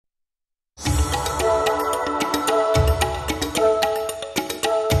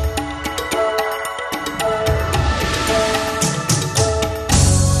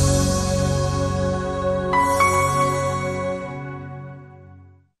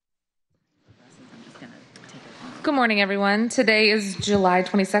Good morning, everyone. Today is July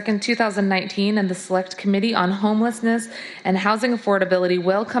 22nd, 2019, and the Select Committee on Homelessness and Housing Affordability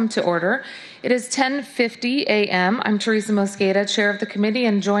will come to order. It is 10:50 a.m. I'm Teresa Mosqueda, Chair of the committee,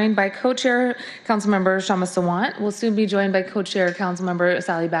 and joined by Co-Chair Councilmember Shama Sawant. We'll soon be joined by Co-Chair Councilmember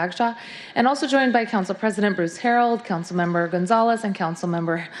Sally Bagshaw, and also joined by Council President Bruce Harold, Councilmember Gonzalez, and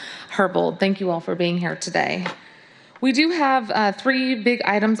Councilmember Herbold. Thank you all for being here today. We do have three big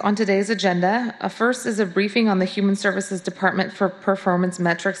items on today's agenda. First is a briefing on the Human Services Department for Performance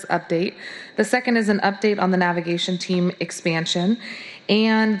Metrics update. The second is an update on the navigation team expansion.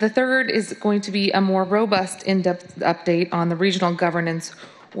 And the third is going to be a more robust, in-depth update on the regional governance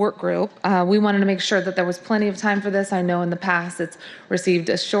work group. We wanted to make sure that there was plenty of time for this. I know in the past it's received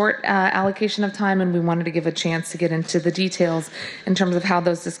a short allocation of time, and we wanted to give a chance to get into the details in terms of how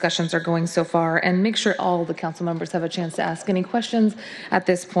those discussions are going so far and make sure all the council members have a chance to ask any questions at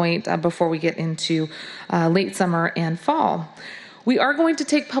this point before we get into late summer and fall. We are going to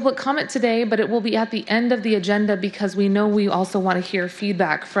take public comment today, but it will be at the end of the agenda because we know we also want to hear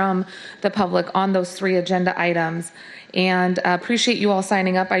feedback from the public on those three agenda items. And appreciate you all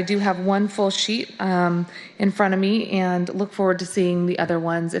signing up. I do have one full sheet in front of me and look forward to seeing the other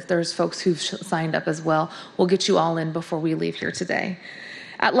ones if there's folks who've signed up as well. We'll get you all in before we leave here today.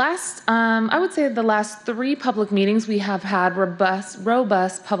 At last, I would say the last three public meetings, we have had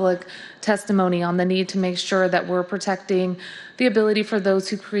robust public testimony on the need to make sure that we're protecting the ability for those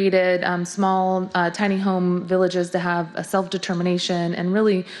who created small, tiny home villages to have a self-determination and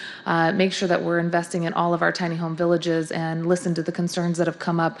really make sure that we're investing in all of our tiny home villages and listen to the concerns that have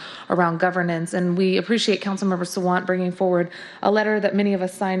come up around governance. And we appreciate Councilmember Sawant bringing forward a letter that many of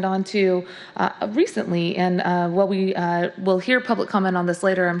us signed on to recently. And while we will hear public comment on this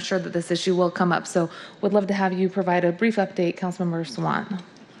later, I'm sure that this issue will come up. So would love to have you provide a brief update, Councilmember Sawant.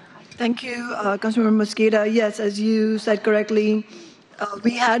 Thank you, Councilmember Mosqueda. Yes, as you said correctly,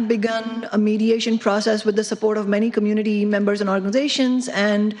 we had begun a mediation process with the support of many community members and organizations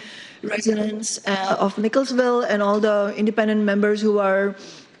and residents of Nicholsville and all the independent members who are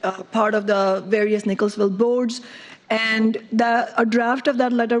part of the various Nicholsville boards. And a draft of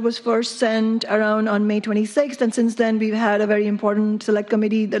that letter was first sent around on May 26th, and since then we've had a very important select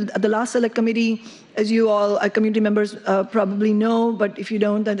committee. The last select committee, as you all community members probably know, but if you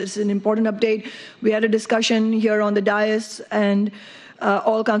don't, then it's an important update. We had a discussion here on the dais, and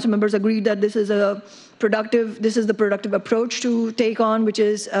all council members agreed that this is the productive approach to take on, which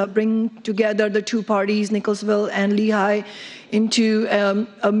is bring together the two parties, Nicholsville and Lehigh, into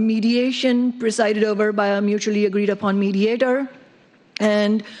a mediation presided over by a mutually agreed upon mediator.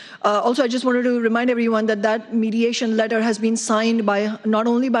 And also, I just wanted to remind everyone that that mediation letter has been signed by not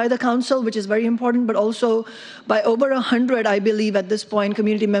only by the council, which is very important, but also by over 100, I believe, at this point,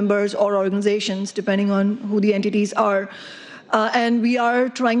 community members or organizations, depending on who the entities are. And we are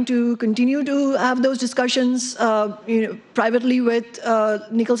trying to continue to have those discussions privately with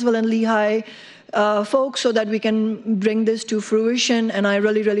Nicholsville and Lehigh folks so that we can bring this to fruition. And I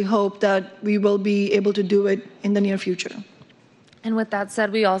really, really hope that we will be able to do it in the near future. And with that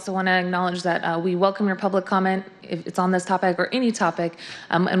said, we also want to acknowledge that we welcome your public comment if it's on this topic or any topic,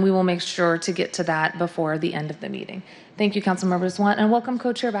 and we will make sure to get to that before the end of the meeting. Thank you, Councilmember Sawant, and welcome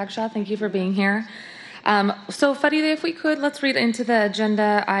Co-Chair Bagshaw. Thank you for being here. So Faride, if we could, let's read into the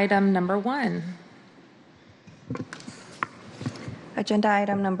agenda item number 1. Agenda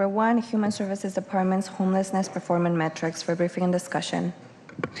item number 1, Human Services Department's Homelessness Performance Metrics for briefing and discussion.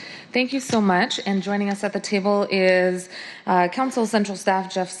 Thank you so much. And joining us at the table is Council Central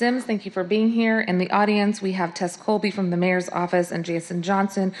Staff Jeff Sims. Thank you for being here. In the audience, we have Tess Colby from the Mayor's Office and Jason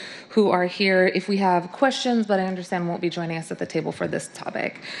Johnson, who are here if we have questions, but I understand won't be joining us at the table for this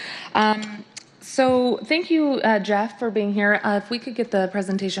topic. So thank you, Jeff, for being here. If we could get the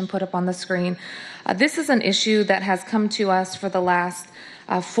presentation put up on the screen. This is an issue that has come to us for the last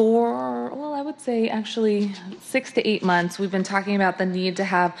I would say actually 6 to 8 months. We've been talking about the need to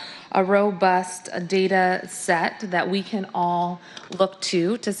have a robust data set that we can all look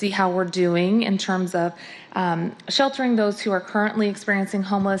to see how we're doing in terms of sheltering those who are currently experiencing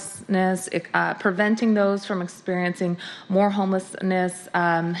homelessness, preventing those from experiencing more homelessness,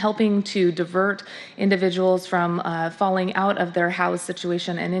 helping to divert individuals from falling out of their house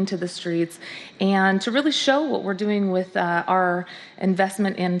situation and into the streets, and to really show what we're doing with our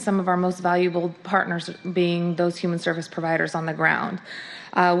investment in some of our most valuable partners being those human service providers on the ground.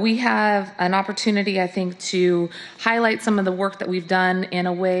 We have an opportunity, I think, to highlight some of the work that we've done in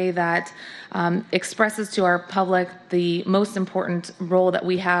a way that expresses to our public the most important role that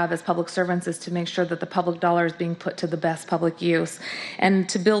we have as public servants is to make sure that the public dollar is being put to the best public use and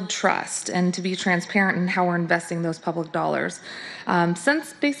to build trust and to be transparent in how we're investing those public dollars.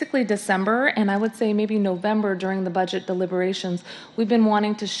 Since basically December, and I would say maybe November during the budget deliberations, we've been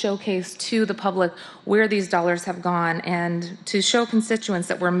wanting to showcase to the public where these dollars have gone and to show constituents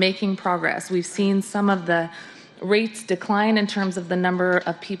that we're making progress. We've seen some of the rates decline in terms of the number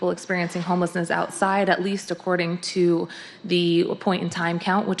of people experiencing homelessness outside, at least according to the point in time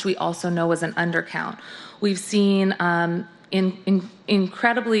count, which we also know is an undercount. We've seen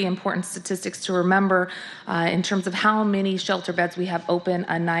incredibly important statistics to remember in terms of how many shelter beds we have open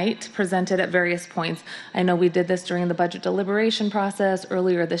a night presented at various points. I know we did this during the budget deliberation process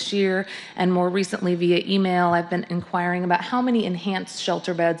earlier this year, and more recently via email I've been inquiring about how many enhanced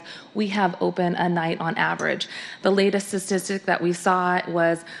shelter beds we have open a night on average. The latest statistic that we saw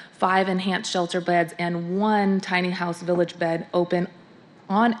was 5 enhanced shelter beds and 1 tiny house village bed open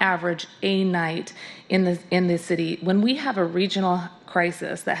on average a night in the city. When we have a regional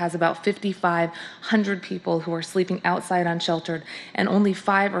crisis that has about 5,500 people who are sleeping outside unsheltered and only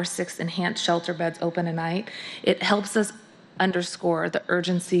 5 or 6 enhanced shelter beds open a night, it helps us underscore the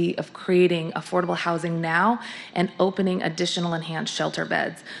urgency of creating affordable housing now and opening additional enhanced shelter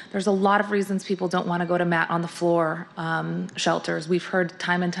beds. There's a lot of reasons people don't want to go to mat on the floor shelters. We've heard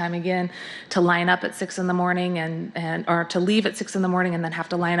time and time again to line up at 6 in the morning or to leave at 6 in the morning and then have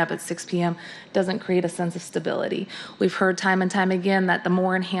to line up at 6 p.m. doesn't create a sense of stability. We've heard time and time again that the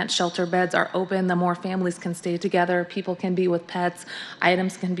more enhanced shelter beds are open, the more families can stay together, people can be with pets,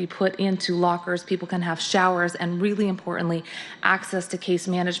 items can be put into lockers, people can have showers, and really importantly, access to case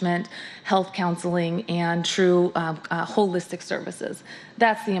management, health counseling, and true holistic services.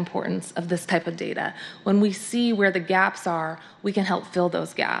 That's the importance of this type of data. When we see where the gaps are, we can help fill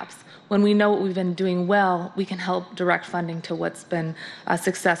those gaps. When we know what we've been doing well, we can help direct funding to what's been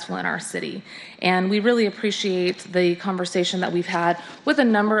successful in our city. And we really appreciate the conversation that we've had with a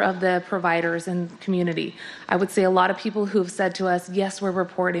number of the providers in the community. I would say a lot of people who have said to us, yes, we're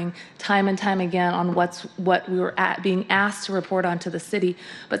reporting time and time again on what we were being asked to report on to the city,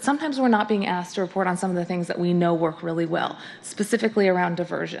 but sometimes we're not being asked to report on some of the things that we know work really well, specifically around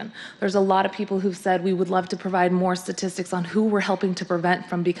diversion. There's a lot of people who've said we would love to provide more statistics on who we're helping to prevent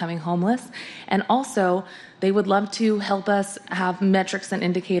from becoming homeless. And also, they would love to help us have metrics and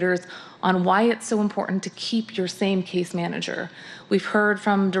indicators on why it's so important to keep your same case manager. We've heard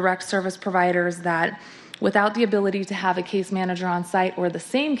from direct service providers that without the ability to have a case manager on site or the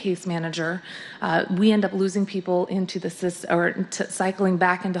same case manager, we end up losing people into the system or cycling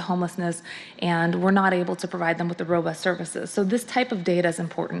back into homelessness, and we're not able to provide them with the robust services. So this type of data is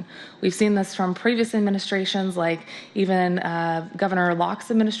important. We've seen this from previous administrations, like even Governor Locke's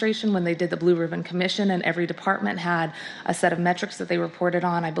administration when they did the Blue Ribbon Commission, and every department had a set of metrics that they reported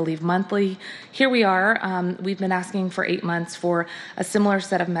on, I believe, monthly. Here we are. We've been asking for 8 months for a similar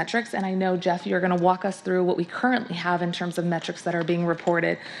set of metrics, and I know, Jeff, you're going to walk us through what we currently have in terms of metrics that are being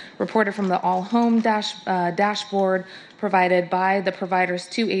reported from the All Home dashboard provided by the providers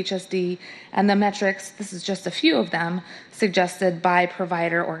to HSD, and the metrics, this is just a few of them, suggested by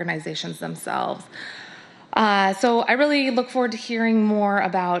provider organizations themselves. So I really look forward to hearing more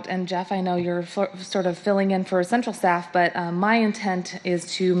about, and Jeff, I know you're sort of filling in for central staff, but my intent is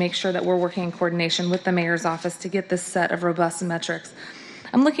to make sure that we're working in coordination with the mayor's office to get this set of robust metrics.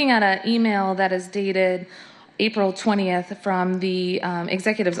 I'm looking at an email that is dated April 20th from the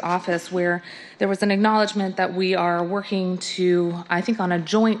executive's office, where there was an acknowledgement that we are working to, I think, on a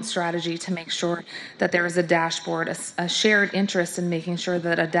joint strategy to make sure that there is a dashboard, a shared interest in making sure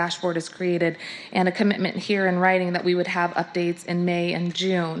that a dashboard is created, and a commitment here in writing that we would have updates in May and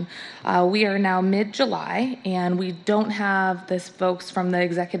June. We are now mid-July, and we don't have this folks from the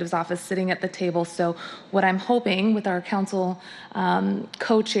executive's office sitting at the table. So what I'm hoping with our council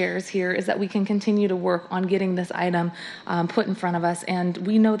co-chairs here is that we can continue to work on getting this item put in front of us. And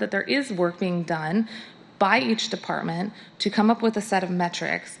we know that there is work being done by each department to come up with a set of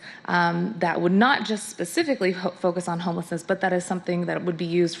metrics that would not just specifically focus on homelessness, but that is something that would be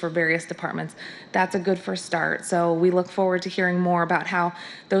used for various departments. That's a good first start. So we look forward to hearing more about how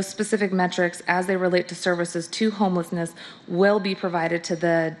those specific metrics, as they relate to services to homelessness, will be provided to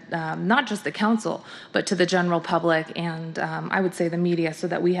the not just the council, but to the general public and I would say the media, so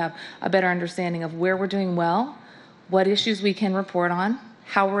that we have a better understanding of where we're doing well, what issues we can report on,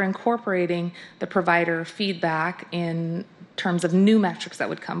 how we're incorporating the provider feedback in terms of new metrics that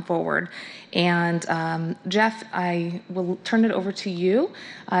would come forward. And Jeff, I will turn it over to you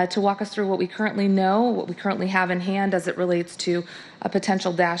to walk us through what we currently know, what we currently have in hand as it relates to a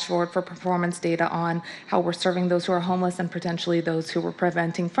potential dashboard for performance data on how we're serving those who are homeless and potentially those who we're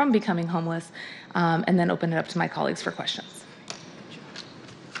preventing from becoming homeless, and then open it up to my colleagues for questions.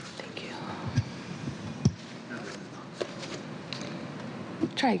 Thank you.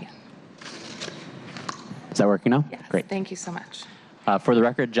 Try again. Is that working now? Yes, Great. thank you so much. For the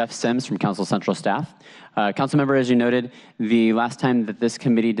record, Jeff Sims from Council Central staff. Council member, as you noted, the last time that this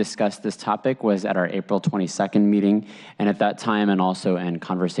committee discussed this topic was at our April 22nd meeting, and at that time, and also in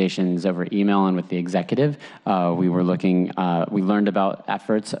conversations over email and with the executive, we learned about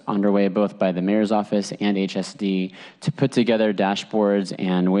efforts underway both by the mayor's office and HSD to put together dashboards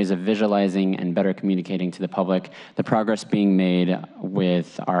and ways of visualizing and better communicating to the public the progress being made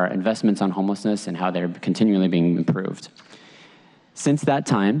with our investments on homelessness and how they're continually being improved. Since that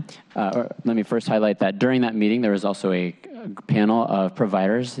time, let me first highlight that during that meeting, there was also a panel of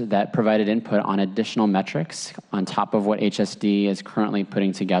providers that provided input on additional metrics on top of what HSD is currently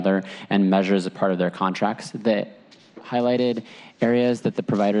putting together and measures as part of their contracts that highlighted areas that the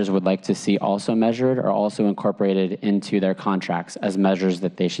providers would like to see also measured or also incorporated into their contracts as measures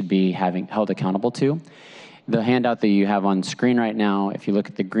that they should be held accountable to. The handout that you have on screen right now, if you look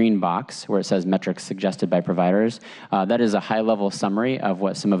at the green box where it says metrics suggested by providers, that is a high-level summary of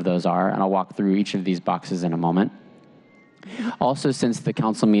what some of those are, and I'll walk through each of these boxes in a moment. Also, since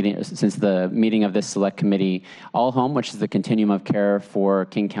the meeting of this select committee, All Home, which is the continuum of care for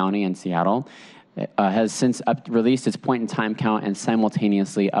King County and Seattle, has since released its point-in-time count and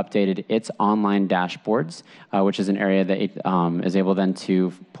simultaneously updated its online dashboards, which is an area that it is able then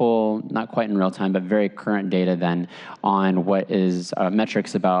to pull, not quite in real time, but very current data then on what is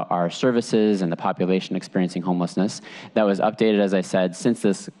metrics about our services and the population experiencing homelessness. That was updated, as I said, since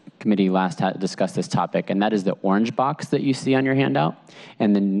this committee last discussed this topic, and that is the orange box that you see on your handout,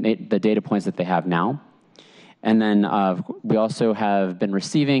 and then the data points that they have now. And then we also have been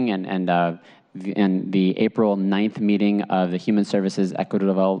receiving in the April 9th meeting of the Human Services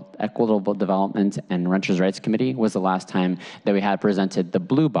Equitable Development and Renters' Rights Committee was the last time that we had presented the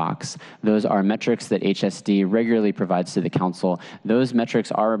blue box. Those are metrics that HSD regularly provides to the council. Those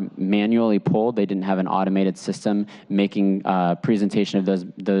metrics are manually pulled. They didn't have an automated system making presentation of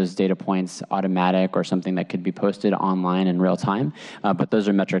those data points automatic or something that could be posted online in real time, but those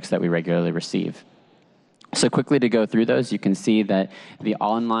are metrics that we regularly receive. So quickly to go through those, you can see that the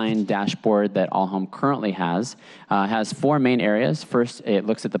online dashboard that All Home currently has four main areas. First, it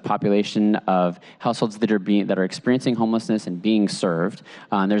looks at the population of households that are experiencing homelessness and being served.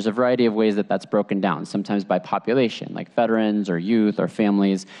 There's a variety of ways that that's broken down, sometimes by population, like veterans or youth or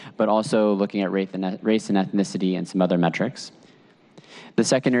families, but also looking at race and ethnicity and some other metrics. The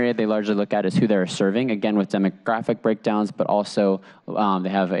second area they largely look at is who they're serving, again with demographic breakdowns, but also they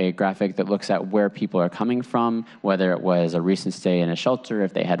have a graphic that looks at where people are coming from, whether it was a recent stay in a shelter,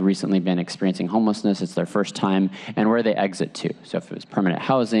 if they had recently been experiencing homelessness, it's their first time, and where they exit to. So if it was permanent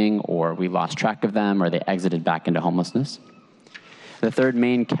housing or we lost track of them or they exited back into homelessness. The third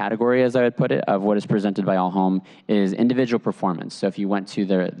main category, as I would put it, of what is presented by All Home is individual performance. So if you went to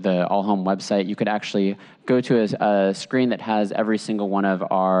the All Home website, you could actually go to a screen that has every single one of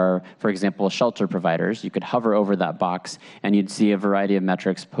our, for example, shelter providers. You could hover over that box and you'd see a variety of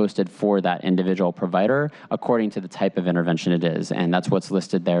metrics posted for that individual provider according to the type of intervention it is. And that's what's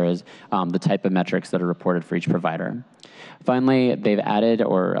listed there is the type of metrics that are reported for each provider. Finally, they've added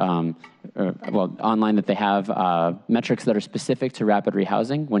online that they have metrics that are specific to rapid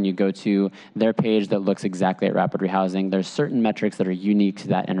rehousing. When you go to their page that looks exactly at rapid rehousing, there's certain metrics that are unique to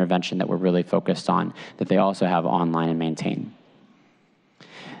that intervention that we're really focused on that they also have online and maintain.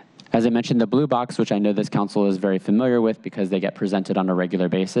 As I mentioned, the blue box, which I know this council is very familiar with because they get presented on a regular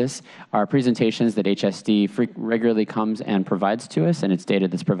basis, are presentations that HSD regularly comes and provides to us, and it's data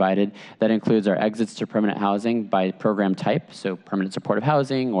that's provided. That includes our exits to permanent housing by program type, so permanent supportive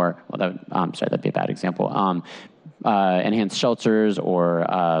housing, or, that'd be a bad example. Enhanced shelters or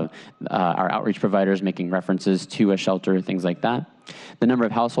our outreach providers making references to a shelter, things like that. The number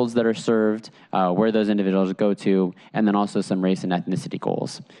of households that are served, where those individuals go to, and then also some race and ethnicity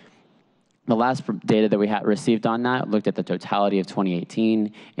goals. The last data that we had received on that looked at the totality of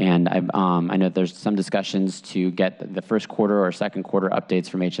 2018, and I know there's some discussions to get the first quarter or second quarter updates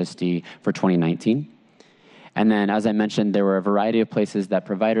from HSD for 2019. And then, as I mentioned, there were a variety of places that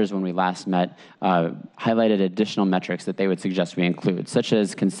providers, when we last met, highlighted additional metrics that they would suggest we include, such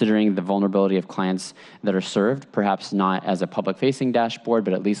as considering the vulnerability of clients that are served, perhaps not as a public-facing dashboard,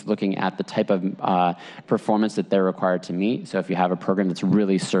 but at least looking at the type of performance that they're required to meet. So if you have a program that's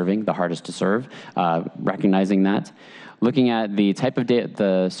really serving the hardest to serve, recognizing that. Looking at the type of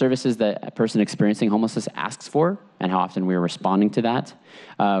the services that a person experiencing homelessness asks for and how often we are responding to that.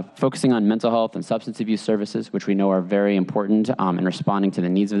 Focusing on mental health and substance abuse services, which we know are very important in responding to the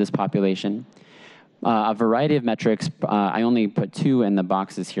needs of this population. A variety of metrics, I only put 2 in the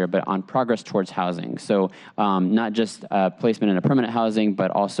boxes here, but on progress towards housing. So not just placement in a permanent housing, but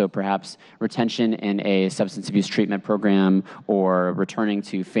also perhaps retention in a substance abuse treatment program or returning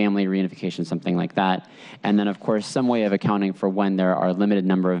to family reunification, something like that. And then, of course, some way of accounting for when there are a limited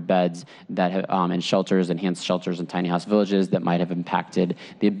number of beds that have, in shelters, enhanced shelters and tiny house villages that might have impacted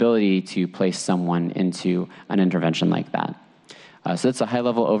the ability to place someone into an intervention like that. So that's a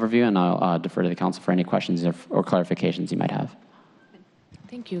high-level overview, and I'll defer to the council for any questions or clarifications you might have.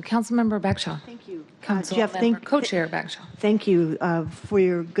 Thank you. Councilmember Bagshaw. Thank you. Jeff, Co-Chair Bagshaw. Thank you for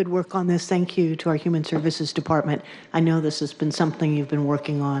your good work on this. Thank you to our Human Services Department. I know this has been something you've been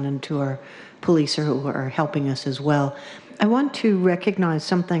working on, and to our police who are helping us as well. I want to recognize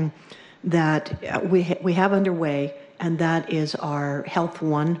something that we have underway, and that is our Health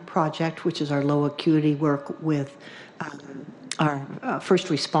One project, which is our low acuity work with our first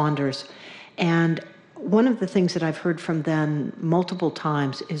responders. And one of the things that I've heard from them multiple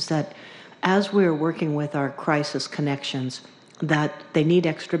times is that as we're working with our crisis connections, that they need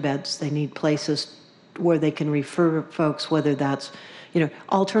extra beds, they need places where they can refer folks, whether that's,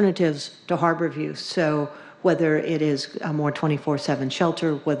 alternatives to Harborview. So whether it is a more 24/7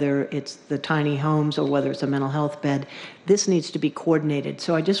 shelter, whether it's the tiny homes, or whether it's a mental health bed, this needs to be coordinated.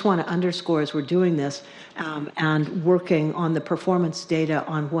 So I just want to underscore as we're doing this and working on the performance data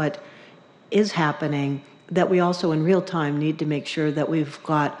on what is happening, that we also in real time need to make sure that we've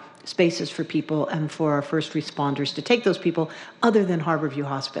got spaces for people and for our first responders to take those people other than Harborview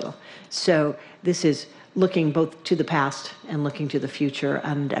Hospital. So this is looking both to the past and looking to the future,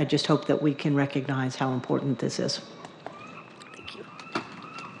 and I just hope that we can recognize how important this is. Thank you.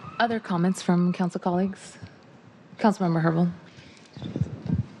 Other comments from council colleagues? Councilmember Herval.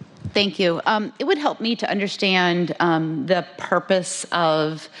 Thank you. It would help me to understand the purpose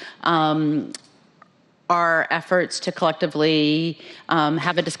of our efforts to collectively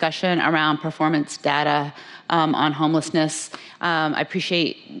have a discussion around performance data on homelessness. I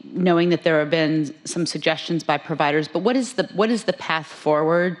appreciate knowing that there have been some suggestions by providers, but what is the path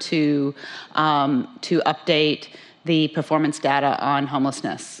forward to update the performance data on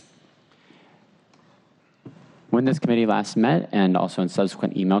homelessness? When this committee last met, and also in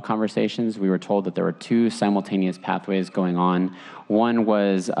subsequent email conversations, we were told that there were 2 simultaneous pathways going on. One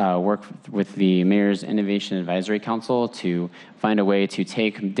was work with the Mayor's Innovation Advisory Council to find a way to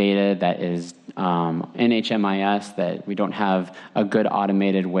take data that is in HMIS, that we don't have a good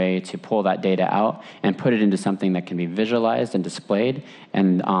automated way to pull that data out and put it into something that can be visualized and displayed.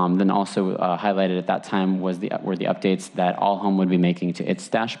 And then also highlighted at that time were the updates that All Home would be making to its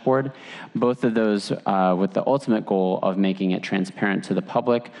dashboard. Both of those with the ultimate goal of making it transparent to the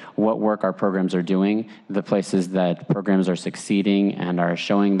public what work our programs are doing, the places that programs are succeeding and are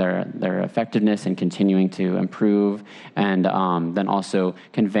showing their effectiveness and continuing to improve, and then also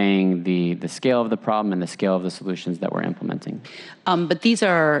conveying the scale of the problem and the scale of the solutions that we're implementing. But these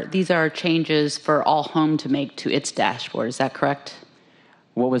are changes for All Home to make to its dashboard. Is that correct?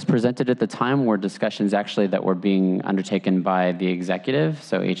 What was presented at the time were discussions actually that were being undertaken by the executive,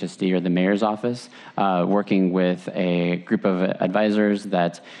 so HSD or the mayor's office, working with a group of advisors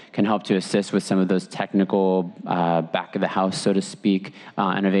that can help to assist with some of those technical back of the house, so to speak,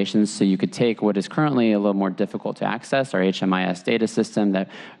 innovations. So you could take what is currently a little more difficult to access, our HMIS data system, that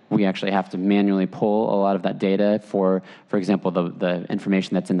we actually have to manually pull a lot of that data. For example, the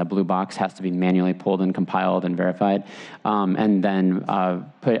information that's in the blue box has to be manually pulled and compiled and verified, and then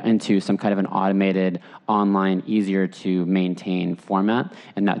put into some kind of an automated, online, easier to maintain format.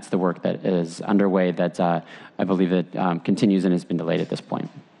 And that's the work that is underway that I believe it continues and has been delayed at this point.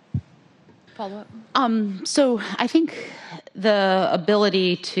 Follow up? So I think the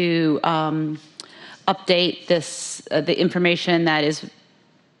ability to update the information that is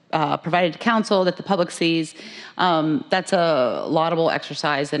provided to council, that the public sees, that's a laudable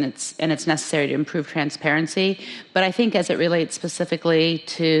exercise, and it's necessary to improve transparency. But I think as it relates specifically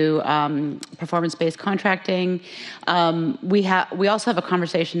to performance-based contracting, we also have a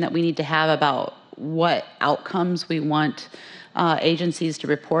conversation that we need to have about what outcomes we want agencies to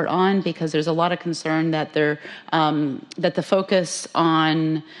report on, because there's a lot of concern that that the focus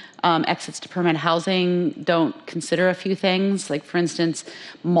on exits to permanent housing don't consider a few things. Like, for instance,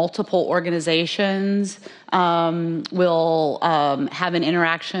 multiple organizations will have an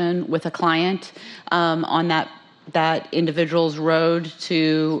interaction with a client on that individual's road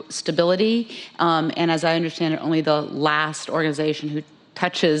to stability. And as I understand it, only the last organization who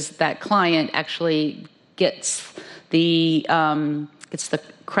touches that client actually gets the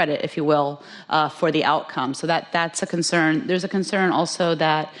credit, if you will, for the outcome. So that's a concern. There's a concern also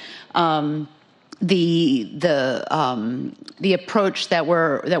that the approach that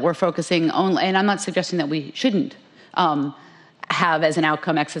we're focusing on, and I'm not suggesting that we shouldn't have as an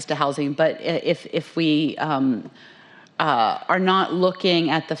outcome access to housing, but if we are not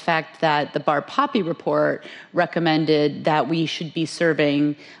looking at the fact that the Barb Poppy report recommended that we should be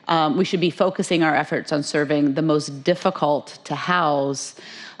focusing our efforts on serving the most difficult to house,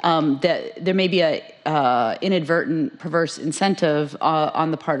 that there may be a inadvertent perverse incentive on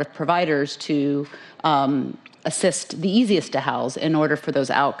the part of providers to assist the easiest to house in order for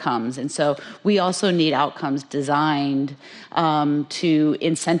those outcomes. And so we also need outcomes designed to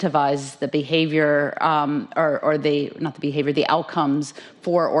incentivize the behavior the outcomes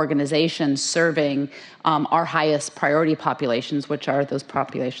for organizations serving our highest priority populations, which are those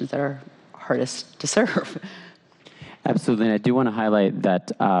populations that are hardest to serve. Absolutely, and I do want to highlight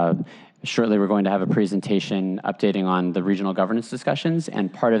that shortly we're going to have a presentation updating on the regional governance discussions,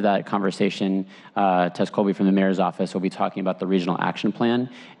 and part of that conversation, Tess Colby from the Mayor's Office will be talking about the regional action plan,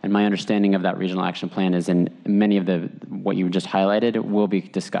 and my understanding of that regional action plan is in many of what you just highlighted will be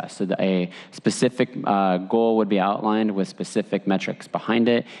discussed. So a specific goal would be outlined with specific metrics behind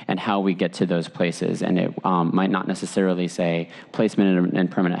it and how we get to those places, and it might not necessarily say placement in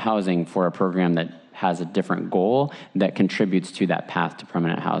permanent housing for a program that has a different goal that contributes to that path to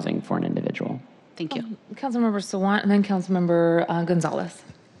permanent housing for an individual. Thank you. Councilmember Sawant, and then Councilmember Gonzalez.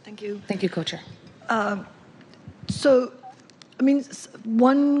 Thank you. Thank you, Co-Chair. So, I mean,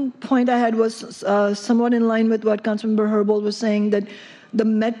 one point I had was somewhat in line with what Councilmember Herbold was saying, that the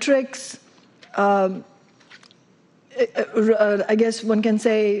metrics, I guess one can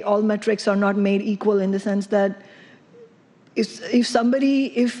say all metrics are not made equal in the sense that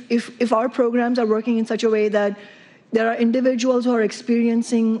if our programs are working in such a way that there are individuals who are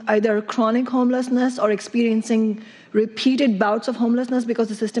experiencing either chronic homelessness or experiencing repeated bouts of homelessness because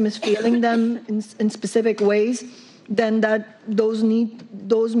the system is failing them in specific ways, then those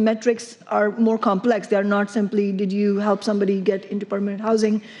metrics are more complex. They are not simply, did you help somebody get into permanent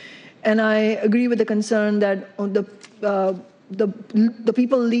housing? And I agree with the concern that the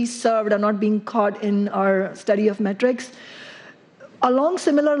people least served are not being caught in our study of metrics. Along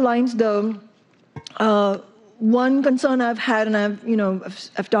similar lines, though, one concern I've had, and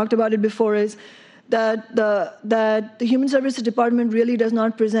I've talked about it before, is that the Human Services Department really does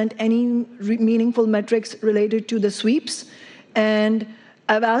not present any meaningful metrics related to the sweeps. And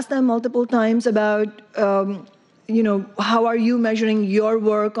I've asked them multiple times about, how are you measuring your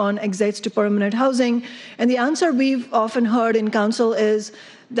work on exits to permanent housing? And the answer we've often heard in council is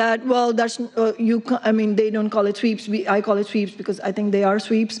that, well, they don't call it sweeps. I call it sweeps because I think they are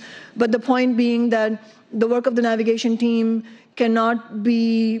sweeps. But the point being that the work of the navigation team cannot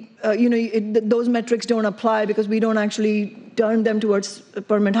be, those metrics don't apply because we don't actually turn them towards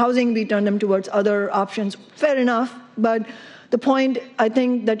permanent housing. We turn them towards other options. Fair enough. But the point I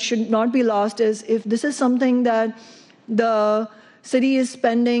think that should not be lost is if this is something that the city is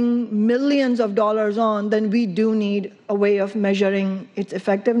spending millions of dollars on, then we do need a way of measuring its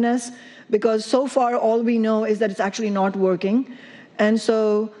effectiveness, because so far all we know is that it's actually not working. And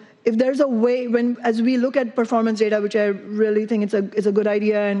so if there's a way, as we look at performance data, which I really think it's a good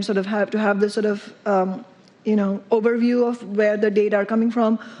idea, and sort of have this sort of overview of where the data are coming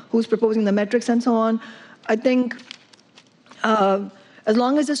from, who's proposing the metrics and so on, I think as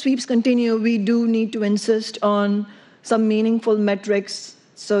long as the sweeps continue, we do need to insist on some meaningful metrics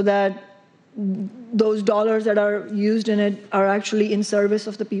so that those dollars that are used in it are actually in service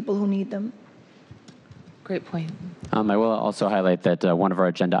of the people who need them. Great point. I will also highlight that one of our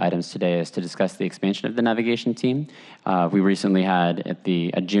agenda items today is to discuss the expansion of the navigation team. We recently had at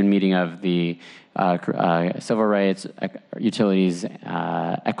the June meeting of the Civil Rights, Utilities,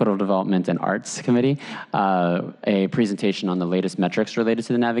 Equitable Development, and Arts Committee, a presentation on the latest metrics related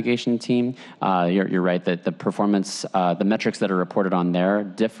to the navigation team. You're right that the performance, the metrics that are reported on there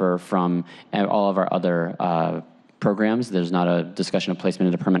differ from all of our other programs. There's not a discussion of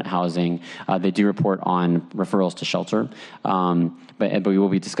placement into permanent housing. They do report on referrals to shelter, but we will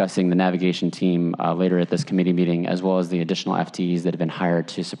be discussing the navigation team later at this committee meeting, as well as the additional FTEs that have been hired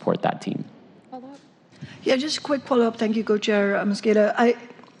to support that team. Yeah, just a quick follow-up. Thank you, Co-Chair Mosqueda.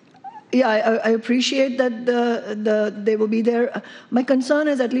 I appreciate that they will be there. My concern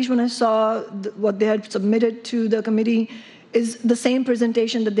is, at least when I saw what they had submitted to the committee, is the same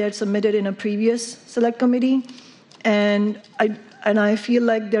presentation that they had submitted in a previous select committee, and I feel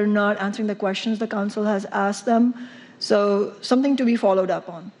like they're not answering the questions the council has asked them. So something to be followed up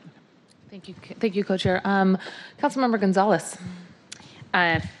on. Thank you, Co-Chair. Councilmember Gonzalez.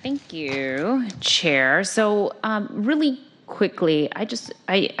 Thank you, Chair. So really quickly,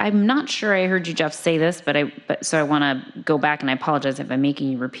 I'm not sure I heard you, Jeff, say this, so I want to go back, and I apologize if I'm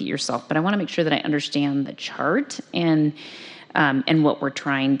making you repeat yourself, but I want to make sure that I understand the chart and what we're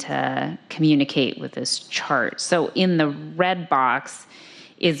trying to communicate with this chart. So in the red box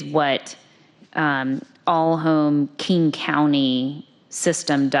is what All Home King County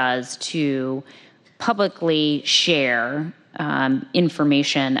system does to publicly share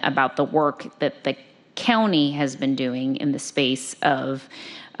information about the work that the county has been doing in the space of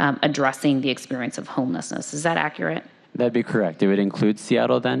addressing the experience of homelessness. Is that accurate? That'd be correct. It would include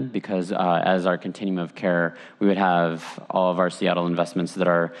Seattle then, because as our continuum of care, we would have all of our Seattle investments that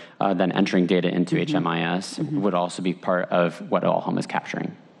are then entering data into HMIS would also be part of what All Home is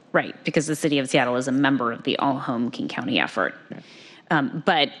capturing. Right, because the city of Seattle is a member of the All Home King County effort. Right.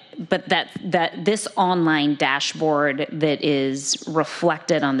 But that this online dashboard that is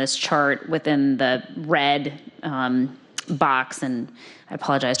reflected on this chart within the red box, and I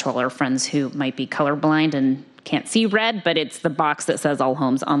apologize to all our friends who might be colorblind and can't see red, but it's the box that says All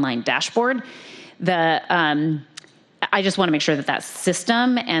Home's online dashboard. I just want to make sure that that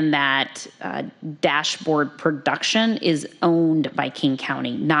system and that dashboard production is owned by King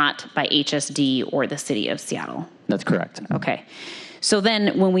County, not by HSD or the city of Seattle. That's correct. Okay. So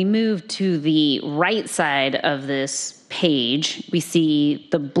then when we move to the right side of this page, we see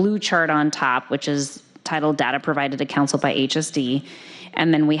the blue chart on top, which is titled Data Provided to Council by HSD.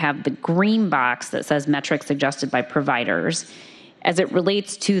 And then we have the green box that says metrics suggested by providers. As it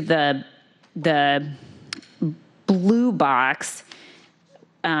relates to the blue box,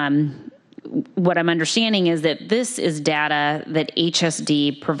 what I'm understanding is that this is data that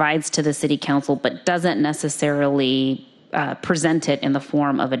HSD provides to the city council, but doesn't necessarily present it in the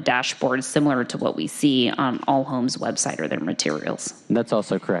form of a dashboard similar to what we see on All Home's website or their materials. That's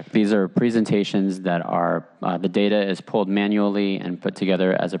also correct. These are presentations that are, the data is pulled manually and put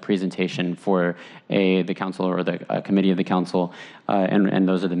together as a presentation for the council or the committee of the council, and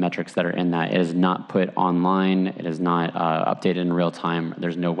those are the metrics that are in that. It is not put online. It is not updated in real time.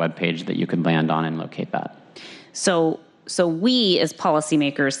 There's no web page that you can land on and locate that. So we, as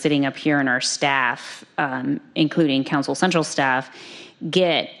policymakers sitting up here, and our staff, including Council Central staff,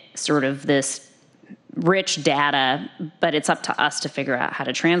 get sort of this rich data, but it's up to us to figure out how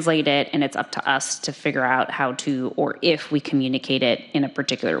to translate it, and it's up to us to figure out how to, or if we communicate it in a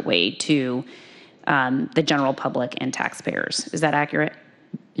particular way to the general public and taxpayers. Is that accurate?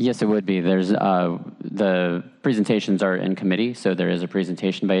 Yes, it would be. There's the presentations are in committee, so there is a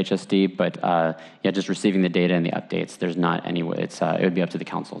presentation by HSD, but yeah, just receiving the data and the updates, there's not any way. It would be up to the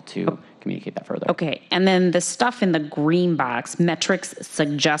council to communicate that further. Okay, and then the stuff in the green box, metrics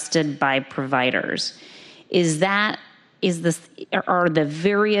suggested by providers, are the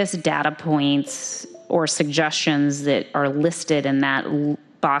various data points or suggestions that are listed in that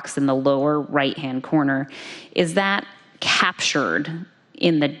box in the lower right-hand corner, is that captured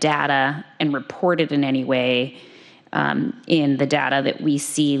in the data and reported in any way in the data that we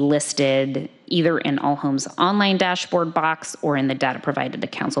see listed either in All Home's online dashboard box or in the data provided to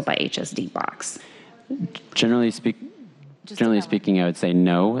council by HSD box? Generally speaking, I would say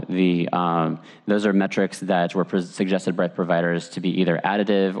no. Those are metrics that were suggested by providers to be either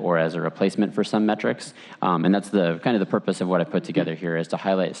additive or as a replacement for some metrics, and that's the kind of the purpose of what I put together here, is to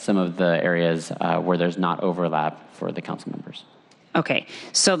highlight some of the areas where there's not overlap for the council members. Okay,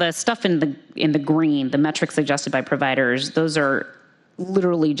 so the stuff in the green, the metrics suggested by providers, those are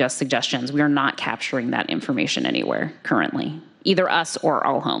literally just suggestions. We are not capturing that information anywhere currently, either us or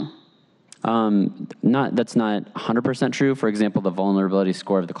All Home. That's not 100% true. For example, the vulnerability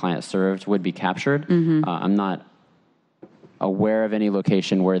score of the client served would be captured. I'm not aware of any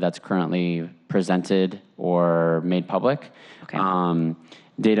location where that's currently presented or made public. Okay.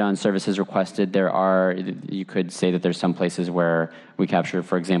 data on services requested, you could say that there's some places where we capture,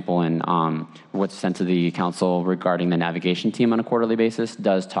 for example, in what's sent to the council regarding the navigation team on a quarterly basis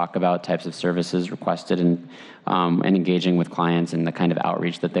does talk about types of services requested and engaging with clients and the kind of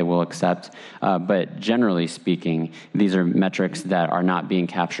outreach that they will accept. But generally speaking, these are metrics that are not being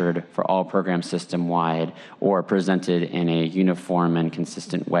captured for all programs system-wide or presented in a uniform and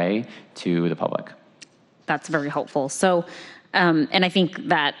consistent way to the public. That's very helpful. So, and I think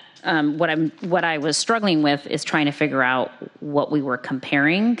that what I was struggling with is trying to figure out what we were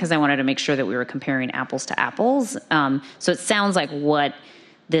comparing, because I wanted to make sure that we were comparing apples to apples. So it sounds like what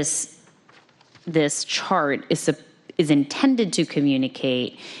this chart is intended to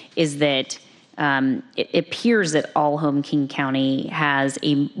communicate is that it appears that all home King County has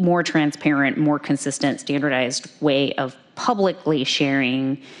a more transparent, more consistent, standardized way of publicly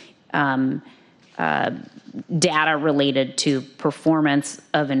sharing data related to performance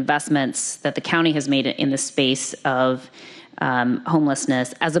of investments that the county has made in the space of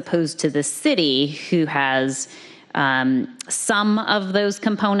homelessness, as opposed to the city, who has some of those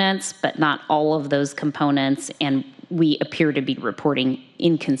components, but not all of those components, and we appear to be reporting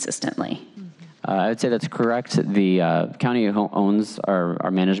inconsistently. I would say that's correct. The county owns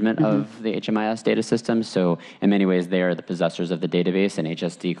our management of the HMIS data system, so in many ways they are the possessors of the database, and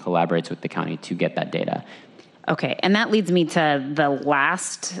HSD collaborates with the county to get that data. Okay, and that leads me to the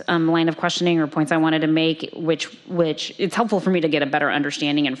last line of questioning or points I wanted to make, which it's helpful for me to get a better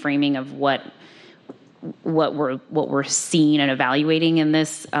understanding and framing of what we're seeing and evaluating in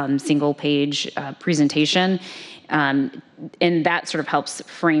this single page presentation. And that sort of helps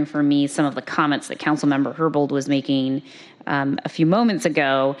frame for me some of the comments that Councilmember Herbold was making a few moments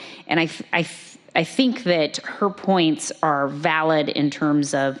ago. And I think that her points are valid in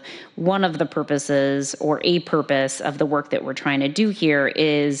terms of one of the purposes, or a purpose of the work that we're trying to do here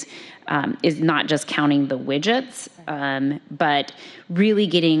is not just counting the widgets, but really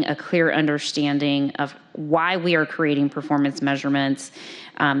getting a clear understanding of why we are creating performance measurements,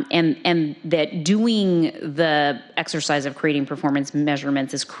 and that doing the exercise of creating performance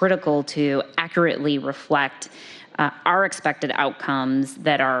measurements is critical to accurately reflect our expected outcomes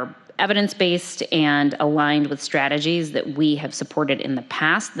that are evidence-based and aligned with strategies that we have supported in the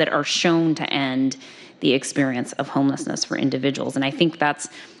past that are shown to end the experience of homelessness for individuals. And I think that's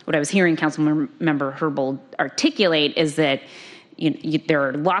what I was hearing Councilmember Herbold articulate, is that there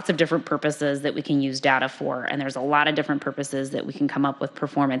are lots of different purposes that we can use data for, and there's a lot of different purposes that we can come up with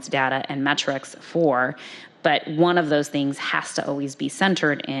performance data and metrics for. But one of those things has to always be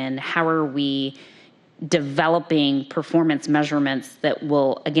centered in how are we developing performance measurements that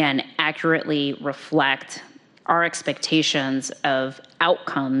will, again, accurately reflect our expectations of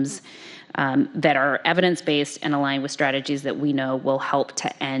outcomes that are evidence-based and aligned with strategies that we know will help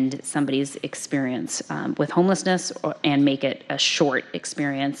to end somebody's experience with homelessness and make it a short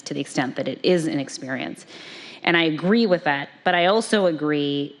experience to the extent that it is an experience. And I agree with that, but I also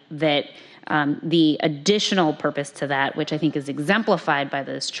agree that the additional purpose to that, which I think is exemplified by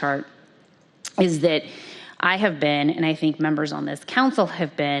this chart, is that I have been, and I think members on this council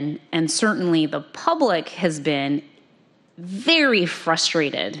have been, and certainly the public has been, very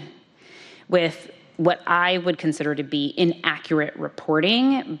frustrated with what I would consider to be inaccurate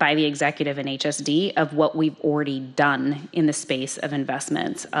reporting by the executive and HSD of what we've already done in the space of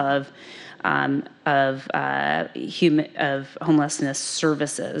investments of homelessness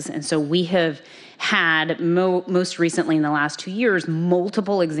services. And so we have had most recently in the last 2 years,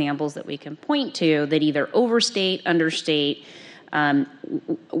 multiple examples that we can point to that either overstate, understate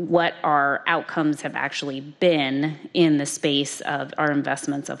what our outcomes have actually been in the space of our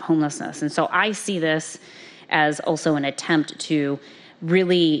investments of homelessness. And so I see this as also an attempt to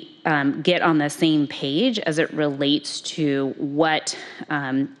really get on the same page as it relates to what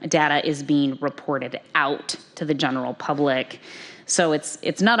data is being reported out to the general public. So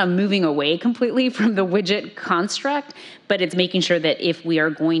it's not a moving away completely from the widget construct, but it's making sure that if we are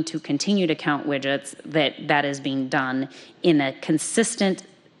going to continue to count widgets, that is being done in a consistent,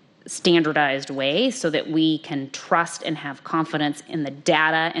 standardized way so that we can trust and have confidence in the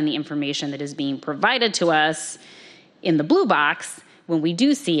data and the information that is being provided to us in the blue box when we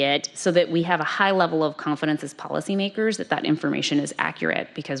do see it, so that we have a high level of confidence as policymakers that that information is accurate,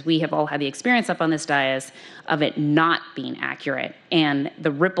 because we have all had the experience up on this dais of it not being accurate, and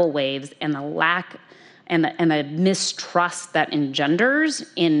the ripple waves and the lack and the mistrust that engenders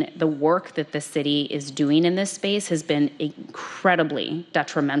in the work that the city is doing in this space has been incredibly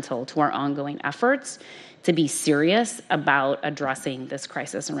detrimental to our ongoing efforts to be serious about addressing this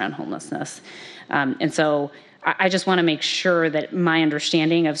crisis around homelessness. And so I just want to make sure that my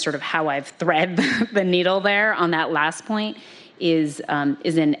understanding of sort of how I've thread the needle there on that last point is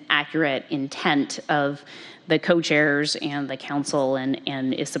an accurate intent of the co-chairs and the council,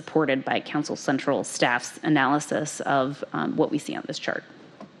 and is supported by Council Central staff's analysis of what we see on this chart.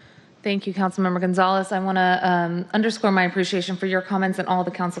 Thank you, Councilmember Gonzalez. I want to underscore my appreciation for your comments and all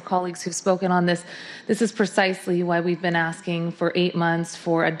the council colleagues who've spoken on this. This is precisely why we've been asking for 8 months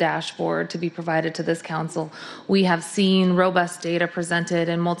for a dashboard to be provided to this council. We have seen robust data presented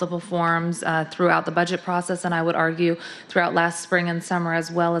in multiple forms throughout the budget process, and I would argue throughout last spring and summer,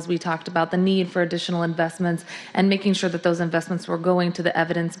 as well as we talked about the need for additional investments and making sure that those investments were going to the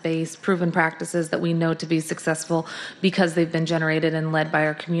evidence-based, proven practices that we know to be successful because they've been generated and led by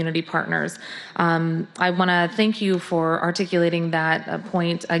our community partners. I want to thank you for articulating that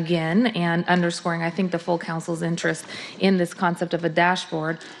point again and underscoring, I think, the full council's interest in this concept of a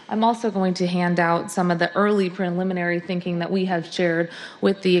dashboard. I'm also going to hand out some of the early preliminary thinking that we have shared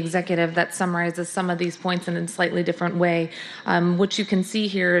with the executive that summarizes some of these points in a slightly different way. What you can see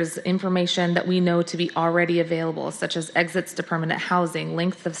here is information that we know to be already available, such as exits to permanent housing,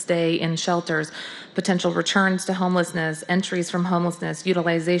 length of stay in shelters, potential returns to homelessness, entries from homelessness,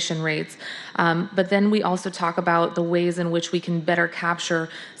 utilization rates. But then we also talk about the ways in which we can better capture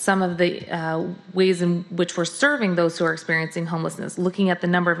some of the ways in which we're serving those who are experiencing homelessness. Looking at the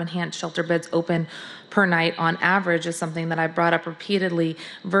number of enhanced shelter beds open per night on average is something that I brought up repeatedly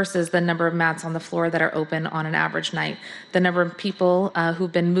versus the number of mats on the floor that are open on an average night. The number of people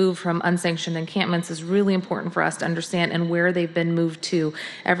who've been moved from unsanctioned encampments is really important for us to understand, and where they've been moved to.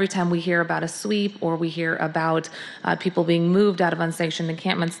 Every time we hear about a sweep or we hear about people being moved out of unsanctioned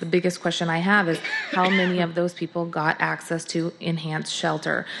encampments, the biggest question I have is how many of those people got access to enhanced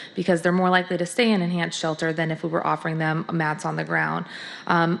shelter, because they're more likely to stay in enhanced shelter than if we were offering them mats on the ground.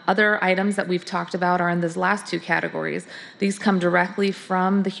 Other items that we've talked about are in these last two categories. These come directly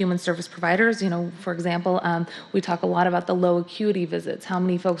from the human service providers. You know, for example, we talk a lot about the low acuity visits, how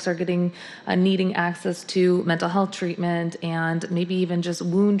many folks are getting needing access to mental health treatment and maybe even just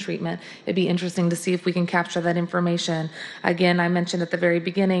wound treatment. It'd be interesting to see if we can capture that information. Again, I mentioned at the very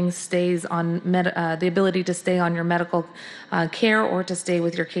beginning, stays on the ability to stay on your medical care or to stay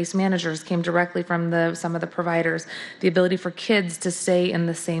with your case managers came directly from some of the providers. The ability for kids to stay in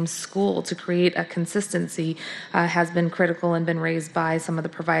the same school to create a consistency has been critical and been raised by some of the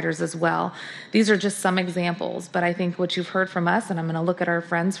providers as well. These are just some examples, but I think what you've heard from us, and I'm going to look at our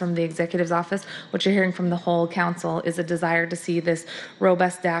friends from the executive's office, what you're hearing from the whole council is a desire to see this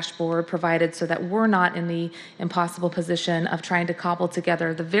robust dashboard provided so that we're not in the impossible position of trying to cobble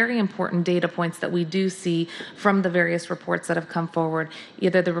together the very important data points that we do see from the various reports that have come forward,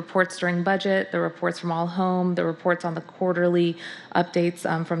 either the reports during budget, the reports from All Home, the reports on the quarterly updates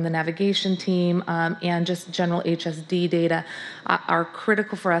from the navigation team, and just general HSD data are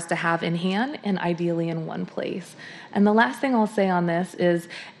critical for us to have in hand and ideally in one place. And the last thing I'll say on this is,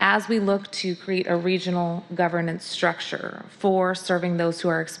 as we look to create a regional governance structure for serving those who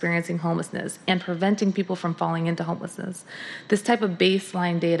are experiencing homelessness and preventing people from falling into homelessness, this type of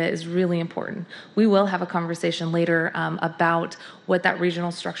baseline data is really important. We will have a conversation later about what that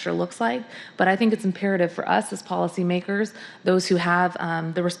regional structure looks like, but I think it's imperative for us as policymakers, those who have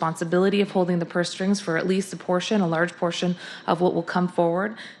the responsibility of holding the purse strings for at least a large portion of what will come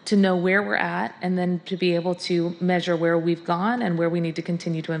forward, to know where we're at and then to be able to measure where we've gone and where we need to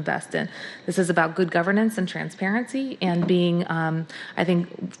continue to invest in. This is about good governance and transparency and being, I think,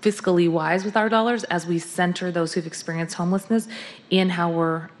 fiscally wise with our dollars as we center those who've experienced homelessness in how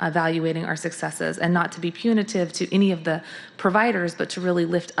we're evaluating our successes, and not to be punitive to any of the providers, but to really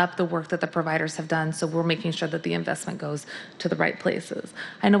lift up the work that the providers have done, so we're making sure that the investment goes to the right places.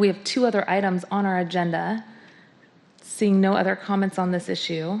 I know we have 2 other items on our agenda. Seeing no other comments on this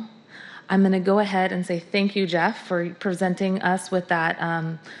issue, I'm going to go ahead and say thank you, Jeff, for presenting us with that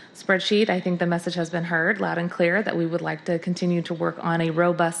spreadsheet. I think the message has been heard loud and clear that we would like to continue to work on a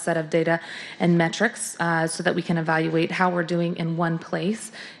robust set of data and metrics so that we can evaluate how we're doing in one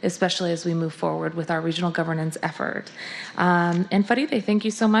place, especially as we move forward with our regional governance effort. And Faride, thank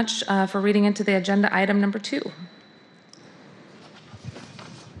you so much for reading into the agenda item number 2.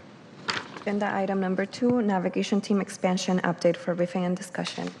 Agenda item number 2, navigation team expansion update for briefing and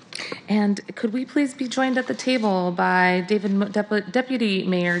discussion. And could we please be joined at the table by Deputy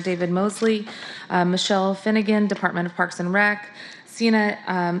Mayor David Mosley, Michelle Finnegan, Department of Parks and Rec, Sina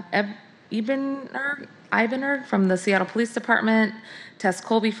Ibenerd from the Seattle Police Department, Tess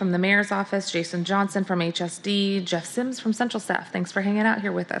Colby from the Mayor's Office, Jason Johnson from HSD, Jeff Sims from Central Staff. Thanks for hanging out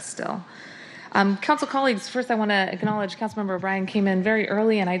here with us still. Council colleagues, first I want to acknowledge Councilmember O'Brien came in very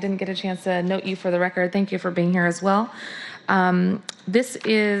early and I didn't get a chance to note you for the record. Thank you for being here as well. This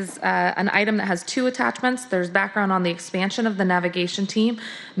is an item that has two attachments. There's background on the expansion of the navigation team,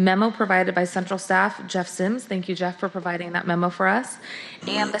 memo provided by Central Staff Jeff Sims. Thank you, Jeff, for providing that memo for us.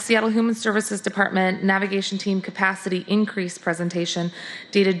 And the Seattle Human Services Department navigation team capacity increase presentation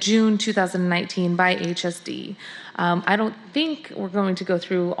dated June 2019 by HSD. I don't think we're going to go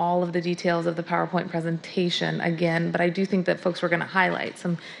through all of the details of the PowerPoint presentation again, but I do think that folks were going to highlight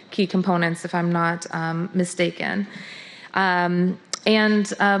some key components if I'm not mistaken.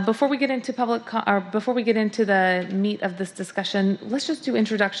 Before we get into before we get into the meat of this discussion, let's just do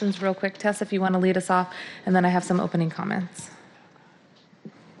introductions real quick. Tess, if you want to lead us off, and then I have some opening comments.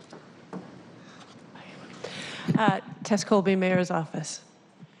 Tess Colby, Mayor's Office.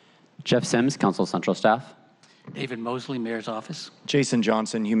 Jeff Sims, Council Central Staff. David Mosley, Mayor's Office. Jason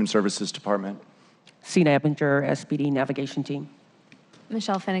Johnson, Human Services Department. Cena Ebinger, SPD Navigation Team.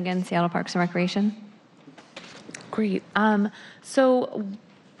 Michelle Finnegan, Seattle Parks and Recreation. Great. So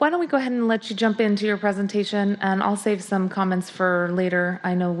why don't we go ahead and let you jump into your presentation, and I'll save some comments for later.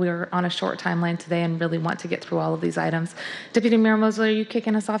 I know we're on a short timeline today and really want to get through all of these items. Deputy Mayor Mosley, are you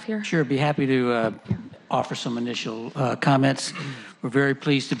kicking us off here? Sure, be happy to offer some initial comments. We're very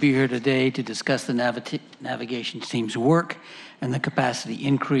pleased to be here today to discuss the navigation team's work and the capacity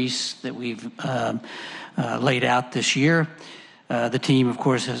increase that we've laid out this year. The team, of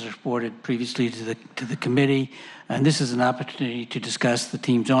course, has reported previously to the committee, and this is an opportunity to discuss the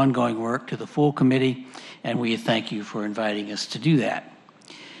team's ongoing work to the full committee, and we thank you for inviting us to do that.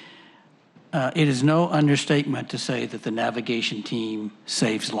 It is no understatement to say that the navigation team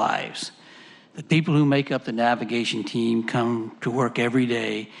saves lives. The people who make up the navigation team come to work every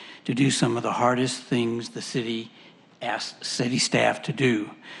day to do some of the hardest things the city asks city staff to do.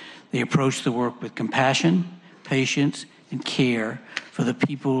 They approach the work with compassion, patience, and care for the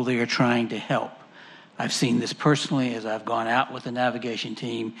people they are trying to help. I've seen this personally as I've gone out with the navigation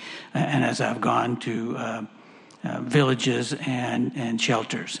team and as I've gone to villages and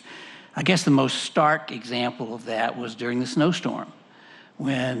shelters. I guess the most stark example of that was during the snowstorm,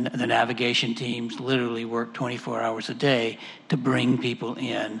 when the navigation teams literally worked 24 hours a day to bring people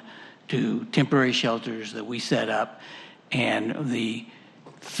in to temporary shelters that we set up. And the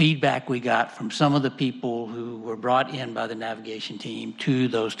feedback we got from some of the people who were brought in by the navigation team to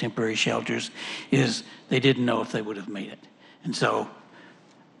those temporary shelters is they didn't know if they would have made it. And so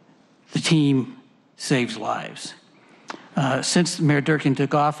the team saves lives. Since Mayor Durkin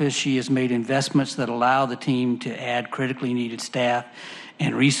took office, she has made investments that allow the team to add critically needed staff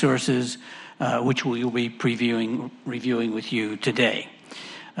and resources, which we will be reviewing with you today.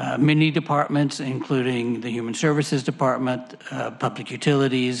 Many departments, including the Human Services Department, Public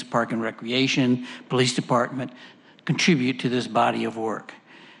Utilities, Park and Recreation, Police Department, contribute to this body of work.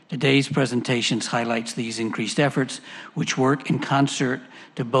 Today's presentations highlights these increased efforts, which work in concert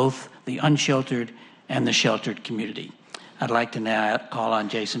to both the unsheltered and the sheltered community. I'd like to now call on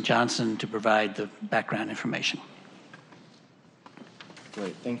Jason Johnson to provide the background information.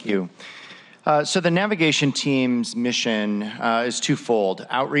 Great, thank you. So the navigation team's mission is twofold: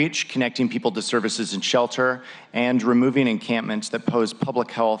 outreach, connecting people to services and shelter, and removing encampments that pose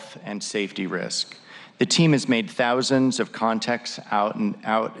public health and safety risk. The team has made thousands of contacts out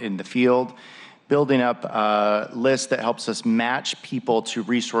in the field, building up a list that helps us match people to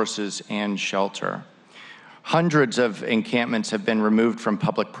resources and shelter. Hundreds of encampments have been removed from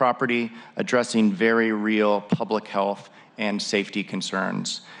public property, addressing very real public health and safety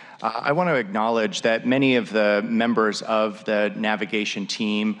concerns. I want to acknowledge that many of the members of the navigation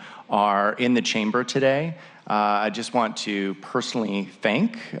team are in the chamber today. I just want to personally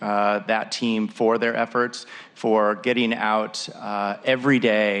thank that team for their efforts, for getting out every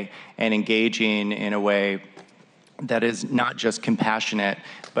day and engaging in a way that is not just compassionate,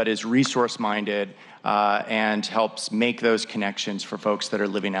 but is resource-minded and helps make those connections for folks that are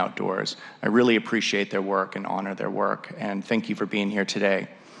living outdoors. I really appreciate their work and honor their work, and thank you for being here today.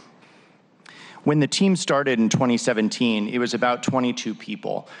 When the team started in 2017, it was about 22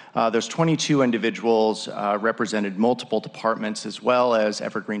 people. Those 22 individuals represented multiple departments as well as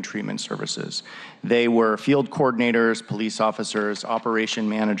Evergreen Treatment Services. They were field coordinators, police officers, operation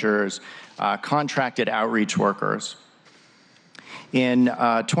managers, contracted outreach workers. In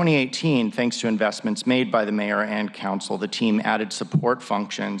 2018, thanks to investments made by the mayor and council, the team added support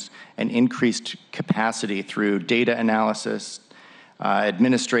functions and increased capacity through data analysis,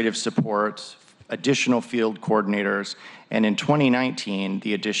 administrative support, additional field coordinators, and in 2019,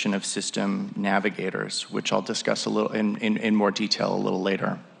 the addition of system navigators, which I'll discuss a little in more detail a little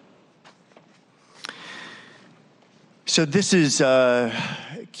later. So this is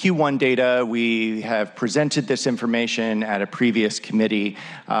Q1 data. We have presented this information at a previous committee,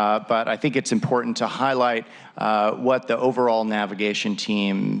 but I think it's important to highlight what the overall navigation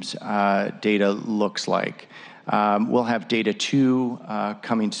team's data looks like. We'll have data 2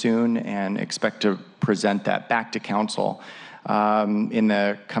 coming soon and expect to present that back to council in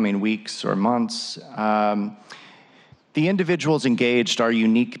the coming weeks or months. The individuals engaged are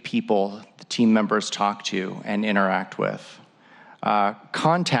unique people the team members talk to and interact with.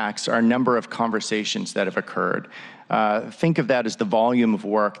 Contacts are a number of conversations that have occurred. Think of that as the volume of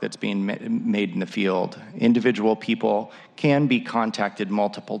work that's being made in the field. Individual people can be contacted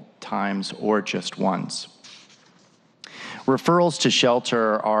multiple times or just once. Referrals to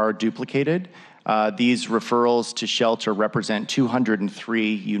shelter are duplicated. These referrals to shelter represent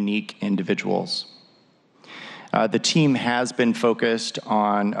 203 unique individuals. The team has been focused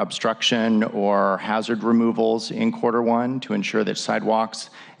on obstruction or hazard removals in Q1 to ensure that sidewalks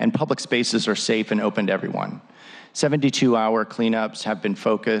and public spaces are safe and open to everyone. 72-hour cleanups have been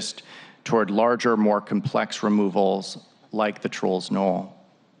focused toward larger, more complex removals like the Trolls Knoll.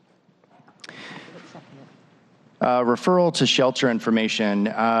 Referral to shelter information.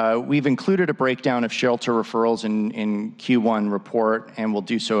 We've included a breakdown of shelter referrals in Q1 report, and we'll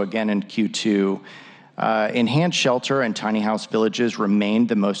do so again in Q2. Enhanced shelter and tiny house villages remain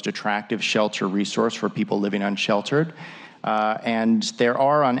the most attractive shelter resource for people living unsheltered. And there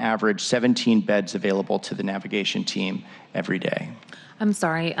are, on average, 17 beds available to the navigation team every day. I'm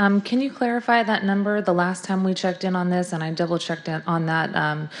sorry. Can you clarify that number? The last time we checked in on this, and I double checked in on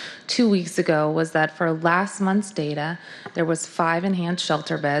that 2 weeks ago, was that for last month's data, there was 5 enhanced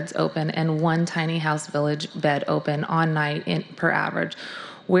shelter beds open and 1 tiny house village bed open on night per average.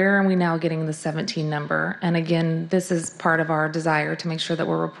 Where are we now getting the 17 number? And again, this is part of our desire to make sure that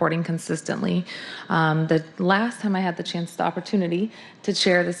we're reporting consistently. The last time I had the opportunity to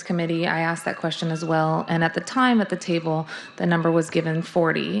chair this committee, I asked that question as well. And at the time at the table, the number was given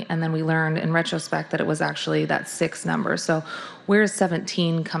 40. And then we learned in retrospect that it was actually that 6 number. So where is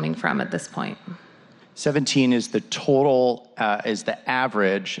 17 coming from at this point? 17 is the total, is the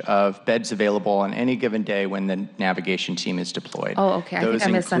average of beds available on any given day when the navigation team is deployed. Oh, okay. I think I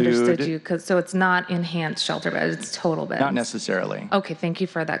misunderstood you. So it's not enhanced shelter beds, it's total beds. Not necessarily. Okay, thank you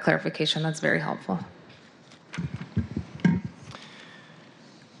for that clarification. That's very helpful.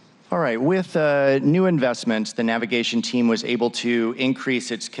 All right, with new investments, the navigation team was able to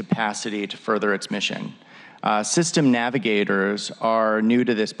increase its capacity to further its mission. System navigators are new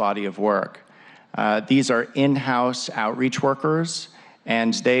to this body of work. These are in-house outreach workers,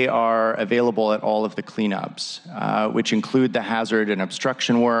 and they are available at all of the cleanups, which include the hazard and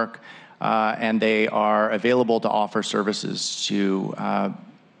obstruction work, and they are available to offer services to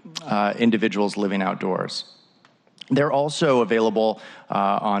individuals living outdoors. They're also available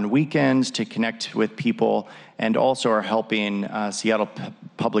on weekends to connect with people, and also are helping Seattle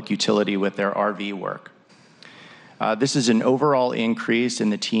Public Utility with their RV work. This is an overall increase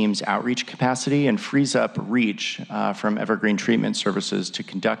in the team's outreach capacity and frees up reach from Evergreen Treatment Services to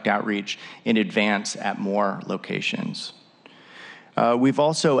conduct outreach in advance at more locations. We've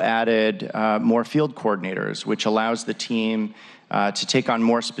also added more field coordinators, which allows the team to take on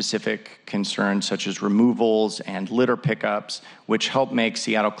more specific concerns such as removals and litter pickups, which help make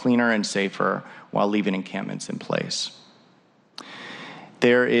Seattle cleaner and safer while leaving encampments in place.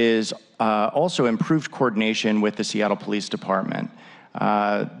 There is also improved coordination with the Seattle Police Department.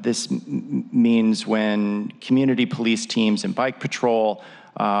 This means when community police teams and bike patrol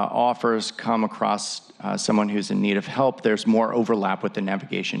offers come across someone who's in need of help, there's more overlap with the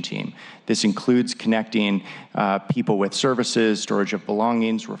navigation team. This includes connecting people with services, storage of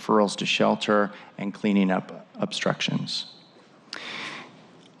belongings, referrals to shelter, and cleaning up obstructions.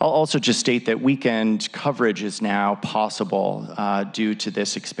 I'll also just state that weekend coverage is now possible due to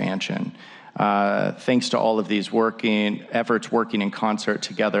this expansion. Thanks to all of these efforts working in concert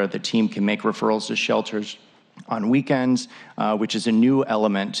together, the team can make referrals to shelters on weekends, which is a new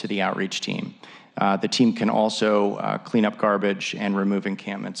element to the outreach team. The team can also clean up garbage and remove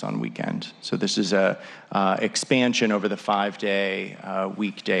encampments on weekend. So this is a expansion over the 5-day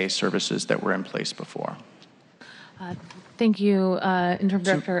weekday services that were in place before. Thank you, Interim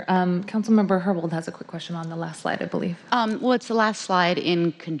Director. Councilmember Herbold has a quick question on the last slide, I believe. Well, it's the last slide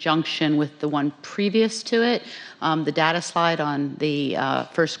in conjunction with the one previous to it, the data slide on the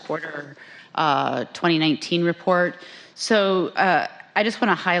first quarter 2019 report. So I just want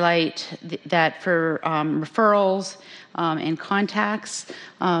to highlight that for referrals and contacts,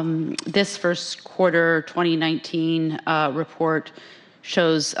 this first quarter 2019 report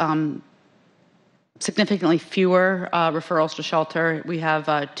shows significantly fewer referrals to shelter. We have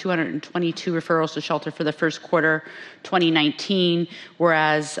 222 referrals to shelter for the first quarter 2019,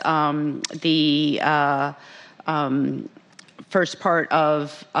 whereas the first part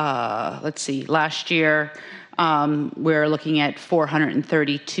of, last year, we're looking at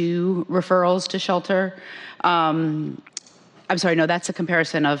 432 referrals to shelter. I'm sorry, no, that's a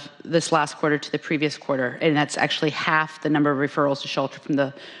comparison of this last quarter to the previous quarter, and that's actually half the number of referrals to shelter from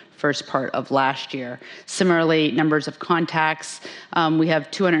the first part of last year. Similarly, numbers of contacts, we have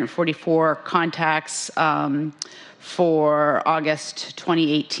 244 contacts for August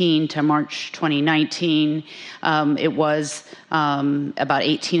 2018 to March 2019. It was about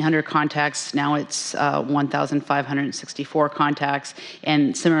 1,800 contacts. Now it's 1,564 contacts.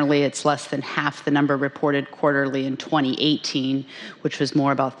 And similarly, it's less than half the number reported quarterly in 2018, which was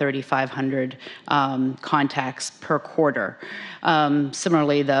more about 3,500 contacts per quarter.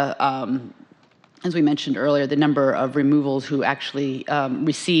 Similarly, as we mentioned earlier, the number of removals who actually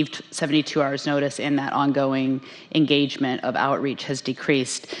received 72 hours notice and that ongoing engagement of outreach has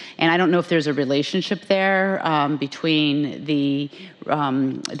decreased. And I don't know if there's a relationship there between the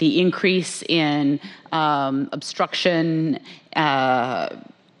increase in obstruction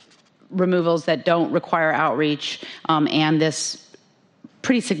removals that don't require outreach and this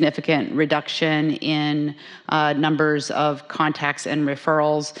pretty significant reduction in numbers of contacts and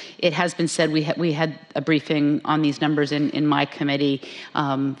referrals. It has been said, we had a briefing on these numbers in my committee.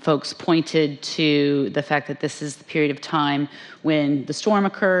 Folks pointed to the fact that this is the period of time when the storm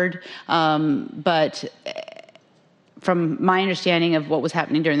occurred, but from my understanding of what was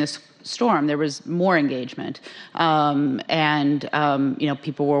happening during this storm, there was more engagement, and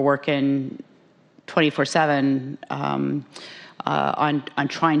people were working 24/7 on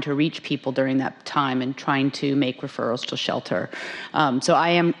trying to reach people during that time and trying to make referrals to shelter. So I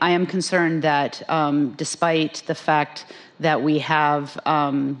am concerned that despite the fact that we have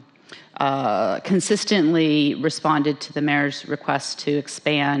consistently responded to the mayor's request to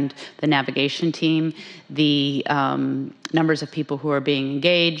expand the navigation team, the numbers of people who are being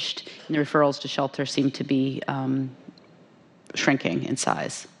engaged in the referrals to shelter seem to be shrinking in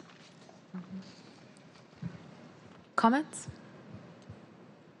size. Comments?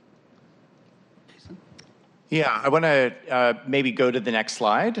 Yeah, I want to maybe go to the next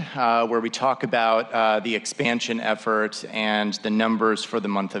slide where we talk about the expansion effort and the numbers for the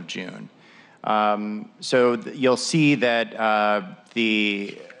month of June. You'll see that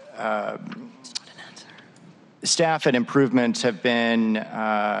the staff and improvements have been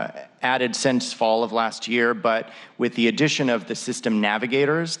added since fall of last year, but with the addition of the system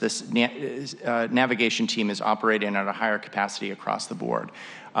navigators, this navigation team is operating at a higher capacity across the board.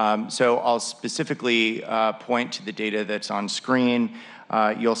 So I'll specifically point to the data that's on screen.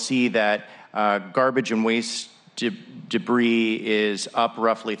 You'll see that garbage and waste debris is up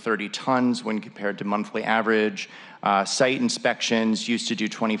roughly 30 tons when compared to monthly average. Site inspections used to do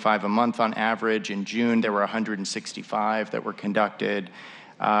 25 a month on average. In June, there were 165 that were conducted.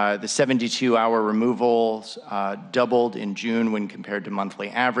 The 72-hour removals doubled in June when compared to monthly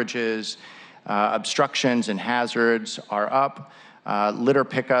averages. Obstructions and hazards are up. Litter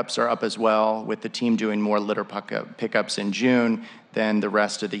pickups are up as well, with the team doing more litter pickups in June than the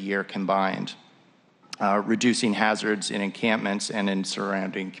rest of the year combined, reducing hazards in encampments and in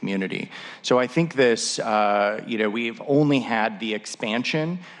surrounding community. So I think this, we've only had the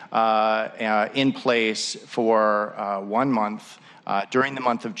expansion in place for 1 month. During the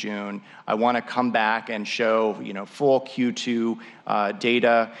month of June, I want to come back and show, full Q2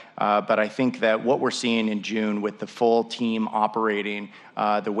 data, but I think that what we're seeing in June with the full team operating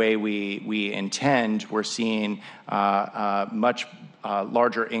the way we intend, we're seeing a much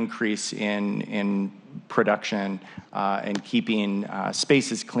larger increase in production and keeping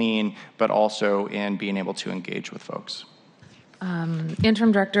spaces clean, but also in being able to engage with folks.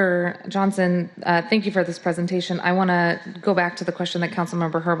 Interim Director Johnson, thank you for this presentation. I want to go back to the question that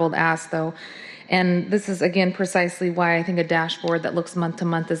Councilmember Herbold asked, though, and this is, again, precisely why I think a dashboard that looks month to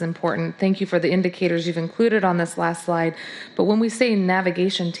month is important. Thank you for the indicators you've included on this last slide, but when we say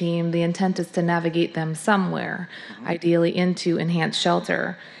navigation team, the intent is to navigate them somewhere, ideally into enhanced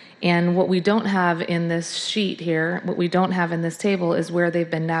shelter. And what we don't have in this sheet here, what we don't have in this table is where they've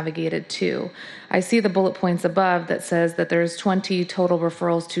been navigated to. I see the bullet points above that says that there's 20 total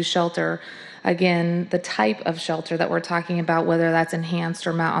referrals to shelter. Again, the type of shelter that we're talking about, whether that's enhanced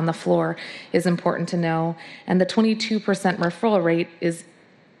or mat on the floor, is important to know. And the 22% referral rate is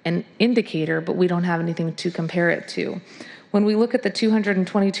an indicator, but we don't have anything to compare it to. When we look at the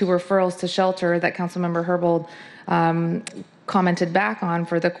 222 referrals to shelter that Councilmember Herbold commented back on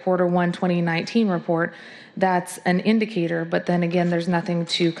for the Q1 2019 report, that's an indicator, but then again, there's nothing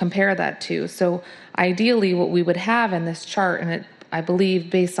to compare that to. So ideally, what we would have in this chart, and I believe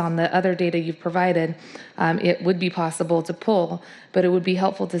based on the other data you've provided, it would be possible to pull, but it would be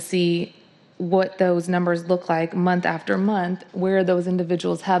helpful to see what those numbers look like month after month, where those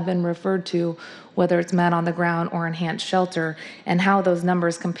individuals have been referred to, whether it's man on the ground or enhanced shelter, and how those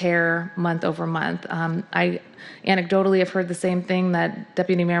numbers compare month over month. I anecdotally have heard the same thing that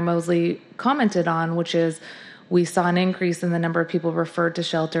Deputy Mayor Mosley commented on, which is we saw an increase in the number of people referred to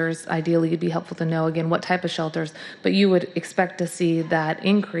shelters. Ideally, it'd be helpful to know, again, what type of shelters, but you would expect to see that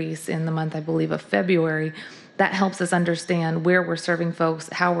increase in the month, I believe, of February. That helps us understand where we're serving folks,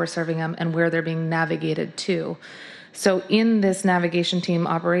 how we're serving them, and where they're being navigated to. So in this navigation team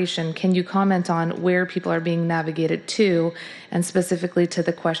operation, can you comment on where people are being navigated to, and specifically to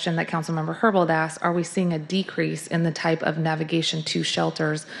the question that Councilmember Herbold asked, are we seeing a decrease in the type of navigation to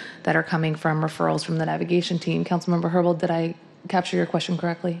shelters that are coming from referrals from the navigation team? Councilmember Herbold, did I capture your question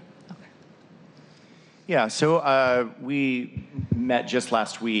correctly? Yeah, so we met just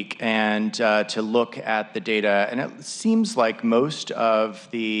last week and to look at the data, and it seems like most of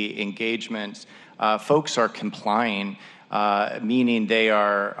the engagements, folks are complying, meaning they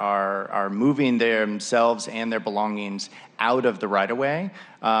are moving themselves and their belongings out of the right-of-way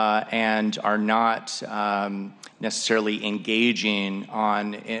and are not necessarily engaging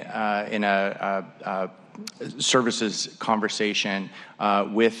in a services conversation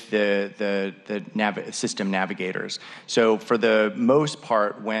with the system navigators. So for the most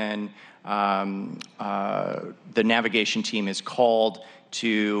part, when the navigation team is called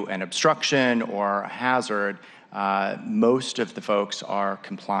to an obstruction or a hazard, most of the folks are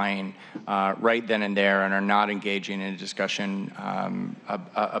complying right then and there and are not engaging in a discussion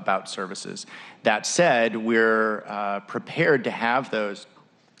about services. That said, we're prepared to have those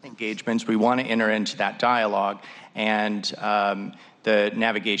engagements. We want to enter into that dialogue, and the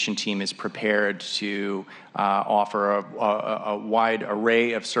navigation team is prepared to offer a wide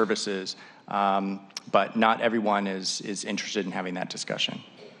array of services, but not everyone is interested in having that discussion.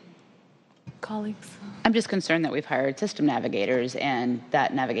 Colleagues? I'm just concerned that we've hired system navigators and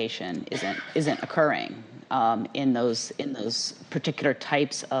that navigation isn't occurring in those particular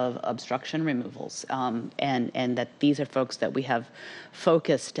types of obstruction removals, and that these are folks that we have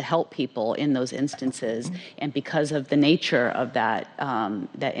focused to help people in those instances, and because of the nature of that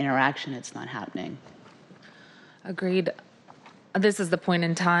interaction, it's not happening. Agreed. This is the point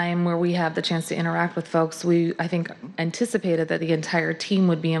in time where we have the chance to interact with folks. We, I think, anticipated that the entire team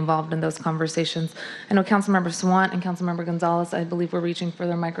would be involved in those conversations. I know Councilmember Swant and Councilmember Gonzalez, I believe, were reaching for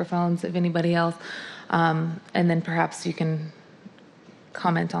their microphones, if anybody else. And then perhaps you can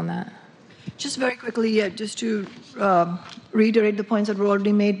comment on that. Just very quickly, just to reiterate the points that were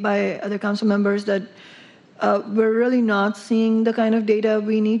already made by other council members, that we're really not seeing the kind of data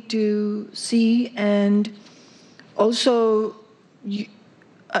we need to see, and also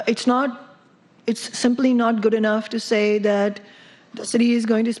it's simply not good enough to say that the city is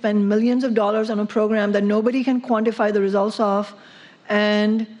going to spend millions of dollars on a program that nobody can quantify the results of,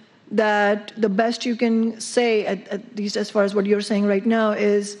 and that the best you can say, at least as far as what you're saying right now,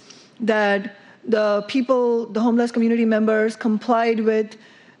 is that the homeless community members complied with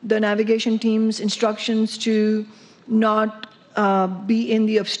the navigation team's instructions to not be in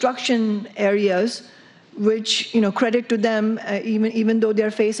the obstruction areas, which, credit to them, even though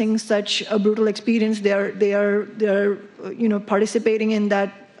they're facing such a brutal experience, they're participating in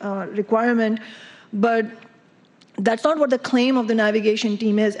that requirement. But that's not what the claim of the navigation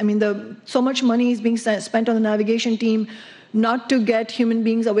team is. I mean, so much money is being spent on the navigation team not to get human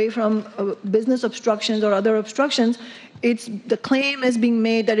beings away from business obstructions or other obstructions. The claim is being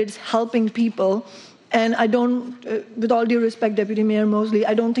made that it's helping people. And I don't, with all due respect, Deputy Mayor Mosley,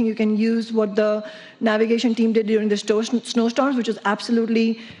 I don't think you can use what the navigation team did during the snowstorms, which was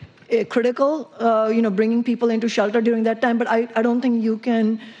absolutely critical, bringing people into shelter during that time. But I don't think you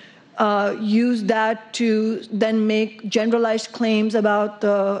can use that to then make generalized claims about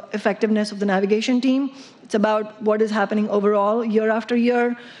the effectiveness of the navigation team. It's about what is happening overall year after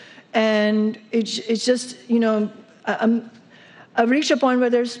year. And it's just, I've reached a point where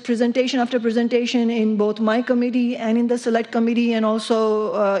there's presentation after presentation in both my committee and in the select committee, and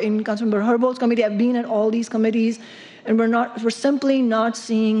also in Councilmember Herbold's committee. I've been at all these committees, and we're simply not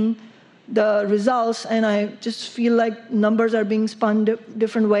seeing the results. And I just feel like numbers are being spun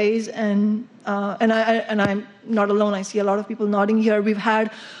different ways. And I'm not alone. I see a lot of people nodding here. We've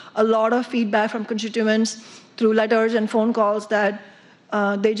had a lot of feedback from constituents through letters and phone calls that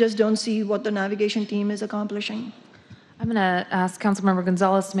they just don't see what the navigation team is accomplishing. I'm going to ask Councilmember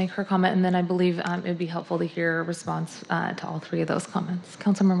Gonzalez to make her comment, and then I believe it would be helpful to hear a response to all three of those comments.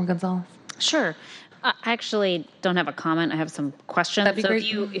 Councilmember Gonzalez. Sure. I actually don't have a comment. I have some questions. That'd be great.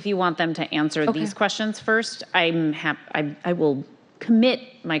 If you want them to answer these questions first, I will commit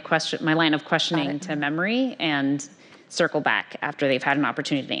my line of questioning to memory and circle back after they've had an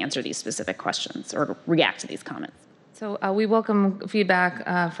opportunity to answer these specific questions or react to these comments. So we welcome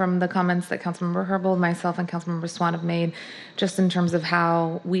feedback from the comments that Councilmember Herbold, myself, and Councilmember Swan have made, just in terms of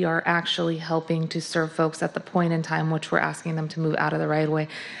how we are actually helping to serve folks at the point in time which we're asking them to move out of the right of way.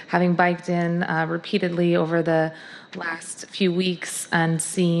 Having biked in repeatedly over the last few weeks and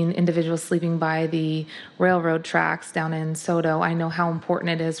seen individuals sleeping by the railroad tracks down in Soto, I know how important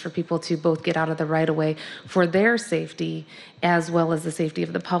it is for people to both get out of the right of way for their safety as well as the safety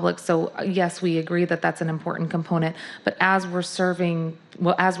of the public. So yes, we agree that that's an important component, but as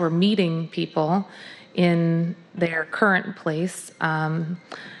we're meeting people in their current place, how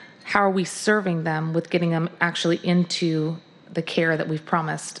are we serving them with getting them actually into the care that we've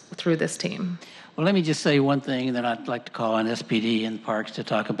promised through this team? Well, let me just say one thing, and then I'd like to call on SPD and Parks to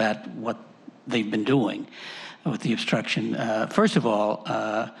talk about what they've been doing with the obstruction. First of all,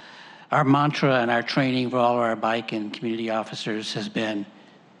 our mantra and our training for all of our bike and community officers has been,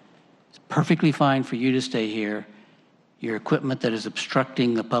 it's perfectly fine for you to stay here. Your equipment that is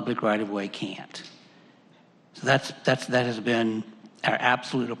obstructing the public right-of-way can't. So that has been our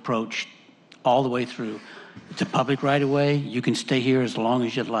absolute approach all the way through. It's a public right-of-way. You can stay here as long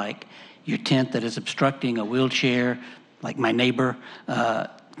as you'd like. Your tent that is obstructing a wheelchair, like my neighbor,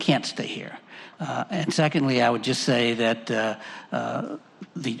 can't stay here. And secondly, I would just say that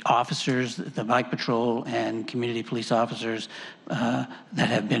the officers, the bike patrol and community police officers that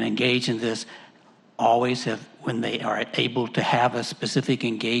have been engaged in this always have, when they are able to have a specific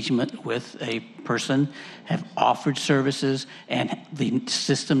engagement with a person, have offered services, and the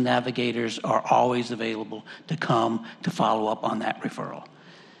system navigators are always available to come to follow up on that referral.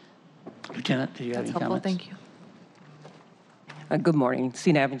 Lieutenant, do you have any comments? Thank you. Good morning.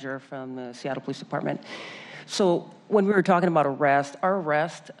 C. Navinger from the Seattle Police Department. So when we were talking about arrest, our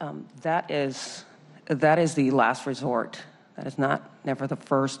arrest, that is the last resort. That is never the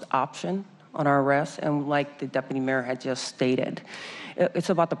first option on our arrest. And like the deputy mayor had just stated, it's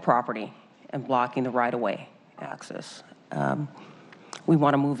about the property and blocking the right-of-way access. We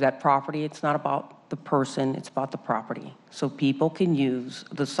want to move that property. It's not about the person, it's about the property. So people can use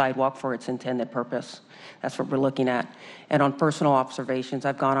the sidewalk for its intended purpose. That's what we're looking at. And on personal observations,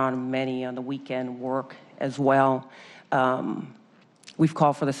 I've gone on many on the weekend work as well. We've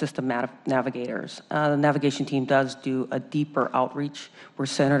called for the system navigators. The navigation team does do a deeper outreach. We're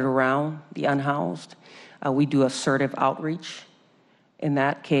centered around the unhoused. We do assertive outreach in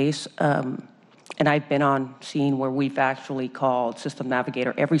that case. And I've been on scene where we've actually called system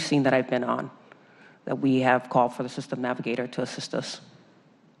navigator, every scene that I've been on, that we have called for the system navigator to assist us.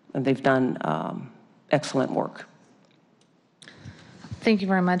 And they've done excellent work. Thank you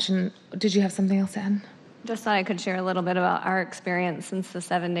very much. And did you have something else to add? Just thought I could share a little bit about our experience since the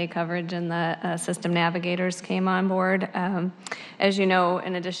 7-day coverage and the system navigators came on board. As you know,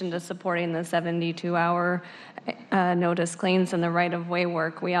 in addition to supporting the 72-hour notice cleans and the right-of-way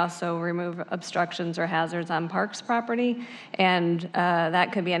work, we also remove obstructions or hazards on Parks property. And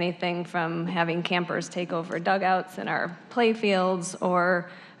that could be anything from having campers take over dugouts in our play fields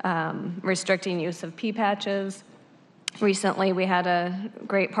or restricting use of pea patches. Recently, we had a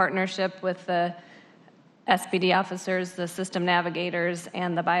great partnership with the SPD officers, the system navigators,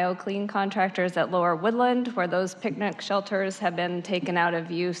 and the BioClean contractors at Lower Woodland, where those picnic shelters have been taken out of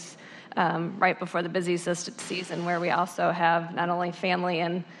use right before the busy season, where we also have not only family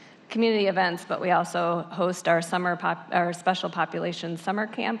and community events, but we also host our our special population summer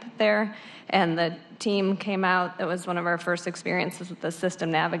camp there. And the team came out. It was one of our first experiences with the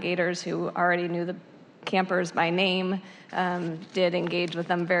system navigators, who already knew the campers by name, did engage with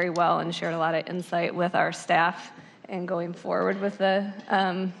them very well and shared a lot of insight with our staff in going forward with the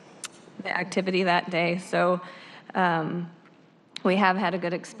activity that day. So we have had a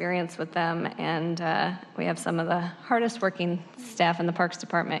good experience with them, and we have some of the hardest working staff in the Parks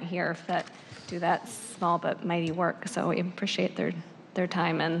Department here that do that small but mighty work. So we appreciate their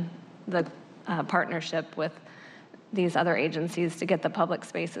time and the partnership with these other agencies to get the public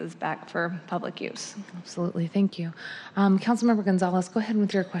spaces back for public use. Absolutely, thank you. Councilmember Gonzalez, go ahead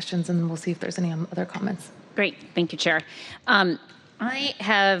with your questions and we'll see if there's any other comments. Great, thank you, Chair. I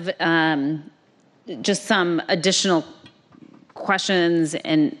have just some additional questions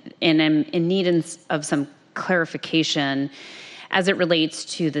and I'm in need of some clarification. as it relates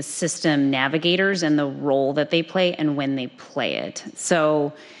to the system navigators and the role that they play and when they play it.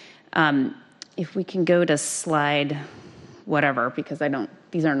 So if we can go to slide whatever, because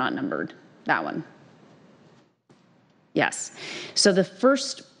these are not numbered, that one. Yes. So the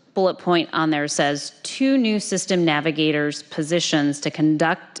first bullet point on there says 2 new system navigators positions to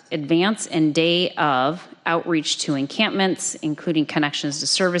conduct advance and day of outreach to encampments, including connections to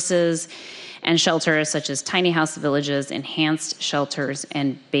services and shelters such as tiny house villages, enhanced shelters,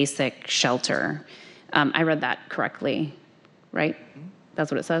 and basic shelter. I read that correctly, right?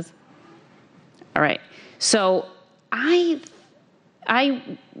 That's what it says? All right. So I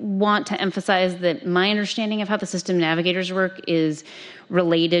want to emphasize that my understanding of how the system navigators work is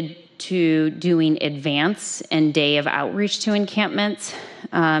related to doing advance and day of outreach to encampments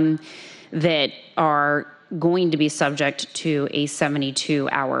that are going to be subject to a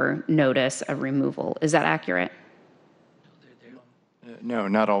 72-hour notice of removal. Is that accurate? No,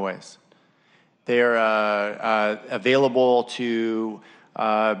 not always. They're available to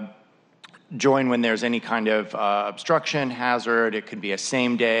join when there's any kind of obstruction, hazard. It could be a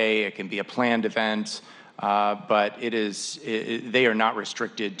same day, it can be a planned event, but they are not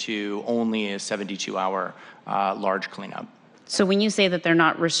restricted to only a 72-hour large cleanup. So when you say that they're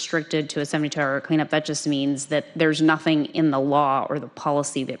not restricted to a 72-hour cleanup, that just means that there's nothing in the law or the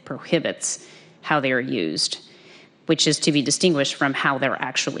policy that prohibits how they are used, which is to be distinguished from how they're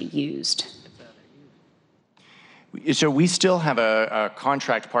actually used. So we still have a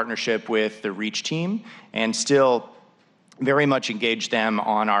contract partnership with the REACH team and still very much engage them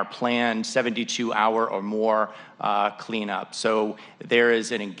on our planned 72-hour or more cleanup. So there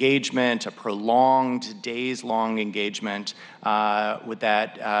is an engagement, a prolonged, days-long engagement with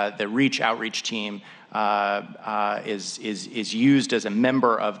that. The REACH outreach team is used as a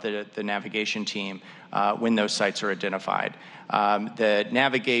member of the navigation team when those sites are identified. The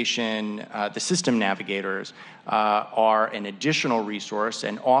navigation, the system navigators are an additional resource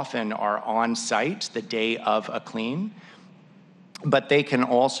and often are on site the day of a clean. But they can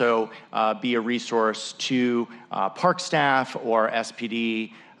also be a resource to park staff or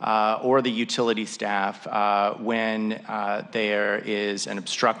SPD or the utility staff when there is an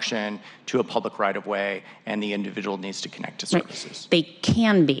obstruction to a public right-of-way and the individual needs to connect to services. They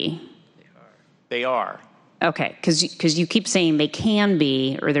can be. They are. Okay, because you keep saying they can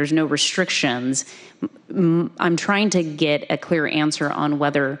be or there's no restrictions. I'm trying to get a clear answer on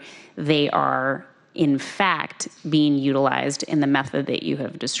whether they are in fact being utilized in the method that you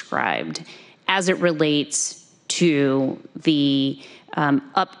have described as it relates to the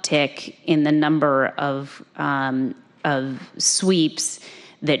uptick in the number of sweeps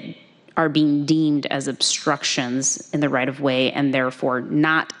that are being deemed as obstructions in the right-of-way and therefore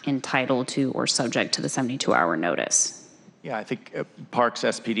not entitled to or subject to the 72-hour notice. Yeah, I think Parks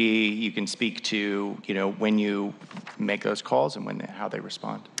SPD, you can speak to, when you make those calls and how they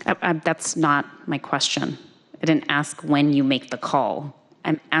respond. That's not my question. I didn't ask when you make the call.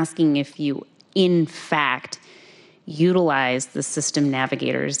 I'm asking if you, in fact, utilize the system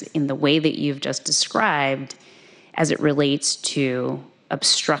navigators in the way that you've just described as it relates to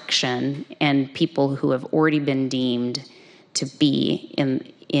obstruction and people who have already been deemed to be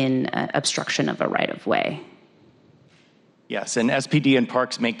in obstruction of a right-of-way. Yes, and SPD and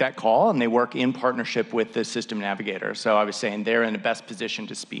Parks make that call, and they work in partnership with the system navigator. So I was saying they're in the best position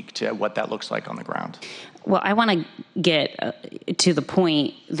to speak to what that looks like on the ground. Well, I want to get to the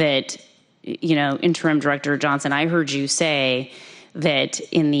point that, Interim Director Johnson, I heard you say that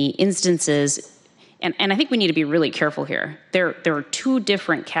in the instances, and I think we need to be really careful here. There are 2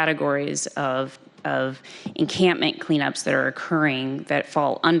 different categories of encampment cleanups that are occurring that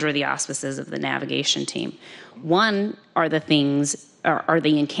fall under the auspices of the navigation team. One are the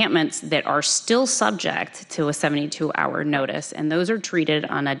encampments that are still subject to a 72-hour notice, and those are treated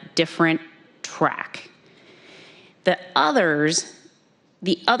on a different track. The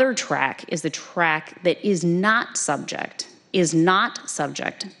other track is the track that is not subject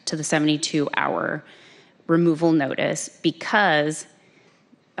to the 72-hour removal notice because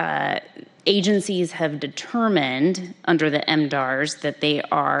agencies have determined under the MDARS that they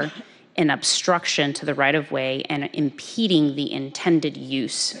are an obstruction to the right-of-way and impeding the intended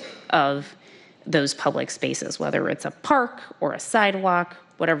use of those public spaces, whether it's a park or a sidewalk,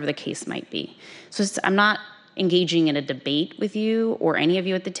 whatever the case might be. So I'm not engaging in a debate with you or any of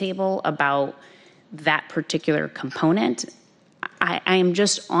you at the table about that particular component. I am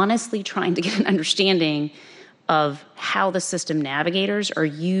just honestly trying to get an understanding of how the system navigators are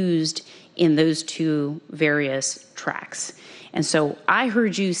used in those 2 various tracks. And so I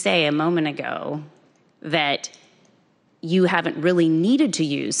heard you say a moment ago that you haven't really needed to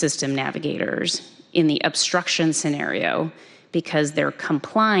use system navigators in the obstruction scenario because they're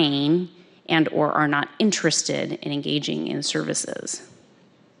complying and or are not interested in engaging in services.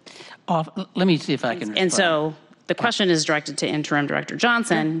 Let me see if I can respond. And so the question is directed to Interim Director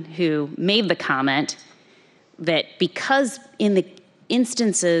Johnson, who made the comment that because in the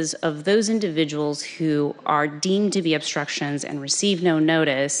instances of those individuals who are deemed to be obstructions and receive no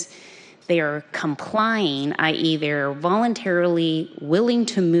notice, they are complying, i.e. they're voluntarily willing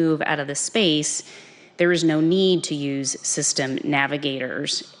to move out of the space, there is no need to use system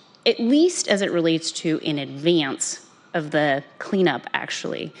navigators, at least as it relates to in advance of the cleanup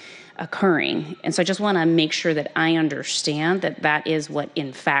actually occurring. And so I just want to make sure that I understand that that is what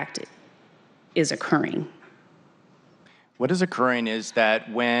in fact is occurring. What is occurring is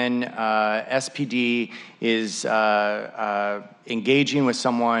that when SPD is engaging with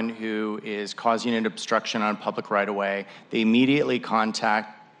someone who is causing an obstruction on public right-of-way, they immediately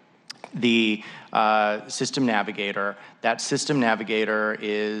contact the system navigator. That system navigator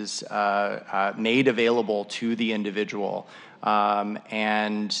is made available to the individual,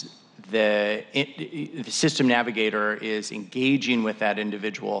 and the system navigator is engaging with that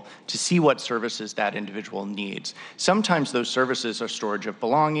individual to see what services that individual needs. Sometimes those services are storage of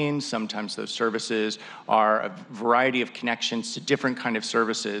belongings. Sometimes those services are a variety of connections to different kind of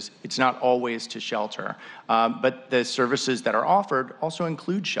services. It's not always to shelter, but the services that are offered also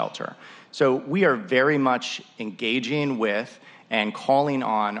include shelter. So we are very much engaging with and calling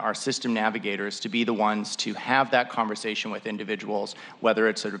on our system navigators to be the ones to have that conversation with individuals, whether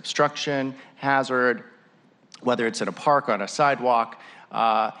it's an obstruction, hazard, whether it's at a park, on a sidewalk,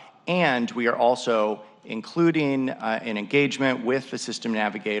 and we are also including an engagement with the system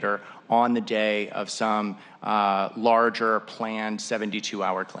navigator on the day of some larger planned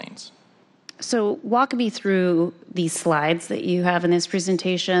 72-hour cleans. So walk me through these slides that you have in this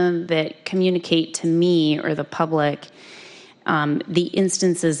presentation that communicate to me or the public the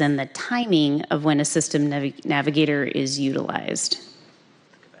instances and the timing of when a system navigator is utilized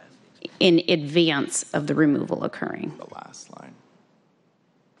in advance of the removal occurring. The last slide.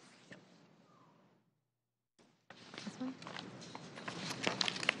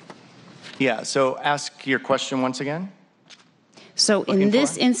 Yeah, so ask your question once again. So in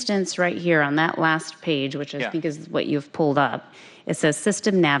this instance right here on that last page, which I think is what you've pulled up, it says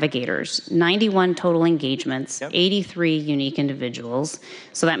system navigators, 91 total engagements, 83 unique individuals.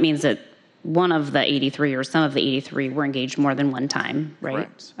 So that means that one of the 83 or some of the 83 were engaged more than one time, right?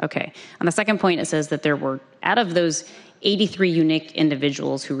 Correct. Okay. On the second point, it says that there were, out of those 83 unique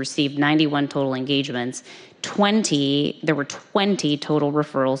individuals who received 91 total engagements, there were 20 total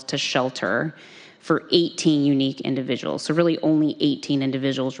referrals to shelter for 18 unique individuals. So really only 18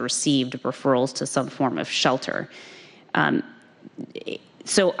 individuals received referrals to some form of shelter.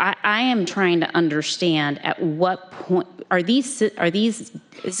 So I am trying to understand at what point is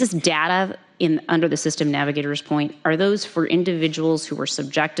this data under the system navigator's point, are those for individuals who were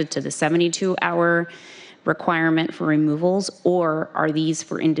subjected to the 72-hour requirement for removals, or are these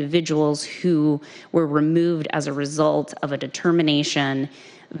for individuals who were removed as a result of a determination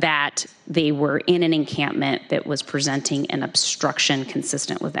that they were in an encampment that was presenting an obstruction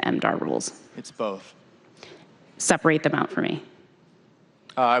consistent with the MDR rules? It's both. Separate them out for me.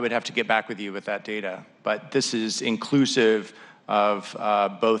 I would have to get back with you with that data, but this is inclusive of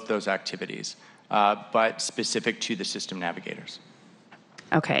both those activities, but specific to the system navigators.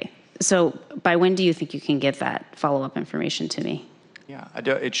 Okay. So by when do you think you can get that follow-up information to me? Yeah,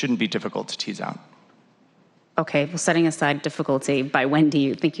 it shouldn't be difficult to tease out. Okay. Well, setting aside difficulty, by when do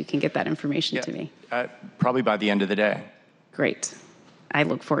you think you can get that information to me? Probably by the end of the day. Great. I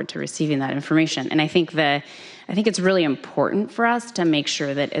look forward to receiving that information. And I think it's really important for us to make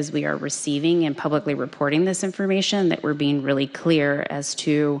sure that as we are receiving and publicly reporting this information, that we're being really clear as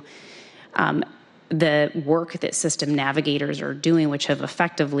to the work that system navigators are doing, which have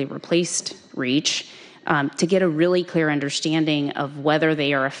effectively replaced REACH, to get a really clear understanding of whether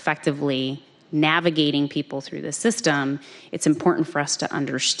they are effectively navigating people through the system. It's important for us to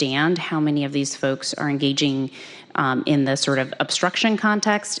understand how many of these folks are engaging in the sort of obstruction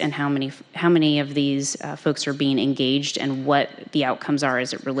context, and how many of these folks are being engaged, and what the outcomes are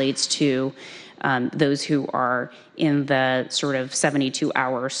as it relates to those who are in the sort of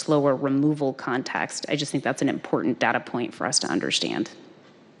 72-hour slower removal context. I just think that's an important data point for us to understand.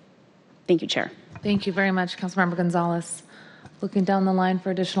 Thank you, Chair. Thank you very much, Councilmember Gonzalez. Looking down the line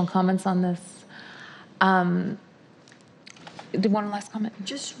for additional comments on this. One last comment?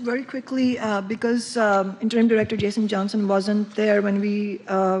 Just very quickly, because Interim Director Jason Johnson wasn't there when we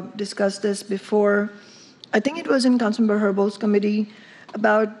discussed this before, I think it was in Councilmember Herbol's committee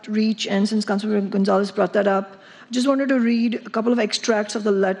about REACH, and since Councilmember Gonzalez brought that up, I just wanted to read a couple of extracts of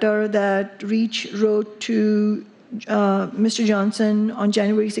the letter that REACH wrote to Mr. Johnson on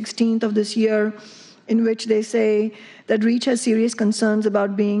January 16th of this year, in which they say that REACH has serious concerns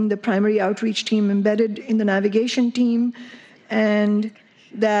about being the primary outreach team embedded in the navigation team, and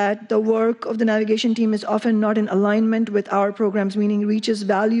that the work of the navigation team is often not in alignment with our programs, meaning REACH's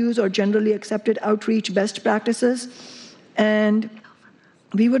values or generally accepted outreach best practices. And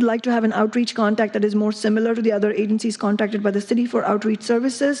we would like to have an outreach contact that is more similar to the other agencies contacted by the city for outreach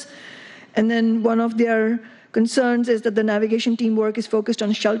services. And then one of their concerns is that the navigation team work is focused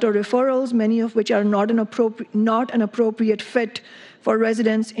on shelter referrals, many of which are not an appropriate fit for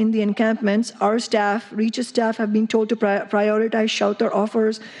residents in the encampments. Our staff, REACH's staff, have been told to prioritize shelter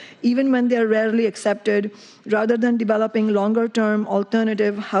offers, even when they're rarely accepted, rather than developing longer-term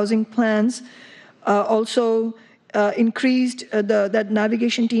alternative housing plans. That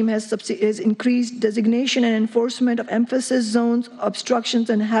navigation team has increased designation and enforcement of emphasis zones, obstructions,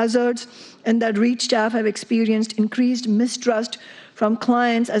 and hazards, and that REACH staff have experienced increased mistrust from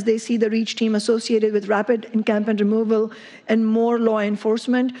clients as they see the REACH team associated with rapid encampment removal and more law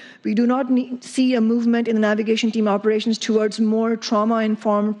enforcement. We do not see a movement in the navigation team operations towards more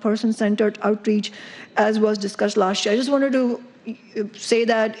trauma-informed, person-centered outreach, as was discussed last year. I just wanted to say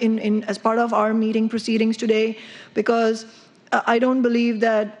that as part of our meeting proceedings today, because I don't believe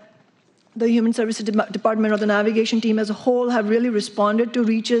that the Human Services Department or the navigation team as a whole have really responded to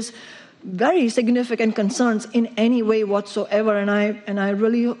REACH's very significant concerns in any way whatsoever, and I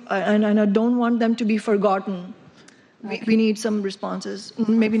don't want them to be forgotten. Okay. We need some responses,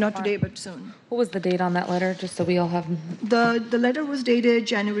 maybe not today, but soon. What was the date on that letter, just so we all have? The letter was dated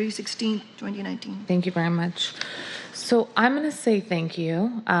January 16th, 2019. Thank you very much. So I'm going to say thank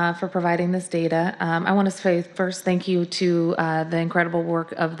you for providing this data. I want to say first thank you to the incredible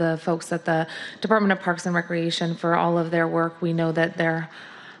work of the folks at the Department of Parks and Recreation for all of their work. We know that they're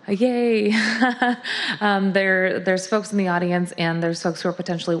yay. There's folks in the audience and there's folks who are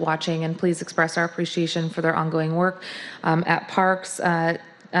potentially watching, and please express our appreciation for their ongoing work at Parks.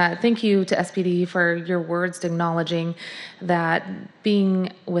 Thank you to SPD for your words acknowledging that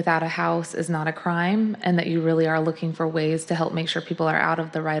being without a house is not a crime and that you really are looking for ways to help make sure people are out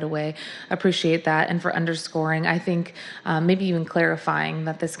of the right of way. Appreciate that, and for underscoring, I think maybe even clarifying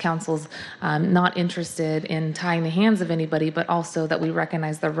that this council's not interested in tying the hands of anybody, but also that we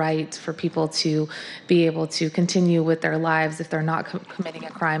recognize the right for people to be able to continue with their lives if they're not committing a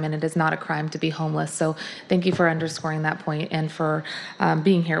crime, and it is not a crime to be homeless. So thank you for underscoring that point and for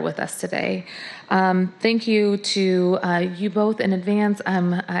being here with us today. Thank you to you both in advance.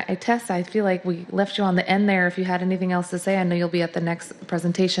 Tess, I feel like we left you on the end there if you had anything else to say. I know you'll be at the next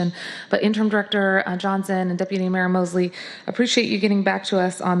presentation. But Interim Director Johnson and Deputy Mayor Mosley, appreciate you getting back to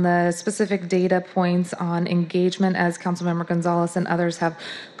us on the specific data points on engagement, as Councilmember Gonzalez and others have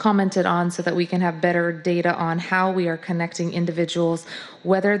commented on, so that we can have better data on how we are connecting individuals,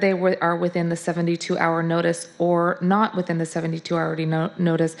 whether they are within the 72-hour notice or not within the 72-hour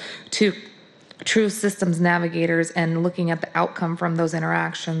notice, to true systems navigators and looking at the outcome from those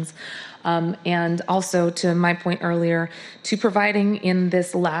interactions. And also, to my point earlier, to providing in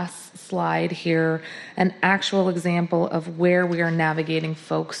this last slide here an actual example of where we are navigating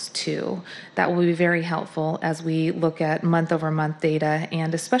folks to. That will be very helpful as we look at month-over-month data,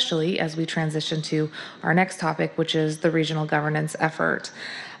 and especially as we transition to our next topic, which is the regional governance effort.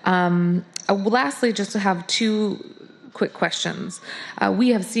 Lastly, just to have two quick questions. We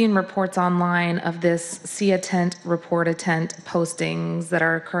have seen reports online of this see a tent, report a tent postings that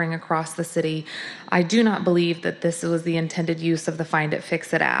are occurring across the city. I do not believe that this was the intended use of the Find It,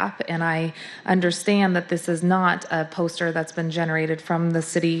 Fix It app, and I understand that this is not a poster that's been generated from the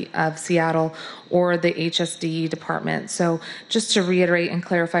city of Seattle or the HSD department. So just to reiterate and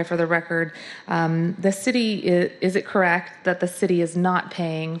clarify for the record, the city, is it correct that the city is not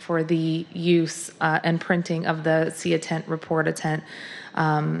paying for the use and printing of the see a tent, report a tent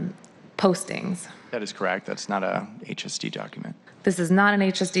postings? That is correct. That's not a HSD document. This is not an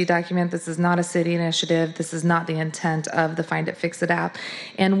HSD document. This is not a city initiative. This is not the intent of the Find It, Fix It app.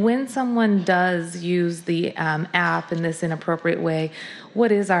 And when someone does use the app in this inappropriate way,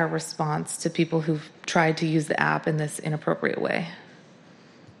 what is our response to people who've tried to use the app in this inappropriate way?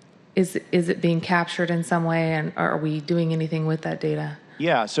 Is it being captured in some way, and are we doing anything with that data?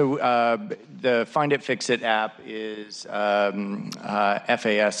 Yeah, so the Find It, Fix It app is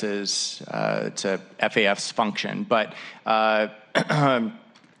FAS's, it's a FAF's function, but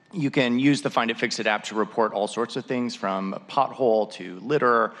you can use the Find It, Fix It app to report all sorts of things, from pothole to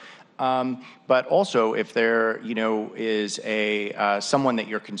litter, But also, if there, is someone that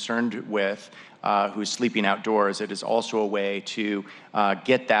you're concerned with who's sleeping outdoors, it is also a way to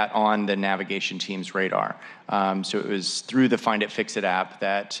get that on the navigation team's radar. So it was through the Find It, Fix It app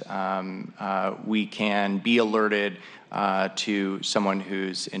that we can be alerted to someone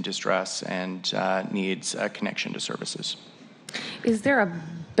who's in distress and needs a connection to services. Is there a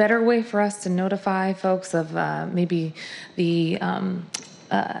better way for us to notify folks of maybe the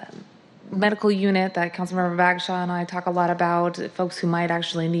medical unit that Councilmember Bagshaw and I talk a lot about, folks who might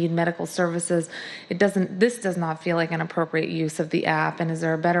actually need medical services? This does not feel like an appropriate use of the app. And is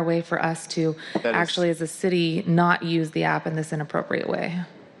there a better way for us to actually, as a city, not use the app in this inappropriate way?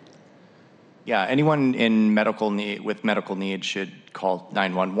 Yeah, anyone in medical need should call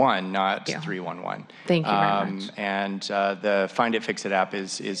 911, not 311. Thank you very much. And the Find It, Fix It app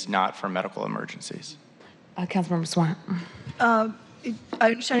is not for medical emergencies. Councilmember Swan. I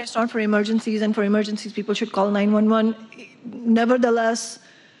understand it's not for emergencies, and for emergencies, people should call 911. Nevertheless,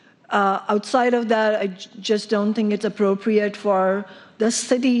 outside of that, I just don't think it's appropriate for the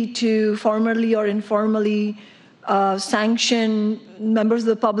city to formally or informally sanction members of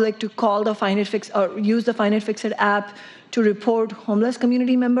the public to call the Find It, Fix or use the Find It, Fix It app to report homeless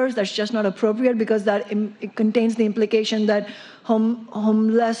community members. That's just not appropriate, because it contains the implication that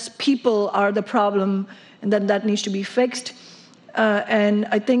homeless people are the problem, and that needs to be fixed. And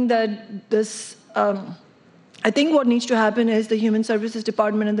I think that I think what needs to happen is the Human Services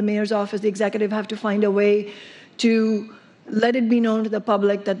Department and the Mayor's Office, the executive, have to find a way to let it be known to the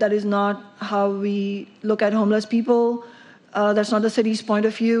public that that is not how we look at homeless people. That's not the city's point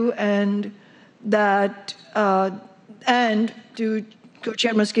of view, and that, and to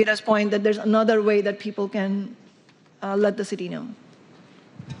Co-Chair Mosqueda's point, that there's another way that people can let the city know.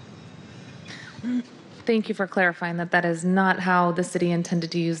 Thank you for clarifying that is not how the city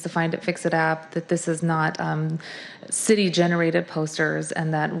intended to use the Find It, Fix It app, that this is not city-generated posters,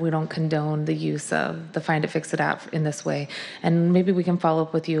 and that we don't condone the use of the Find It, Fix It app in this way. And maybe we can follow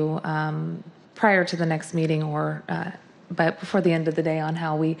up with you prior to the next meeting or but before the end of the day on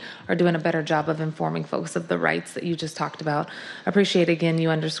how we are doing a better job of informing folks of the rights that you just talked about. Appreciate, again, you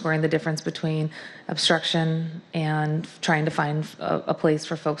underscoring the difference between obstruction and trying to find a place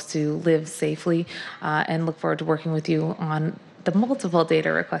for folks to live safely, and look forward to working with you on the multiple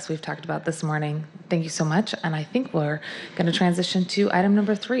data requests we've talked about this morning. Thank you so much. And I think we're going to transition to item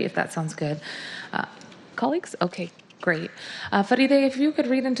number 3, if that sounds good. Colleagues? Okay. Great. Faride, if you could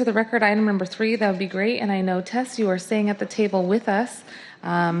read into the record item number 3, that would be great. And I know, Tess, you are staying at the table with us.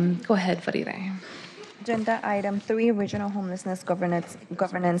 Go ahead, Faride. Agenda item 3, Regional Homelessness Governance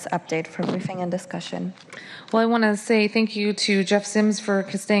Update for briefing and discussion. Well, I want to say thank you to Jeff Sims for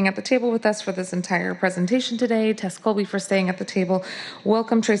staying at the table with us for this entire presentation today, Tess Colby for staying at the table.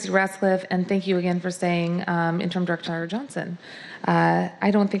 Welcome, Tracy Ratcliffe, and thank you again for staying, Interim Director Johnson.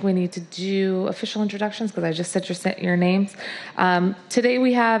 I don't think we need to do official introductions because I just said your names. Today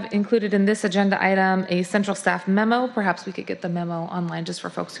we have included in this agenda item a central staff memo. Perhaps we could get the memo online just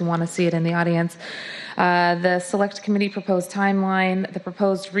for folks who want to see it in the audience. The select committee proposed timeline, the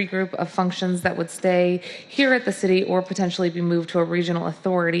proposed regroup of functions that would stay here at the city or potentially be moved to a regional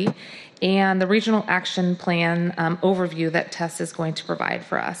authority, and the regional action plan overview that Tess is going to provide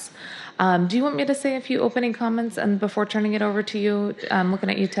for us. Do you want me to say a few opening comments and before turning it over to you? Looking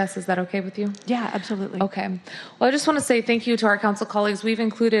at you, Tess, is that okay with you? Yeah, absolutely. Okay. Well, I just want to say thank you to our council colleagues. We've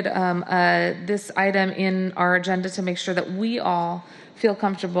included this item in our agenda to make sure that we all feel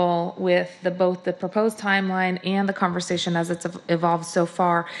comfortable with both the proposed timeline and the conversation as it's evolved so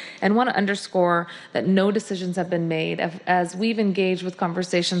far, and want to underscore that no decisions have been made. As we've engaged with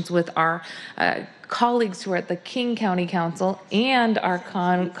conversations with our colleagues who are at the King County Council and our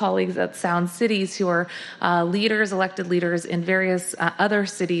colleagues at Sound Cities who are elected leaders in various other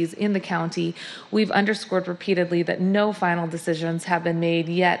cities in the county, we've underscored repeatedly that no final decisions have been made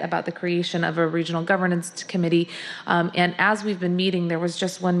yet about the creation of a regional governance committee. And as we've been meeting, there was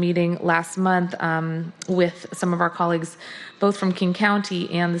just one meeting last month with some of our colleagues both from King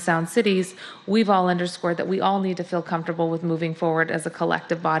County and the Sound Cities. We've all underscored that we all need to feel comfortable with moving forward as a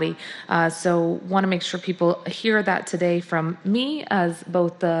collective body. So want to make sure people hear that today from me as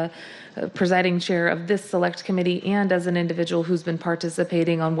both the presiding chair of this select committee and as an individual who's been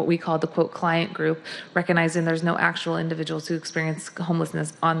participating on what we call the quote client group, recognizing there's no actual individuals who experience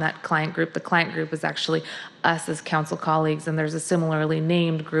homelessness on that client group. The client group is actually us as council colleagues, and there's a similarly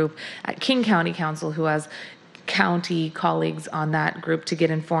named group at King County Council who has county colleagues on that group to get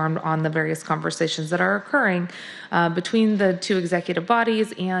informed on the various conversations that are occurring between the two executive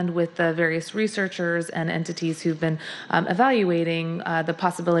bodies and with the various researchers and entities who've been evaluating the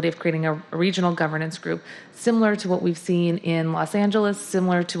possibility of creating a regional governance group similar to what we've seen in Los Angeles,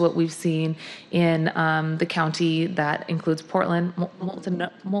 similar to what we've seen in the county that includes Portland,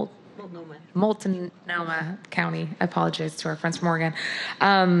 Multnomah County. I apologize to our friends from Oregon.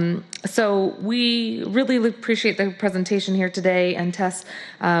 So we really appreciate the presentation here today, and Tess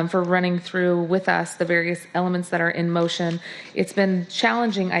for running through with us the various elements that are in motion. It's been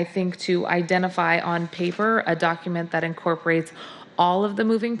challenging, I think, to identify on paper a document that incorporates all of the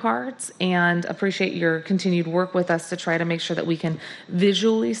moving parts, and appreciate your continued work with us to try to make sure that we can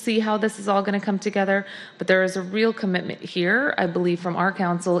visually see how this is all going to come together. But there is a real commitment here, I believe, from our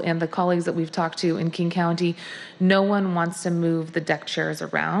council and the colleagues that we've talked to in King County. No one wants to move the deck chairs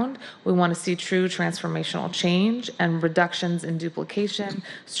around. We want to see true transformational change and reductions in duplication,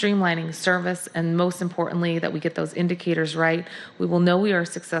 streamlining service, and most importantly, that we get those indicators right. We will know we are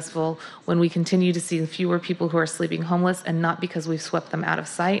successful when we continue to see fewer people who are sleeping homeless, and not because we've swept them out of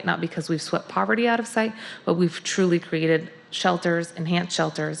sight, not because we've swept poverty out of sight, but we've truly created shelters, enhanced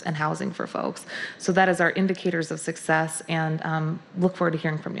shelters, and housing for folks. So that is our indicators of success, and look forward to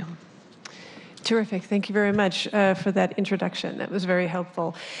hearing from you. Terrific. Thank you very much for that introduction. That was very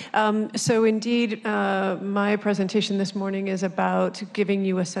helpful. So indeed, my presentation this morning is about giving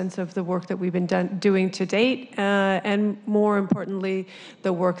you a sense of the work that we've been doing to date, and more importantly,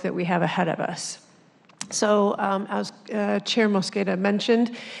 the work that we have ahead of us. So as Chair Mosqueda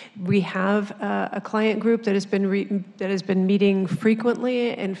mentioned, we have a client group that has been meeting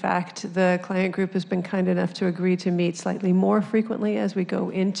frequently. In fact, the client group has been kind enough to agree to meet slightly more frequently as we go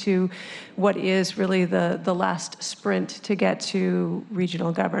into what is really the last sprint to get to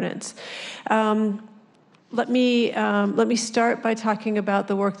regional governance. Let me start by talking about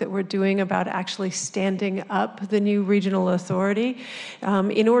the work that we're doing about actually standing up the new regional authority.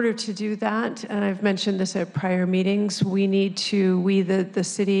 In order to do that, and I've mentioned this at prior meetings, we, the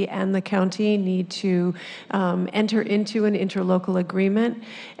city and the county, need to enter into an interlocal agreement.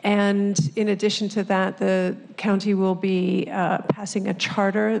 And in addition to that, the county will be passing a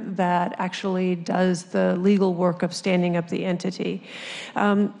charter that actually does the legal work of standing up the entity.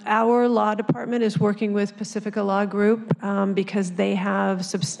 Our law department is working with Pacifica Law Group because they have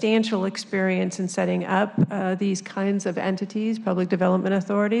substantial experience in setting up these kinds of entities, public development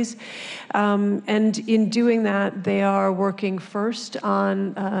authorities. And in doing that, they are working first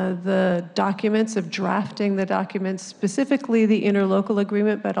on the documents, of drafting the documents, specifically the interlocal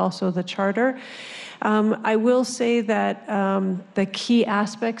agreement, but also the charter. I will say that the key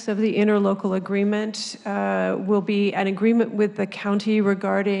aspects of the interlocal agreement will be an agreement with the county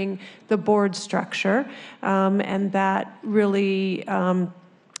regarding the board structure, and that really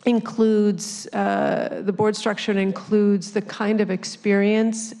includes the board structure, and includes the kind of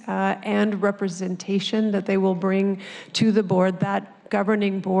experience and representation that they will bring to the board. That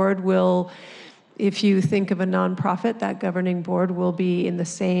governing board will, if you think of a nonprofit, that governing board will be in the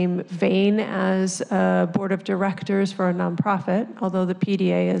same vein as a board of directors for a nonprofit, although the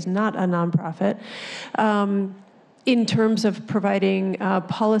PDA is not a nonprofit, in terms of providing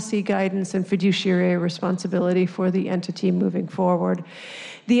policy guidance and fiduciary responsibility for the entity moving forward.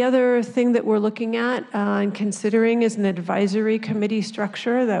 The other thing that we're looking at and considering is an advisory committee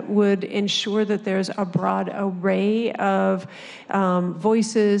structure that would ensure that there's a broad array of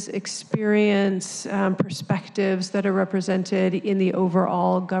voices, experience, perspectives that are represented in the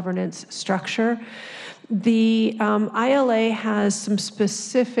overall governance structure. The ILA has some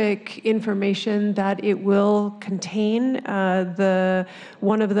specific information that it will contain.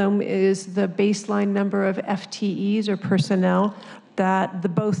 One of them is the baseline number of FTEs, or personnel,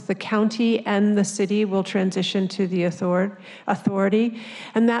 that both the county and the city will transition to the authority.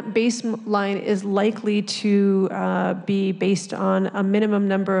 And that baseline is likely to be based on a minimum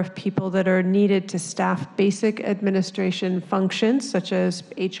number of people that are needed to staff basic administration functions, such as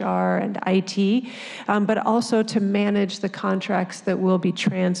HR and IT, but also to manage the contracts that will be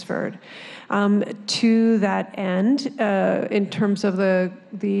transferred. To that end, in terms of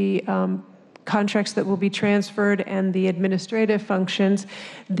the contracts that will be transferred and the administrative functions,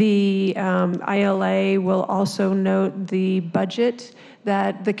 the ILA will also note the budget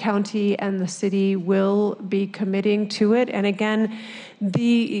that the county and the city will be committing to it. And again,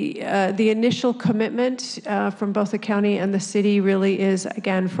 the initial commitment from both the county and the city really is,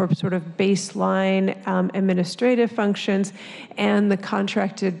 again, for sort of baseline administrative functions and the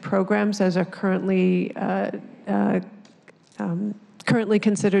contracted programs as are currently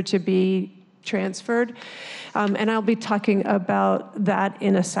considered to be transferred. And I'll be talking about that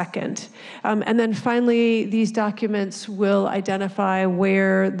in a second. And then finally, these documents will identify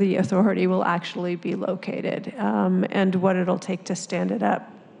where the authority will actually be located and what it'll take to stand it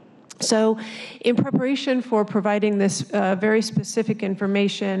up. So in preparation for providing this very specific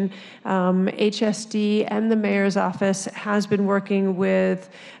information, HSD and the mayor's office has been working with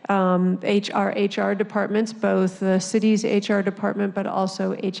HR departments, both the city's HR department, but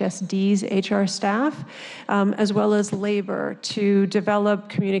also HSD's HR staff, as well as labor, to develop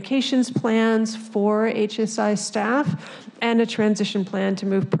communications plans for HSI staff and a transition plan to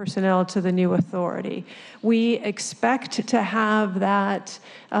move personnel to the new authority. We expect to have that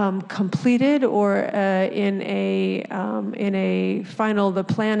completed or in a final, the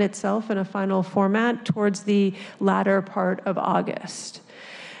plan itself in a final format towards the latter part of August.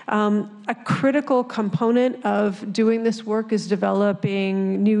 A critical component of doing this work is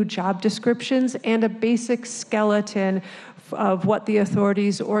developing new job descriptions and a basic skeleton of what the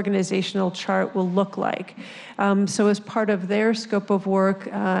authority's organizational chart will look like. So as part of their scope of work,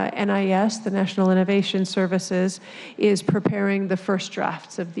 NIS, the National Innovation Services, is preparing the first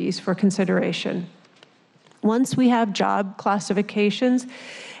drafts of these for consideration. Once we have job classifications,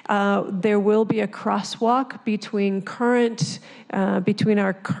 there will be a crosswalk between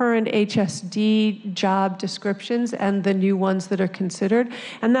our current HSD job descriptions and the new ones that are considered.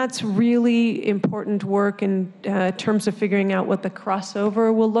 And that's really important work in terms of figuring out what the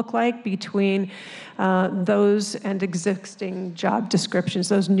crossover will look like between those and existing job descriptions,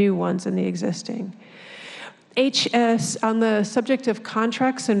 those new ones and the existing. On the subject of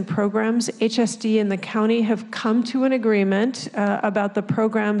contracts and programs, HSD and the county have come to an agreement about the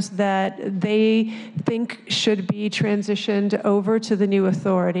programs that they think should be transitioned over to the new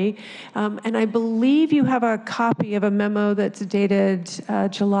authority. And I believe you have a copy of a memo that's dated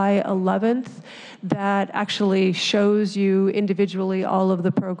July 11th that actually shows you individually all of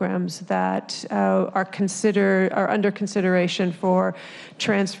the programs that are under consideration for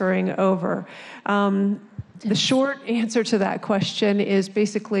transferring over. The short answer to that question is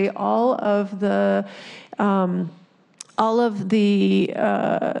basically all of the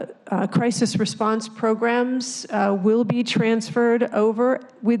crisis response programs will be transferred over,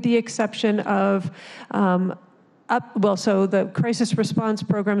 with the exception of so the crisis response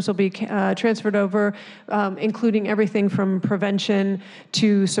programs will be transferred over, including everything from prevention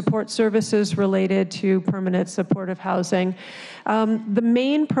to support services related to permanent supportive housing. The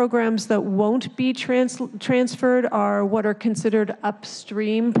main programs that won't be transferred are what are considered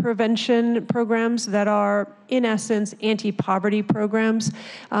upstream prevention programs that are, in essence, anti-poverty programs.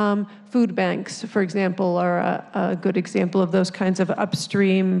 Food banks, for example, are a good example of those kinds of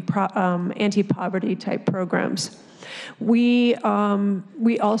upstream anti-poverty type programs. We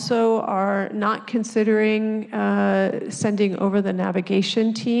also are not considering sending over the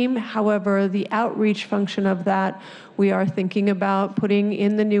navigation team. However, the outreach function of that we are thinking about putting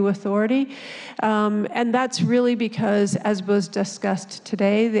in the new authority. And that's really because, as was discussed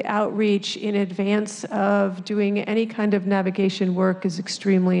today, the outreach in advance of doing any kind of navigation work is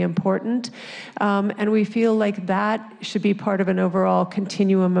extremely important. And we feel like that should be part of an overall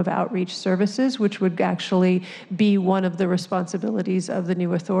continuum of outreach services, which would actually be one of the responsibilities of the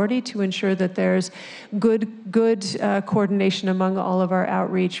new authority, to ensure that there's good coordination among all of our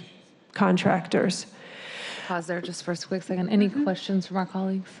outreach contractors. Pause there just for a quick second. Any questions from our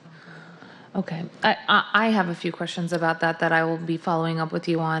colleagues? Okay. I have a few questions about that I will be following up with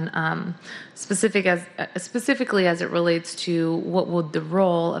you on, specifically as it relates to what would the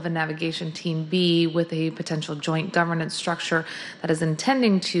role of a navigation team be with a potential joint governance structure that is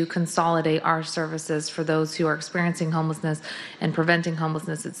intending to consolidate our services for those who are experiencing homelessness and preventing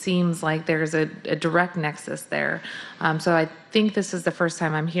homelessness. It seems like there's a direct nexus there. So I think this is the first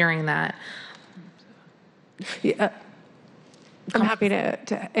time I'm hearing that. Yeah, I'm happy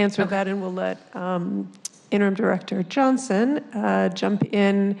to answer that, and we'll let Interim Director Johnson jump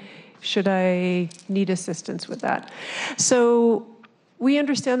in should I need assistance with that. So we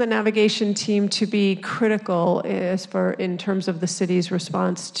understand the navigation team to be critical in terms of the city's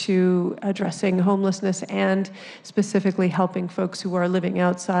response to addressing homelessness and specifically helping folks who are living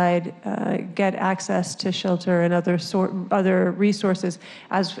outside get access to shelter and other resources,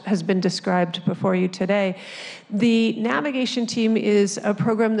 as has been described before you today. The navigation team is a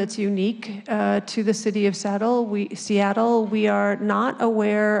program that's unique to the city of Seattle. We are not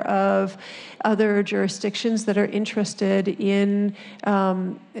aware of other jurisdictions that are interested in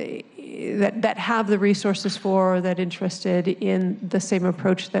that have the resources for, or that interested in the same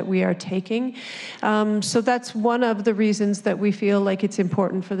approach that we are taking. So that's one of the reasons that we feel like it's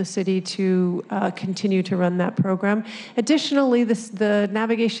important for the city to continue to run that program. Additionally, the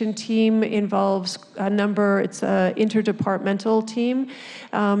navigation team involves it's an interdepartmental team,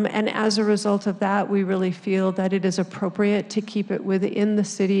 and as a result of that, we really feel that it is appropriate to keep it within the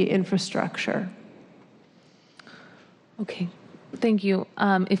city infrastructure. Okay. Thank you.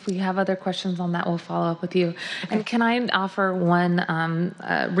 If we have other questions on that, we'll follow up with you. Okay. And can I offer one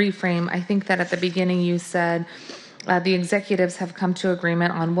reframe? I think that at the beginning you said the executives have come to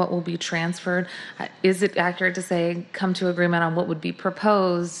agreement on what will be transferred. Is it accurate to say come to agreement on what would be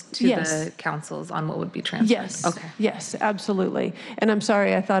proposed to the councils on what would be transferred? Yes. Okay. Yes, absolutely. And I'm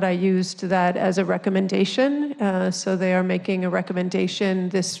sorry, I thought I used that as a recommendation. So they are making a recommendation.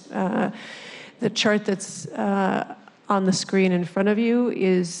 The chart that's on the screen in front of you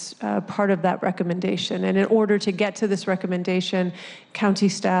is part of that recommendation. And in order to get to this recommendation, county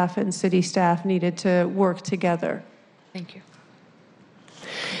staff and city staff needed to work together. Thank you.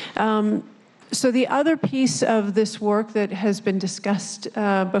 So the other piece of this work that has been discussed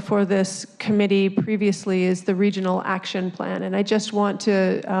before this committee previously is the regional action plan. And I just want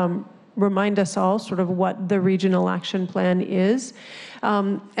to remind us all sort of what the regional action plan is.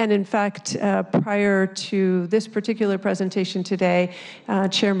 And in fact, prior to this particular presentation today,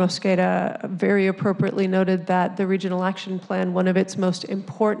 Chair Mosqueda very appropriately noted that the regional action plan, one of its most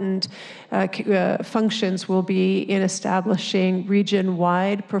important functions will be in establishing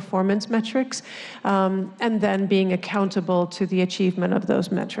region-wide performance metrics, and then being accountable to the achievement of those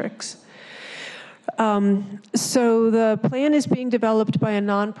metrics. So the plan is being developed by a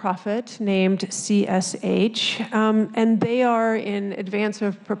nonprofit named CSH, and they are in advance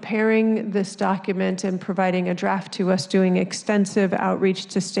of preparing this document and providing a draft to us, doing extensive outreach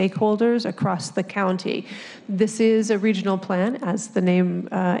to stakeholders across the county. This is a regional plan, as the name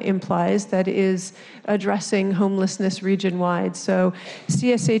implies, that is addressing homelessness region-wide. So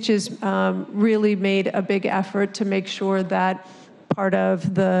CSH has really made a big effort to make sure that part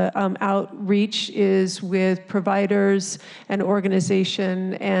of the outreach is with providers and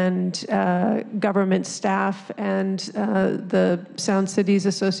organization and government staff and the Sound Cities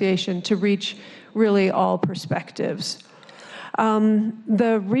Association to reach really all perspectives.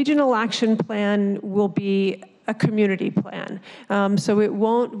 The regional action plan will be a community plan. So it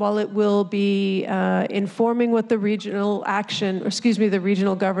won't, while it will be informing what the regional the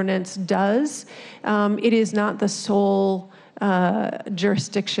regional governance does, it is not the sole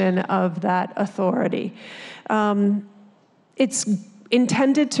jurisdiction of that authority. It's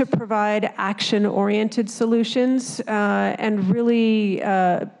intended to provide action-oriented solutions and really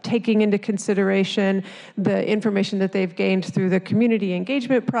taking into consideration the information that they've gained through the community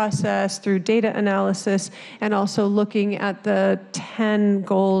engagement process, through data analysis, and also looking at the 10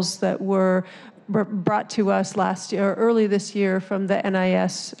 goals that were brought to us last year, or early this year, from the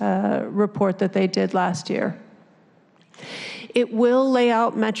NIS report that they did last year. It will lay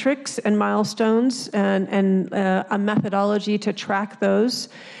out metrics and milestones and a methodology to track those.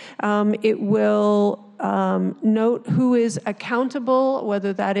 It will note who is accountable,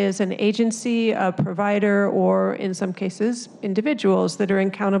 whether that is an agency, a provider, or in some cases, individuals that are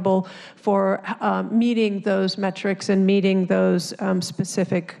accountable for meeting those metrics and meeting those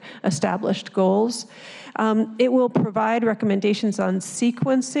specific established goals. It will provide recommendations on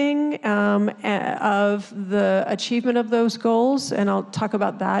sequencing of the achievement of those goals, and I'll talk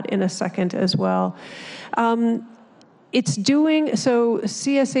about that in a second as well. So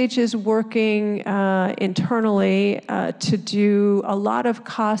CSH is working internally to do a lot of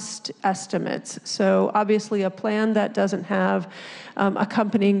cost estimates. So obviously a plan that doesn't have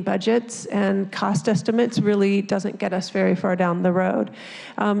accompanying budgets and cost estimates really doesn't get us very far down the road.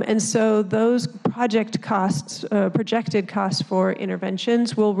 And so those project costs, projected costs for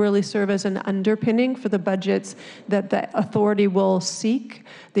interventions will really serve as an underpinning for the budgets that the authority will seek,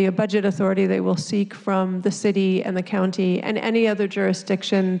 the budget authority they will seek from the city and the county and any other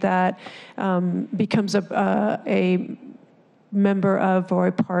jurisdiction that becomes a member of or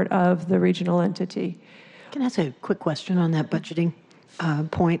a part of the regional entity. Can I ask a quick question on that budgeting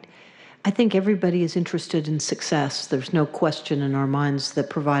point? I think everybody is interested in success. There's no question in our minds that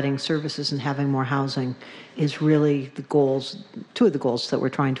providing services and having more housing is really the goals, two of the goals that we're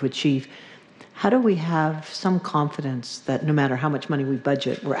trying to achieve. How do we have some confidence that no matter how much money we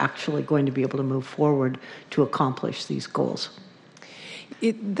budget, we're actually going to be able to move forward to accomplish these goals?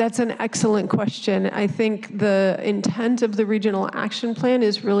 That's an excellent question. I think the intent of the regional action plan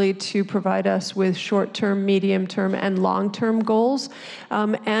is really to provide us with short-term, medium-term, and long-term goals,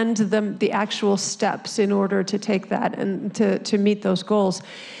 and the actual steps in order to take that and to meet those goals.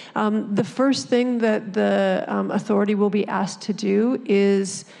 The first thing that the authority will be asked to do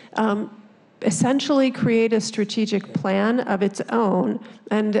is essentially create a strategic plan of its own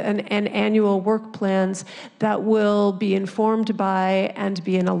and annual work plans that will be informed by and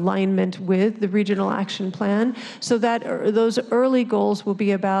be in alignment with the regional action plan, so that those early goals will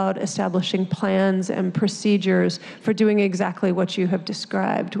be about establishing plans and procedures for doing exactly what you have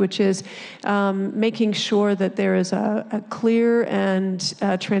described, which is making sure that there is a clear and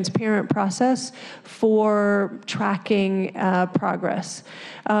transparent process for tracking progress.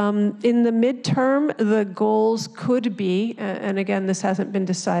 In the midterm, the goals could be, and again, this hasn't been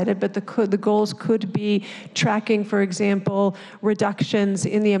decided, but the goals could be tracking, for example, reductions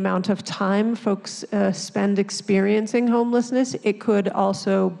in the amount of time folks spend experiencing homelessness. It could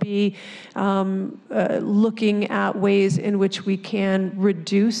also be looking at ways in which we can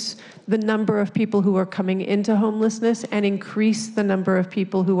reduce the number of people who are coming into homelessness and increase the number of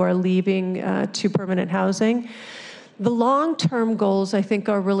people who are leaving to permanent housing. The long-term goals, I think,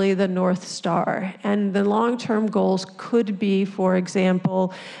 are really the North Star. And the long-term goals could be, for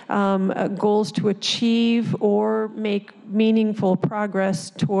example, goals to achieve or make meaningful progress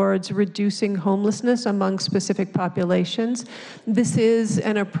towards reducing homelessness among specific populations. This is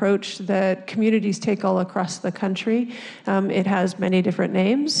an approach that communities take all across the country. It has many different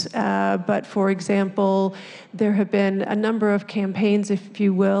names, but for example, there have been a number of campaigns, if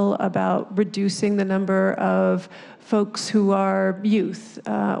you will, about reducing the number of folks who are youth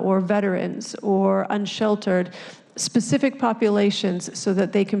or veterans or unsheltered, specific populations, so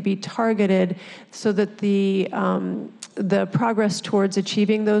that they can be targeted, so that the progress towards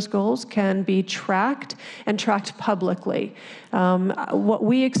achieving those goals can be tracked and tracked publicly. What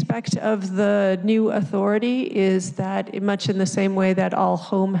we expect of the new authority is that, much in the same way that All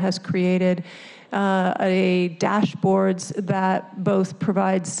Home has created a dashboards that both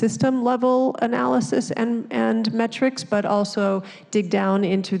provide system-level analysis and metrics, but also dig down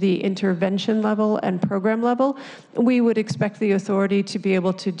into the intervention level and program level, we would expect the authority to be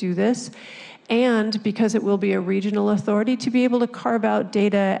able to do this. And because it will be a regional authority, to be able to carve out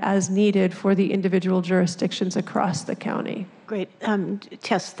data as needed for the individual jurisdictions across the county. Great.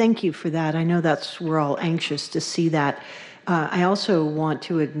 Tess, thank you for that. I know we're all anxious to see that. I also want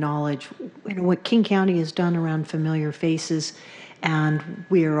to acknowledge what King County has done around familiar faces, and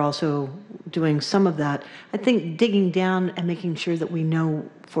we are also doing some of that. I think digging down and making sure that we know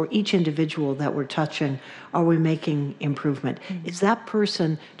for each individual that we're touching, are we making improvement? Mm-hmm. Is that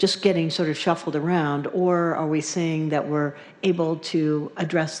person just getting sort of shuffled around, or are we saying that we're able to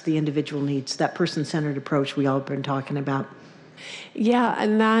address the individual needs, that person-centered approach we all have been talking about? Yeah,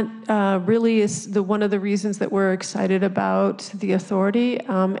 and that really is one of the reasons that we're excited about the authority,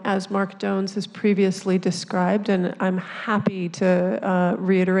 as Mark Jones has previously described, and I'm happy to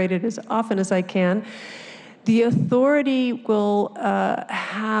reiterate it as often as I can. The authority will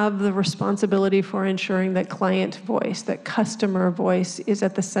have the responsibility for ensuring that client voice, that customer voice is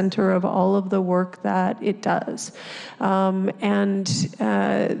at the center of all of the work that it does. And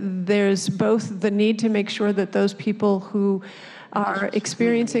there's both the need to make sure that those people who are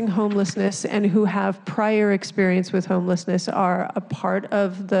experiencing homelessness and who have prior experience with homelessness are a part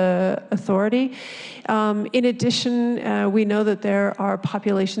of the authority. In addition, we know that there are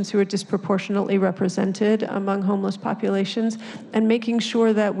populations who are disproportionately represented among homeless populations, and making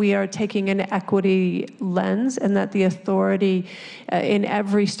sure that we are taking an equity lens and that the authority in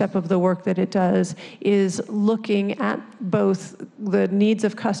every step of the work that it does is looking at both the needs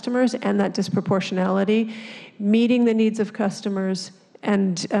of customers and that disproportionality, meeting the needs of customers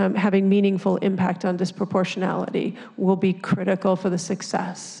and having meaningful impact on disproportionality will be critical for the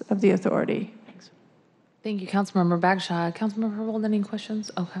success of the authority. Thanks. Thank you, Councilmember Bagshaw. Councilmember Herbold, any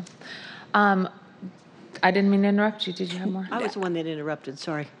questions? Okay. I didn't mean to interrupt you. Did you have more? I was the one that interrupted,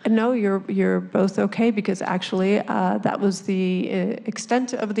 sorry. No, you're both okay, because actually that was the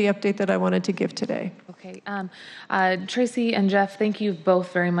extent of the update that I wanted to give today. Okay. Tracy and Jeff, thank you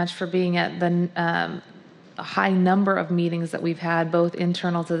both very much for being at the a high number of meetings that we've had, both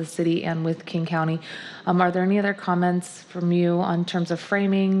internal to the city and with King County. Are there any other comments from you on terms of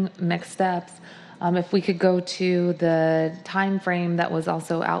framing, next steps, If we could go to the time frame that was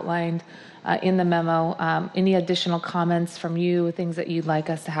also outlined in the memo, any additional comments from you, things that you'd like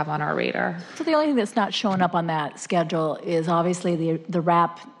us to have on our radar? So the only thing that's not showing up on that schedule is obviously the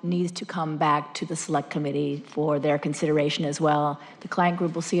RAP needs to come back to the select committee for their consideration as well. The client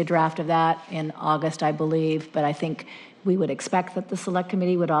group will see a draft of that in August, I believe, but I think we would expect that the select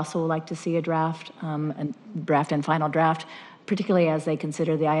committee would also like to see a draft, and final draft, particularly as they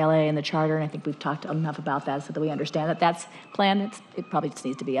consider the ILA and the charter. And I think we've talked enough about that so that we understand that that's planned. It probably just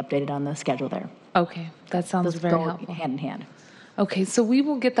needs to be updated on the schedule there. Okay, that sounds Those very go helpful. hand in hand. Okay, so we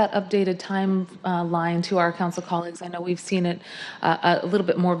will get that updated timeline to our council colleagues. I know we've seen it a little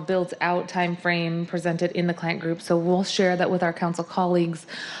bit more built out time frame presented in the client group, so we'll share that with our council colleagues.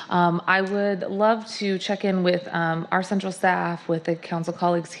 I would love to check in with our central staff, with the council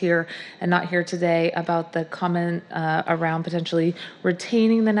colleagues here and not here today, about the comment around potentially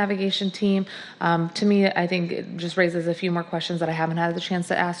retaining the navigation team. To me, I think it just raises a few more questions that I haven't had the chance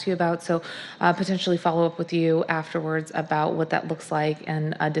to ask you about, so potentially follow up with you afterwards about what that looks like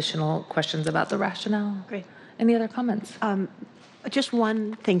and additional questions about the rationale. Great. Any other comments? Just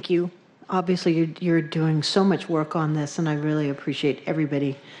one thank you. Obviously, you're doing so much work on this, and I really appreciate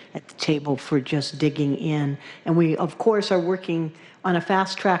everybody at the table for just digging in. And we, of course, are working on a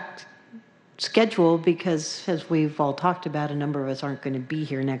fast-tracked schedule because, as we've all talked about, a number of us aren't going to be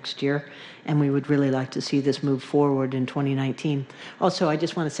here next year, and we would really like to see this move forward in 2019. Also, I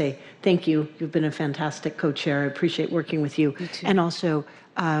just want to say thank you. You've been a fantastic co-chair. I appreciate working with you. And also,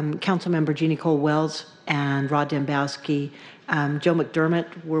 Councilmember Jeannie Cole-Wells and Rod Dembowski, Joe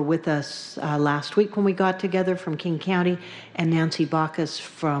McDermott were with us last week when we got together from King County, and Nancy Bacchus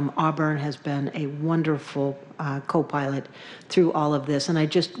from Auburn has been a wonderful co-pilot through all of this. And I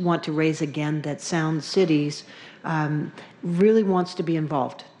just want to raise again that Sound Cities really wants to be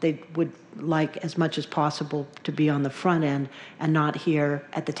involved. They would like as much as possible to be on the front end and not here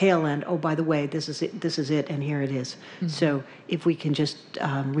at the tail end. Oh, by the way, this is it, and here it is. Mm-hmm. So if we can just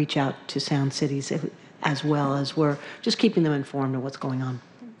reach out to Sound Cities as well as we're just keeping them informed of what's going on.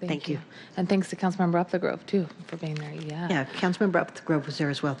 Thank you. And thanks to Councilmember Up the Grove, too, for being there. Yeah, Councilmember Up the Grove was there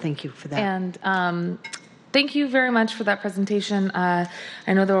as well. Thank you for that. And thank you very much for that presentation. I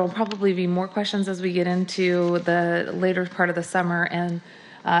know there will probably be more questions as we get into the later part of the summer and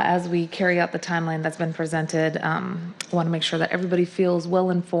as we carry out the timeline that's been presented. I want to make sure that everybody feels well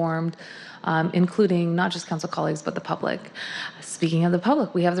informed, including not just council colleagues, but the public. Speaking of the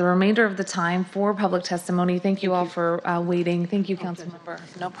public, we have the remainder of the time for public testimony. Thank you all for waiting. Thank you, Councilmember.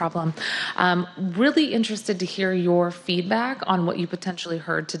 No problem. Really interested to hear your feedback on what you potentially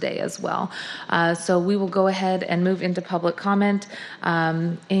heard today as well. So we will go ahead and move into public comment.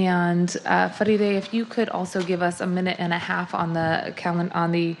 And Faride, if you could also give us a minute and a half on the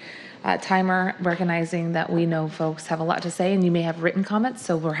timer, recognizing that we know folks have a lot to say and you may have written comments,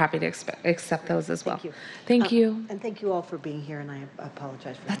 so we're happy to accept those as well. Thank you. Thank you. And thank you all for being here, and I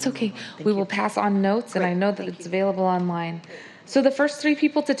apologize for That's okay. We will pass on notes, and I know that it's available online. So the first three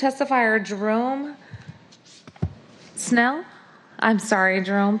people to testify are Jerome Snell. I'm sorry,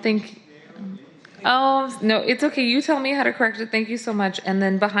 Jerome. Oh, no, it's okay. You tell me how to correct it. Thank you so much. And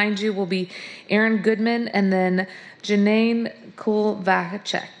then behind you will be Aaron Goodman and then Janine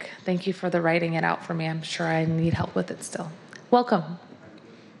Kulvacek. Thank you for the writing it out for me. I'm sure I need help with it still. Welcome.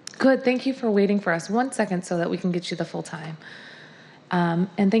 Good. Thank you for waiting for us. 1 second so that we can get you the full time.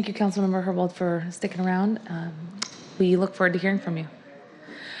 And thank you, Councilmember Herbold, for sticking around. We look forward to hearing from you.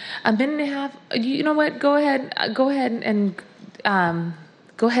 A minute and a half. You know what? Go ahead and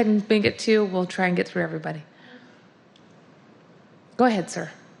make it 2. We'll try and get through everybody. Go ahead, sir.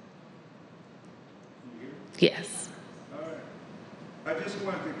 Yes. I just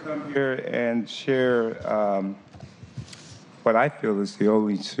wanted to come here and share what I feel is the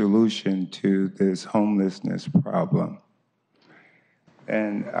only solution to this homelessness problem.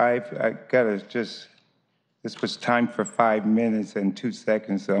 And I got to this was timed for 5 minutes and 2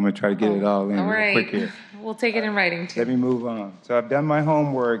 seconds, so I'm going to try to get it all in real quick here. We'll take it in writing, too. Let me move on. So I've done my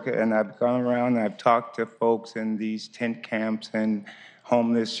homework, and I've gone around and I've talked to folks in these tent camps and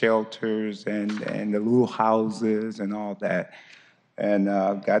homeless shelters and the little houses and all that. And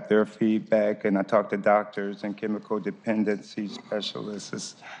got their feedback, and I talked to doctors and chemical dependency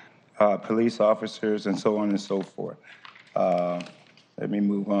specialists, police officers, and so on and so forth. Let me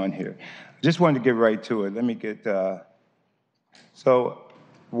move on here. I just wanted to get right to it. Let me get, so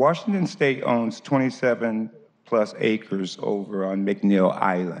Washington State owns 27 plus acres over on McNeil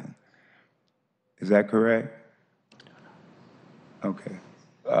Island. Is that correct? Okay.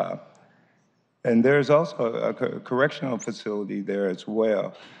 And there's also a correctional facility there as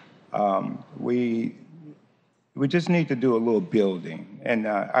well. We just need to do a little building, and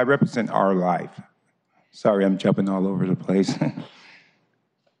I represent Our Life. Sorry, I'm jumping all over the place.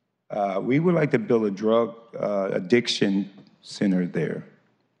 We would like to build a drug addiction center there,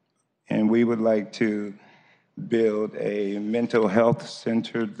 and we would like to build a mental health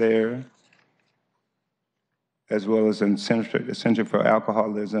center there, as well as a center for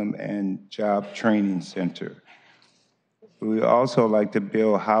alcoholism and job training center. We also like to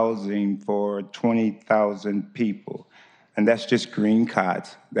build housing for 20,000 people, and that's just green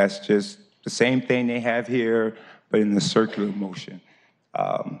cots. That's just the same thing they have here, but in the circular motion.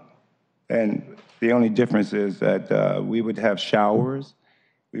 And the only difference is that we would have showers,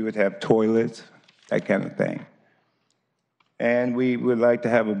 we would have toilets, that kind of thing. And we would like to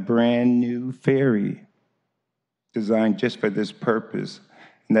have a brand new ferry designed just for this purpose,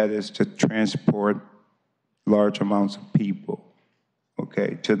 and that is to transport large amounts of people,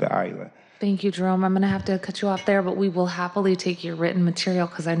 okay, to the island. Thank you, Jerome. I'm going to have to cut you off there, but we will happily take your written material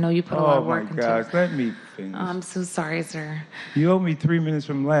because I know you put a lot of work into it. Oh my gosh, let me finish. I'm so sorry, sir. You owe me 3 minutes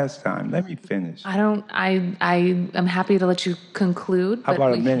from last time. Let me finish. I am happy to let you conclude. How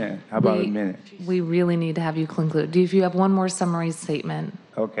about a minute? How about a minute? We really need to have you conclude. If you have one more summary statement.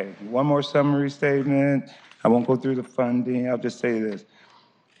 Okay, one more summary statement. I won't go through the funding. I'll just say this.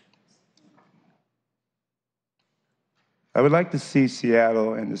 I would like to see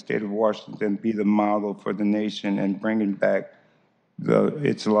Seattle and the state of Washington be the model for the nation and bringing back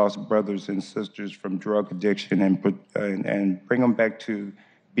its lost brothers and sisters from drug addiction and bring them back to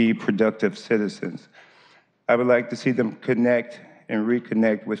be productive citizens. I would like to see them connect and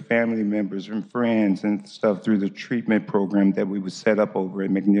reconnect with family members and friends and stuff through the treatment program that we would set up over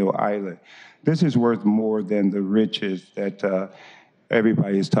at McNeil Island. This is worth more than the riches that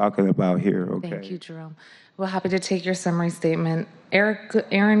everybody is talking about here, okay? Thank you, Jerome. We're happy to take your summary statement.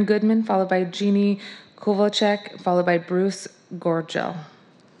 Aaron Goodman, followed by Jeannie Kovalchek, followed by Bruce Gorgel.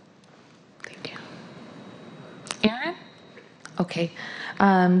 Thank you. Aaron? Okay.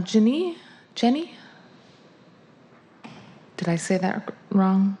 Jenny? Did I say that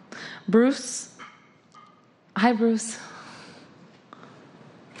wrong? Bruce? Hi, Bruce.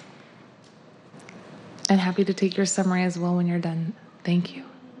 I'm happy to take your summary as well when you're done. Thank you.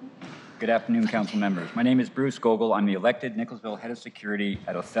 Good afternoon, council members. My name is Bruce Gogol. I'm the elected Nicholsville head of security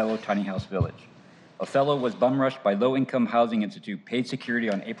at Othello Tiny House Village. Othello was bum rushed by Low Income Housing Institute paid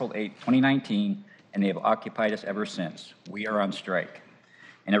security on April 8, 2019, and they have occupied us ever since. We are on strike.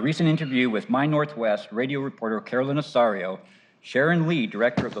 In a recent interview with My Northwest radio reporter Carolyn Osario, Sharon Lee,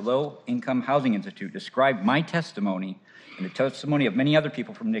 director of the Low Income Housing Institute, described my testimony and the testimony of many other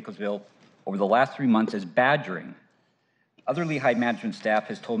people from Nicholsville over the last 3 months as badgering. Other Lehigh management staff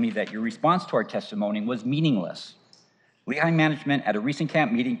has told me that your response to our testimony was meaningless. Lehigh management at a recent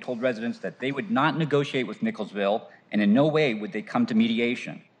camp meeting told residents that they would not negotiate with Nicholsville and in no way would they come to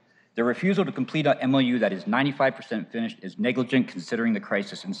mediation. Their refusal to complete an MOU that is 95% finished is negligent considering the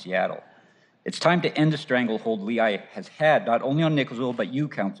crisis in Seattle. It's time to end the stranglehold Lehigh has had not only on Nicholsville but you,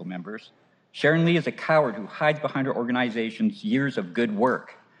 council members. Sharon Lee is a coward who hides behind her organization's years of good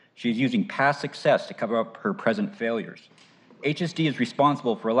work. She is using past success to cover up her present failures. HSD is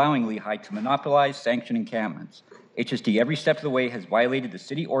responsible for allowing Lehigh to monopolize sanctioned encampments. HSD every step of the way has violated the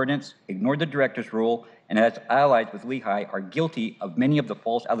city ordinance, ignored the director's rule, and as allies with Lehigh are guilty of many of the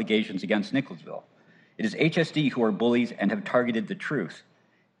false allegations against Nicholsville. It is HSD who are bullies and have targeted the truth.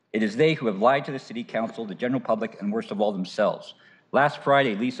 It is they who have lied to the city council, the general public, and worst of all, themselves. Last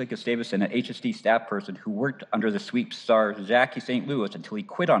Friday, Lisa Gustavson, an HSD staff person who worked under the sweep star Jackie St. Louis until he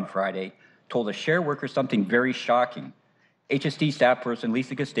quit on Friday, told a share worker something very shocking. HSD staff person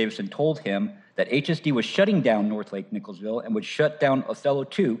Lisa Gustavson told him that HSD was shutting down North Lake Nicholsville and would shut down Othello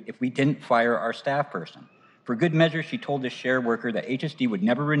too if we didn't fire our staff person. For good measure, she told this share worker that HSD would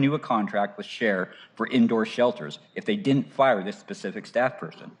never renew a contract with Share for indoor shelters if they didn't fire this specific staff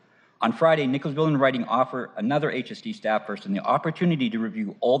person. On Friday, Nicholsville in writing offered another HSD staff person the opportunity to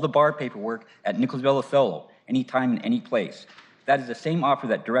review all the bar paperwork at Nicholsville Othello, anytime and any place. That is the same offer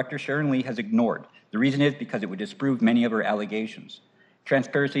that Director Sharon Lee has ignored. The reason is because it would disprove many of her allegations.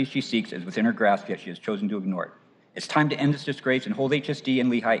 Transparency she seeks is within her grasp, yet she has chosen to ignore it. It's time to end this disgrace and hold HSD and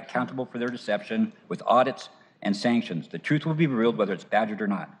Lehigh accountable for their deception with audits and sanctions. The truth will be revealed whether it's badgered or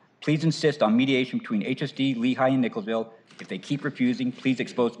not. Please insist on mediation between HSD, Lehigh, and Nicholsville. If they keep refusing, please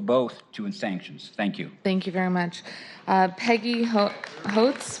expose both to sanctions. Thank you. Thank you very much. Peggy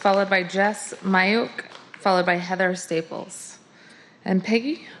Holtz, followed by Jess Mayuk, followed by Heather Staples. And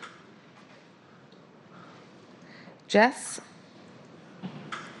Peggy? Jess?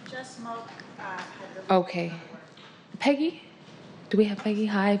 Jess Smoke. Okay. Peggy? Do we have Peggy?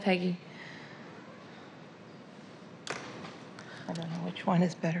 Hi, Peggy. I don't know which one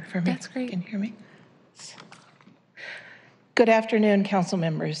is better for me. That's great. Can you hear me? Good afternoon, council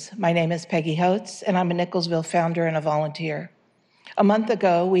members. My name is Peggy Holtz, and I'm a Nicholsville founder and a volunteer. A month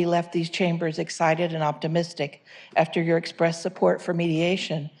ago, we left these chambers excited and optimistic after your expressed support for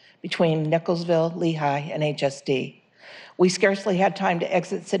mediation between Nicholsville, Lehigh, and HSD. We scarcely had time to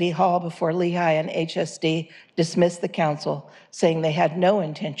exit City Hall before Lehigh and HSD dismissed the council, saying they had no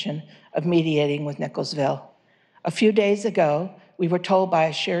intention of mediating with Nicholsville. A few days ago, we were told by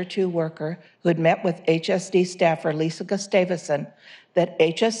a Share 2 worker who had met with HSD staffer Lisa Gustavson that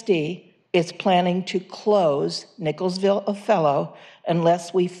HSD is planning to close Nicholsville Othello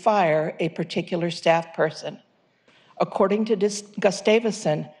unless we fire a particular staff person. According to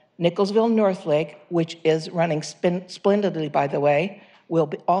Gustavson, Nicholsville Northlake, which is running splendidly, by the way,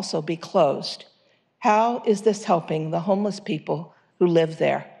 will also be closed. How is this helping the homeless people who live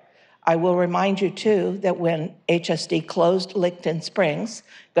there? I will remind you, too, that when HSD closed Licton Springs,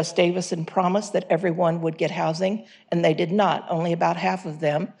 Gustavson promised that everyone would get housing, and they did not, only about half of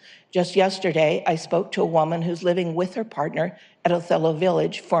them. Just yesterday, I spoke to a woman who's living with her partner at Othello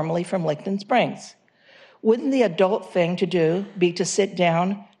Village, formerly from Licton Springs. Wouldn't the adult thing to do be to sit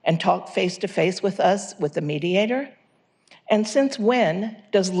down and talk face-to-face with us, with the mediator? And since when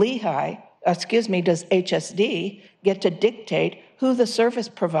does does HSD get to dictate who the service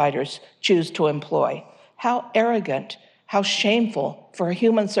providers choose to employ? How arrogant, how shameful for a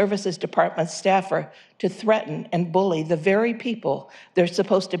human services department staffer to threaten and bully the very people they're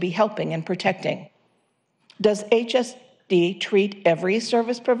supposed to be helping and protecting. Does HSD treat every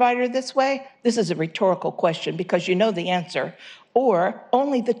service provider this way? This is a rhetorical question because you know the answer. Or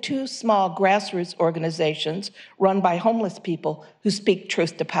only the 2 small grassroots organizations run by homeless people who speak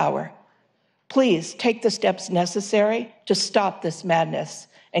truth to power. Please take the steps necessary to stop this madness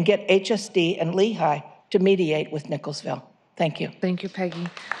and get HSD and Lehigh to mediate with Nicholsville. Thank you. Thank you, Peggy.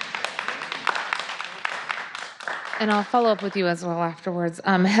 And I'll follow up with you as well afterwards.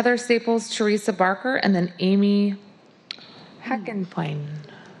 Heather Staples, Teresa Barker, and then Amy Hackenpine.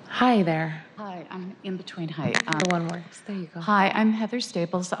 Hi there. Hi, I'm in between. Hi. The one works. There you go. Hi, I'm Heather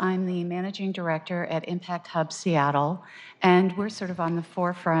Staples. I'm the managing director at Impact Hub Seattle, and we're sort of on the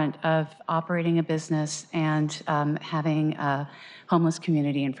forefront of operating a business and having a homeless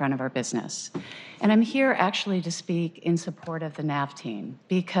community in front of our business. And I'm here actually to speak in support of the NAV team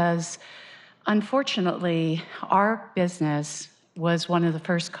because unfortunately, our business was one of the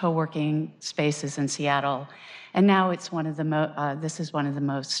first co-working spaces in Seattle, and now it's one of the this is one of the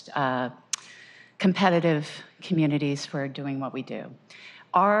most competitive communities for doing what we do.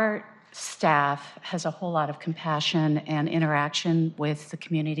 Our staff has a whole lot of compassion and interaction with the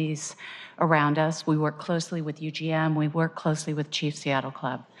communities around us. We work closely with UGM, we work closely with Chief Seattle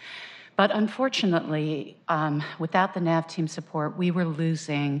Club. But unfortunately, without the NAV team support, we were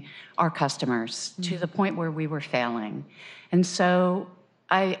losing our customers to the point where we were failing. And so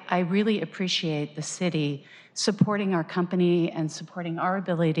I really appreciate the city supporting our company and supporting our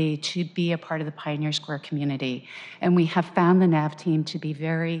ability to be a part of the Pioneer Square community. And we have found the NAV team to be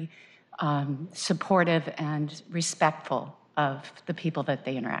very supportive and respectful of the people that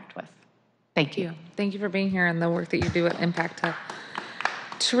they interact with. Thank you. Thank you for being here and the work that you do at Impact Hub.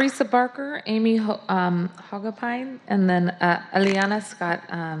 Teresa Barker, Amy Hogapine, and then Ileana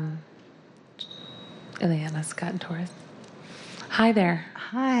Scott Torres. Hi there.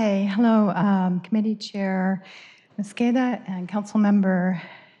 Hi, hello, Committee Chair Mosqueda and Council Member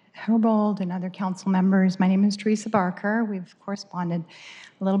Herbold and other council members. My name is Teresa Barker. We've corresponded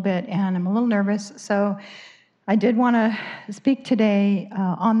a little bit, and I'm a little nervous. So I did want to speak today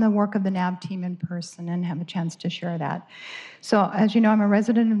on the work of the NAV team in person and have a chance to share that. So as you know, I'm a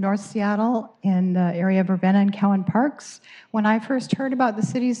resident of North Seattle in the area of Urbana and Cowan Parks. When I first heard about the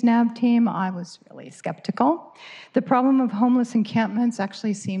city's NAV team, I was really skeptical. The problem of homeless encampments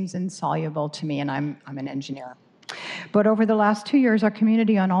actually seems insoluble to me, and I'm an engineer. But over the last 2 years, our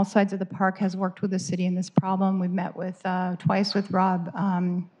community on all sides of the park has worked with the city in this problem. We've met with twice with Rob,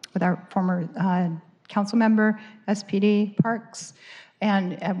 with our former council member, SPD Parks.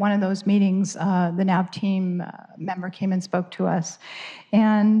 And at one of those meetings, the NAV team member came and spoke to us.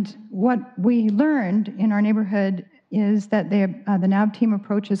 And what we learned in our neighborhood is that the NAV team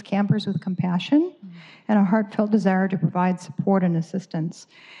approaches campers with compassion and a heartfelt desire to provide support and assistance.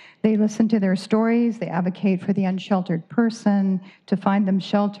 They listen to their stories, they advocate for the unsheltered person, to find them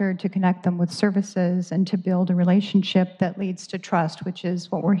shelter, to connect them with services, and to build a relationship that leads to trust, which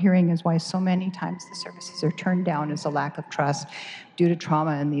is what we're hearing is why so many times the services are turned down, is a lack of trust due to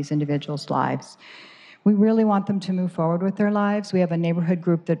trauma in these individuals' lives. We really want them to move forward with their lives. We have a neighborhood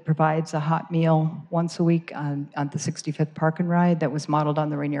group that provides a hot meal once a week on the 65th Park and Ride that was modeled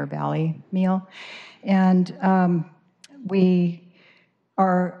on the Rainier Valley meal. And we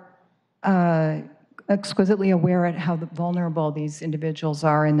are exquisitely aware at how vulnerable these individuals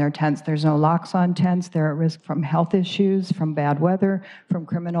are in their tents. There's no locks on tents. They're at risk from health issues, from bad weather, from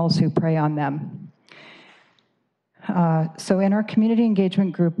criminals who prey on them. So in our community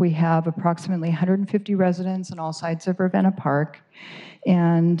engagement group, we have approximately 150 residents on all sides of Ravenna Park.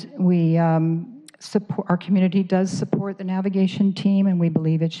 And we our community does support the navigation team, and we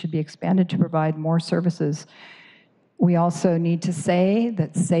believe it should be expanded to provide more services. We also need to say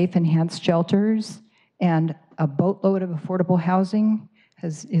that safe, enhanced shelters and a boatload of affordable housing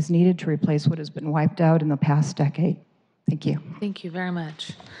is needed to replace what has been wiped out in the past decade. Thank you. Thank you very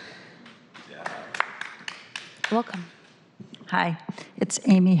much. Welcome. Hi, it's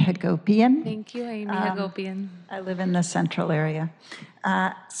Amy Hagopian. Thank you, Amy Hagopian. I live in the central area.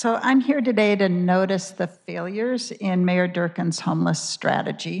 So I'm here today to notice the failures in Mayor Durkin's homeless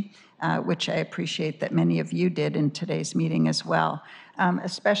strategy, which I appreciate that many of you did in today's meeting as well,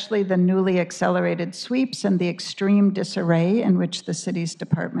 especially the newly accelerated sweeps and the extreme disarray in which the city's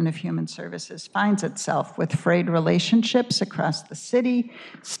Department of Human Services finds itself, with frayed relationships across the city,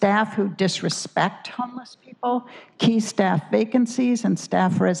 staff who disrespect homeless people, key staff vacancies and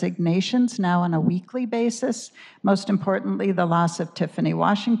staff resignations now on a weekly basis. Most importantly, the loss of Tiffany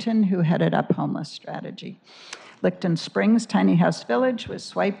Washington, who headed up homeless strategy. Licton Springs Tiny House Village was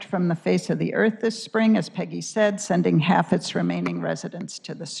swiped from the face of the earth this spring, as Peggy said, sending half its remaining residents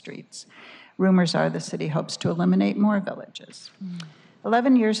to the streets. Rumors are the city hopes to eliminate more villages.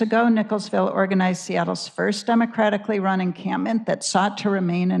 11 years ago, Nicholsville organized Seattle's first democratically run encampment that sought to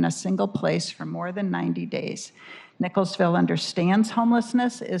remain in a single place for more than 90 days. Nicholsville understands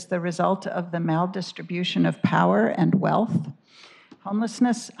homelessness is the result of the maldistribution of power and wealth.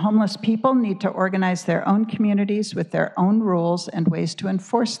 Homeless people need to organize their own communities with their own rules and ways to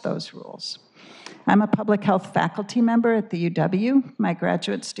enforce those rules. I'm a public health faculty member at the UW. My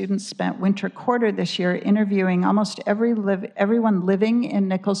graduate students spent winter quarter this year interviewing almost everyone living in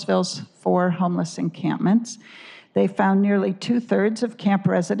Nicholsville's 4 homeless encampments. They found nearly 2/3 of camp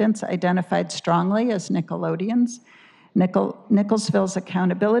residents identified strongly as Nickelodeons. Nicholsville's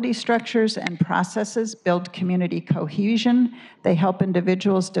accountability structures and processes build community cohesion. They help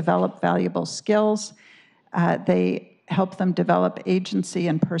individuals develop valuable skills. They help them develop agency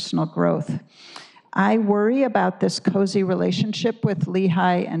and personal growth. I worry about this cozy relationship with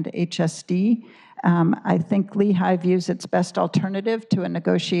Lehigh and HSD. I think Lehigh views its best alternative to a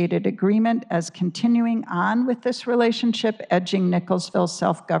negotiated agreement as continuing on with this relationship, edging Nicholsville's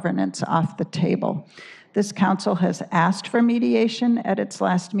self-governance off the table. This council has asked for mediation at its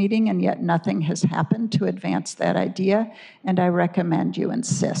last meeting, and yet nothing has happened to advance that idea, and I recommend you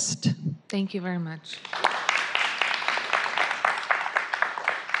insist. Thank you very much.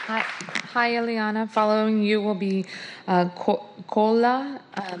 Hi, Eliana. Following you will be Kola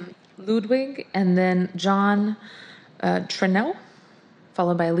Ludwig, and then John Trenell,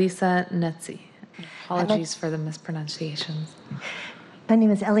 followed by Lisa Netzi. Apologies for the mispronunciations. My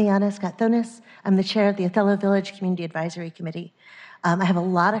name is Eliana Scott-Thonis. I'm the chair of the Othello Village Community Advisory Committee. I have a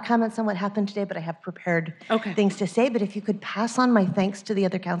lot of comments on what happened today, but I have prepared things to say. But if you could pass on my thanks to the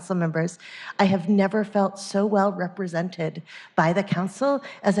other council members, I have never felt so well represented by the council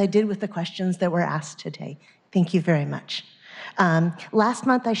as I did with the questions that were asked today. Thank you very much. Last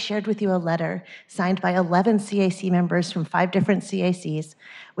month, I shared with you a letter signed by 11 CAC members from 5 different CACs,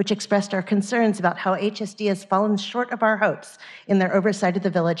 which expressed our concerns about how HSD has fallen short of our hopes in their oversight of the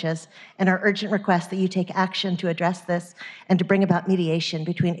villages, and our urgent request that you take action to address this and to bring about mediation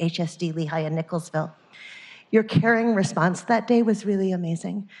between HSD, Lehigh, and Nicholsville. Your caring response that day was really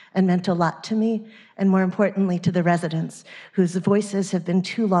amazing and meant a lot to me, and more importantly, to the residents whose voices have been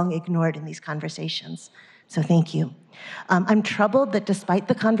too long ignored in these conversations. So thank you. I'm troubled that despite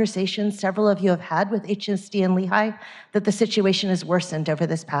the conversations several of you have had with HSD and Lehigh, that the situation has worsened over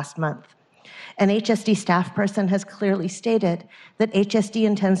this past month. An HSD staff person has clearly stated that HSD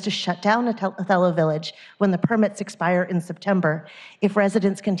intends to shut down Othello Village when the permits expire in September if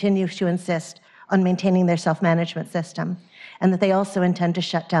residents continue to insist on maintaining their self-management system, and that they also intend to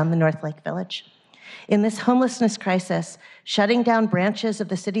shut down the North Lake Village. In this homelessness crisis, shutting down branches of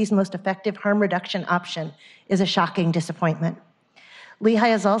the city's most effective harm reduction option is a shocking disappointment. Lehigh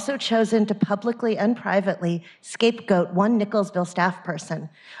has also chosen to publicly and privately scapegoat one Nicholsville staff person,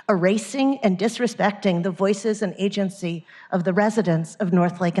 erasing and disrespecting the voices and agency of the residents of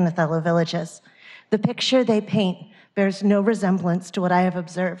North Lake and Othello villages. The picture they paint bears no resemblance to what I have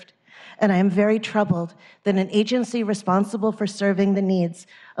observed. and I am very troubled that an agency responsible for serving the needs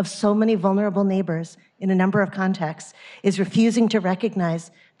of so many vulnerable neighbors in a number of contexts is refusing to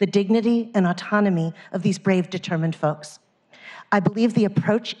recognize the dignity and autonomy of these brave, determined folks. I believe the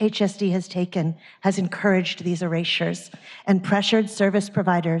approach HSD has taken has encouraged these erasures and pressured service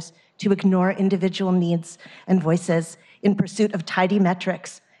providers to ignore individual needs and voices in pursuit of tidy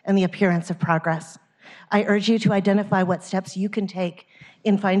metrics and the appearance of progress. I urge you to identify what steps you can take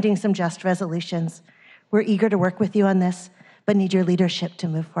in finding some just resolutions. We're eager to work with you on this, but need your leadership to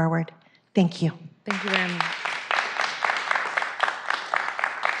move forward. Thank you. Thank you very much.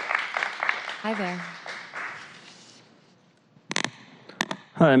 Hi there.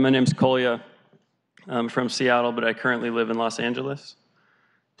 Hi, my name's Kolya. I'm from Seattle, but I currently live in Los Angeles.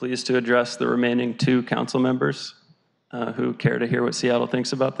 Pleased to address the remaining 2 council members who care to hear what Seattle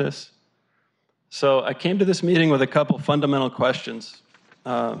thinks about this. So I came to this meeting with a couple fundamental questions,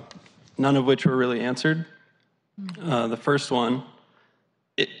 none of which were really answered. The first one,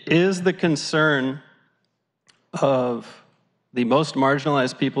 is the concern of the most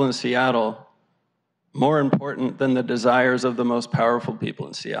marginalized people in Seattle more important than the desires of the most powerful people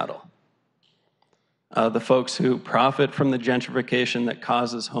in Seattle? The folks who profit from the gentrification that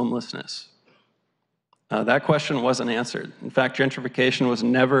causes homelessness. That question wasn't answered. In fact, gentrification was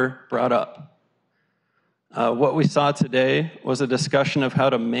never brought up. What we saw today was a discussion of how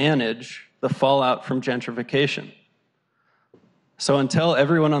to manage the fallout from gentrification. So until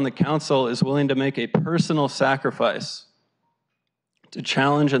everyone on the council is willing to make a personal sacrifice to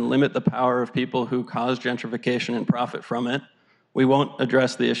challenge and limit the power of people who cause gentrification and profit from it, we won't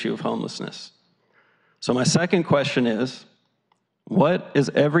address the issue of homelessness. So my second question is, what is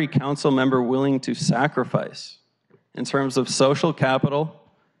every council member willing to sacrifice in terms of social capital,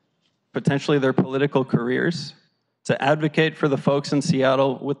 potentially their political careers, to advocate for the folks in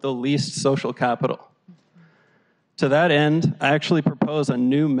Seattle with the least social capital? To that end, I actually propose a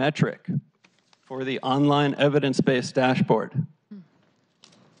new metric for the online evidence-based dashboard.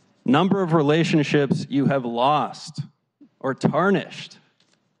 Number of relationships you have lost or tarnished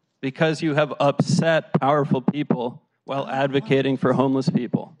because you have upset powerful people while advocating for homeless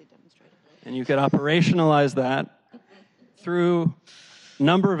people. And you could operationalize that through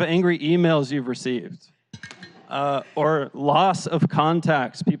number of angry emails you've received, or loss of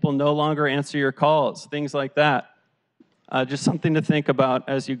contacts, people no longer answer your calls, things like that. Just something to think about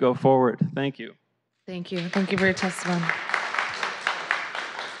as you go forward. Thank you. Thank you. Thank you for your testimony.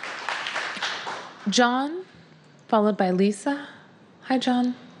 John, followed by Lisa. Hi,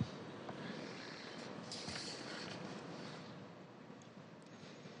 John.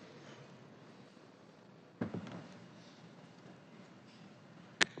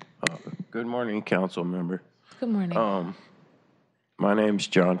 Good morning, council member. Good morning. My name's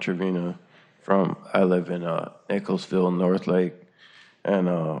John Trevino. I live in Nicholsville, North Lake, and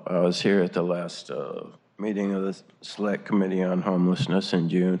I was here at the last meeting of the Select Committee on Homelessness in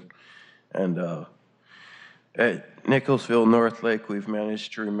June. And at Nicholsville, North Lake, we've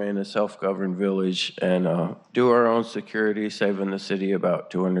managed to remain a self-governed village and do our own security, saving the city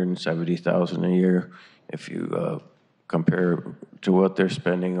about $270,000 a year if you compare to what they're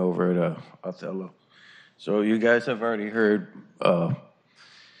spending over at Othello. So you guys have already heard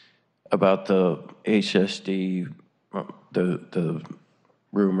about the HSD, the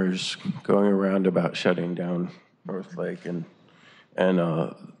rumors going around about shutting down North Lake and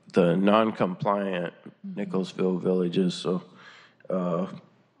the non-compliant Nicholsville villages. So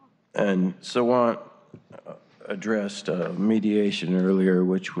and Sawant addressed mediation earlier,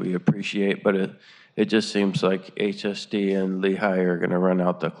 which we appreciate, but it just seems like HSD and Lehigh are going to run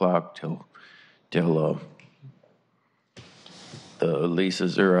out the clock till the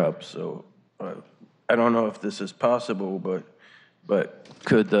leases are up. So I don't know if this is possible, but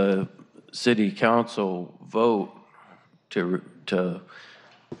could the city council vote to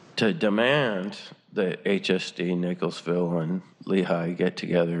demand that HSD, Nicholsville, and Lehigh get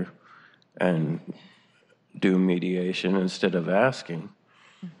together and do mediation instead of asking?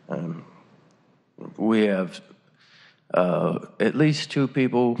 We have at least 2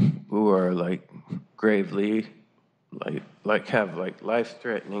 people who are like gravely, have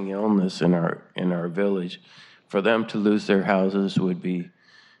life-threatening illness in our village. For them to lose their houses would be,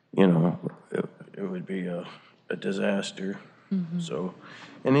 it would be a disaster. So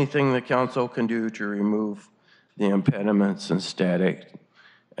anything the council can do to remove the impediments and static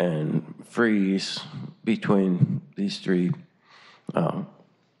and freeze between these 3,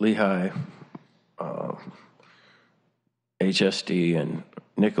 Lehigh, HSD, and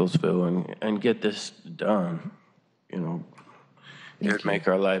Nicholsville, and get this done. It would make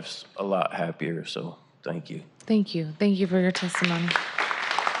our lives a lot happier, so thank you. Thank you. Thank you for your testimony.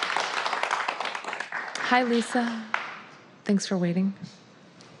 Hi, Lisa. Thanks for waiting.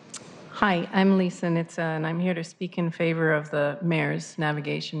 Hi, I'm Lisa Nitza, and I'm here to speak in favor of the mayor's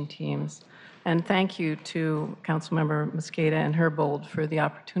navigation teams. And thank you to Councilmember Mosqueda and Herbold for the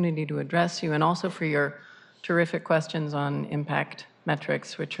opportunity to address you, and also for your terrific questions on impact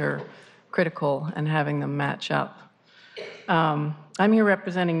metrics, which are critical, and having them match up. I'm here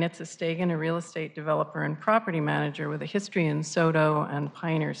representing Nitza Stegan, a real estate developer and property manager with a history in Soto and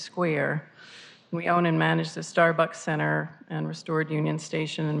Pioneer Square. We own and manage the Starbucks Center and restored Union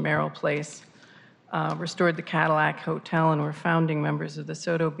Station and Merrill Place, restored the Cadillac Hotel, and we're founding members of the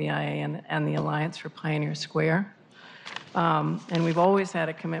Soto BIA and the Alliance for Pioneer Square. And we've always had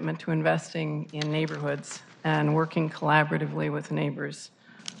a commitment to investing in neighborhoods and working collaboratively with neighbors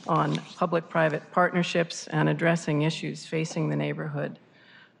on public-private partnerships and addressing issues facing the neighborhood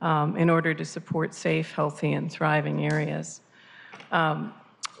in order to support safe, healthy, and thriving areas.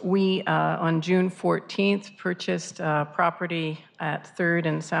 We, on June 14th, purchased property at 3rd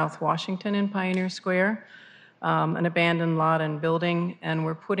and South Washington in Pioneer Square, an abandoned lot and building, and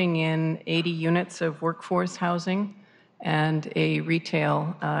we're putting in 80 units of workforce housing and a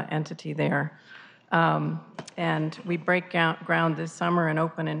retail entity there. And we break ground this summer and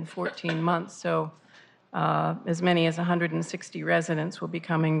open in 14 months, so as many as 160 residents will be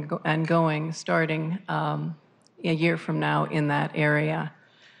coming and going starting a year from now in that area,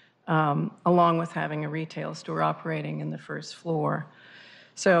 along with having a retail store operating in the first floor.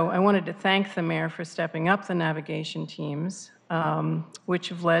 So I wanted to thank the mayor for stepping up the navigation teams, which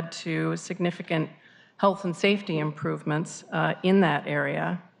have led to significant health and safety improvements in that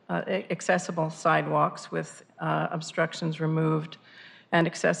area, accessible sidewalks with obstructions removed, and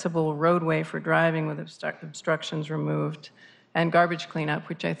accessible roadway for driving with obstructions removed, and garbage cleanup,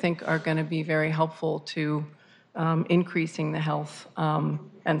 which I think are going to be very helpful to increasing the health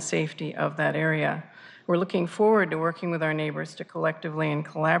and safety of that area. We're looking forward to working with our neighbors to collectively and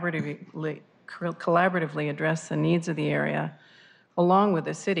collaboratively address the needs of the area, along with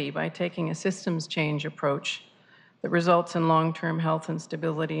the city, by taking a systems change approach that results in long-term health and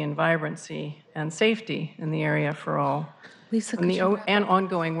stability and vibrancy and safety in the area for all. Lisa, and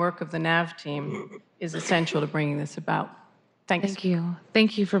ongoing work of the NAV team is essential to bringing this about. Thanks. Thank you.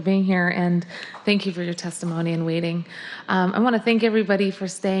 Thank you for being here, and thank you for your testimony and waiting. I want to thank everybody for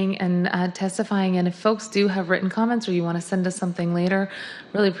staying and testifying, and if folks do have written comments or you want to send us something later,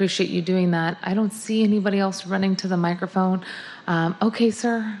 really appreciate you doing that. I don't see anybody else running to the microphone. Okay,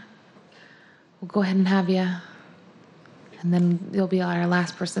 sir. We'll go ahead and have you, and then you'll be our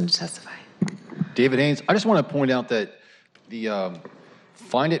last person to testify. David Haynes, I just want to point out that the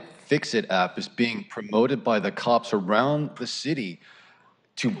Find It, Fix It app is being promoted by the cops around the city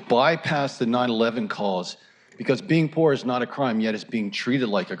to bypass the 9/11 calls, because being poor is not a crime, yet it's being treated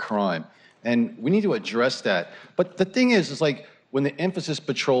like a crime. And we need to address that. But the thing is like when the emphasis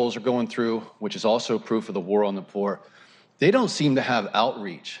patrols are going through, which is also proof of the war on the poor, they don't seem to have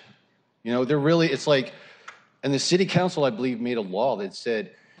outreach. You know, they're really, it's like, and the city council, I believe, made a law that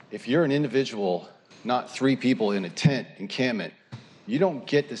said, if you're an individual, not 3 people in a tent encampment, you don't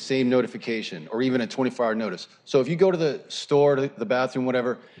get the same notification or even a 24-hour notice. So if you go to the store, to the bathroom,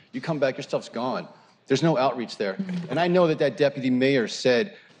 whatever, you come back, your stuff's gone. There's no outreach there. And I know that that deputy mayor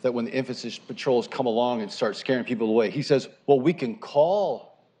said that when the emphasis patrols come along and start scaring people away, he says, well, we can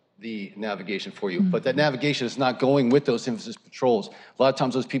call the navigation for you, but that navigation is not going with those emphasis patrols. A lot of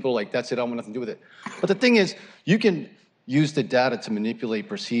times those people are like, that's it, I want nothing to do with it. But the thing is, you can use the data to manipulate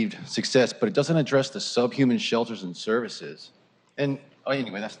perceived success, but it doesn't address the subhuman shelters and services. And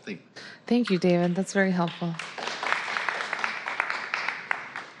anyway, that's the thing. Thank you, David. That's very helpful.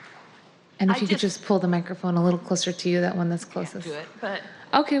 And if you could just pull the microphone a little closer to you, that one that's closest. Do it, but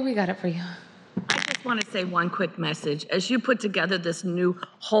Okay, we got it for you. I just want to say one quick message. As you put together this new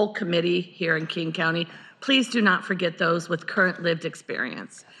whole committee here in King County, please do not forget those with current lived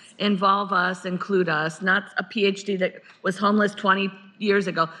experience. Involve us, include us, not a PhD that was homeless 20 years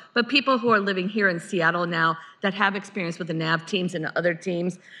ago, but people who are living here in Seattle now that have experience with the NAV teams and other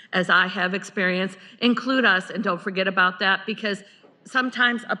teams, as I have experience. Include us, and don't forget about that, because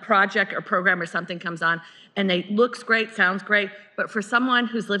sometimes a project or program or something comes on and it looks great, sounds great, but for someone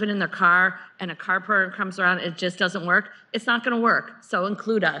who's living in their car and a car program comes around, it just doesn't work, it's not going to work. So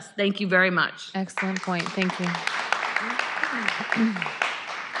include us. Thank you very much. Excellent point. Thank you.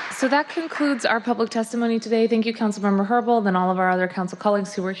 So that concludes our public testimony today. Thank you, Councilmember Herbold, and all of our other council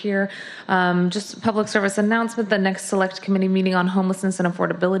colleagues who were here. Just a public service announcement, the next select committee meeting on homelessness and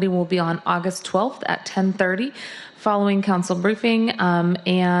affordability will be on August 12th at 10:30. following council briefing.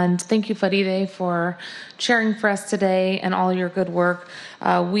 And thank you, Faride, for chairing for us today and all your good work.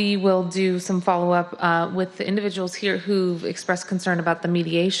 We will do some follow-up with the individuals here who've expressed concern about the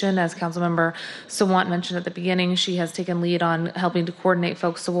mediation. As Councilmember Sawant mentioned at the beginning, she has taken lead on helping to coordinate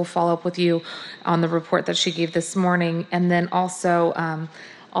folks, so we'll follow up with you on the report that she gave this morning. And then also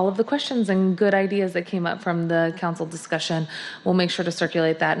all of the questions and good ideas that came up from the council discussion. We'll make sure to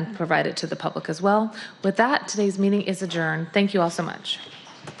circulate that and provide it to the public as well. With that, today's meeting is adjourned. Thank you all so much.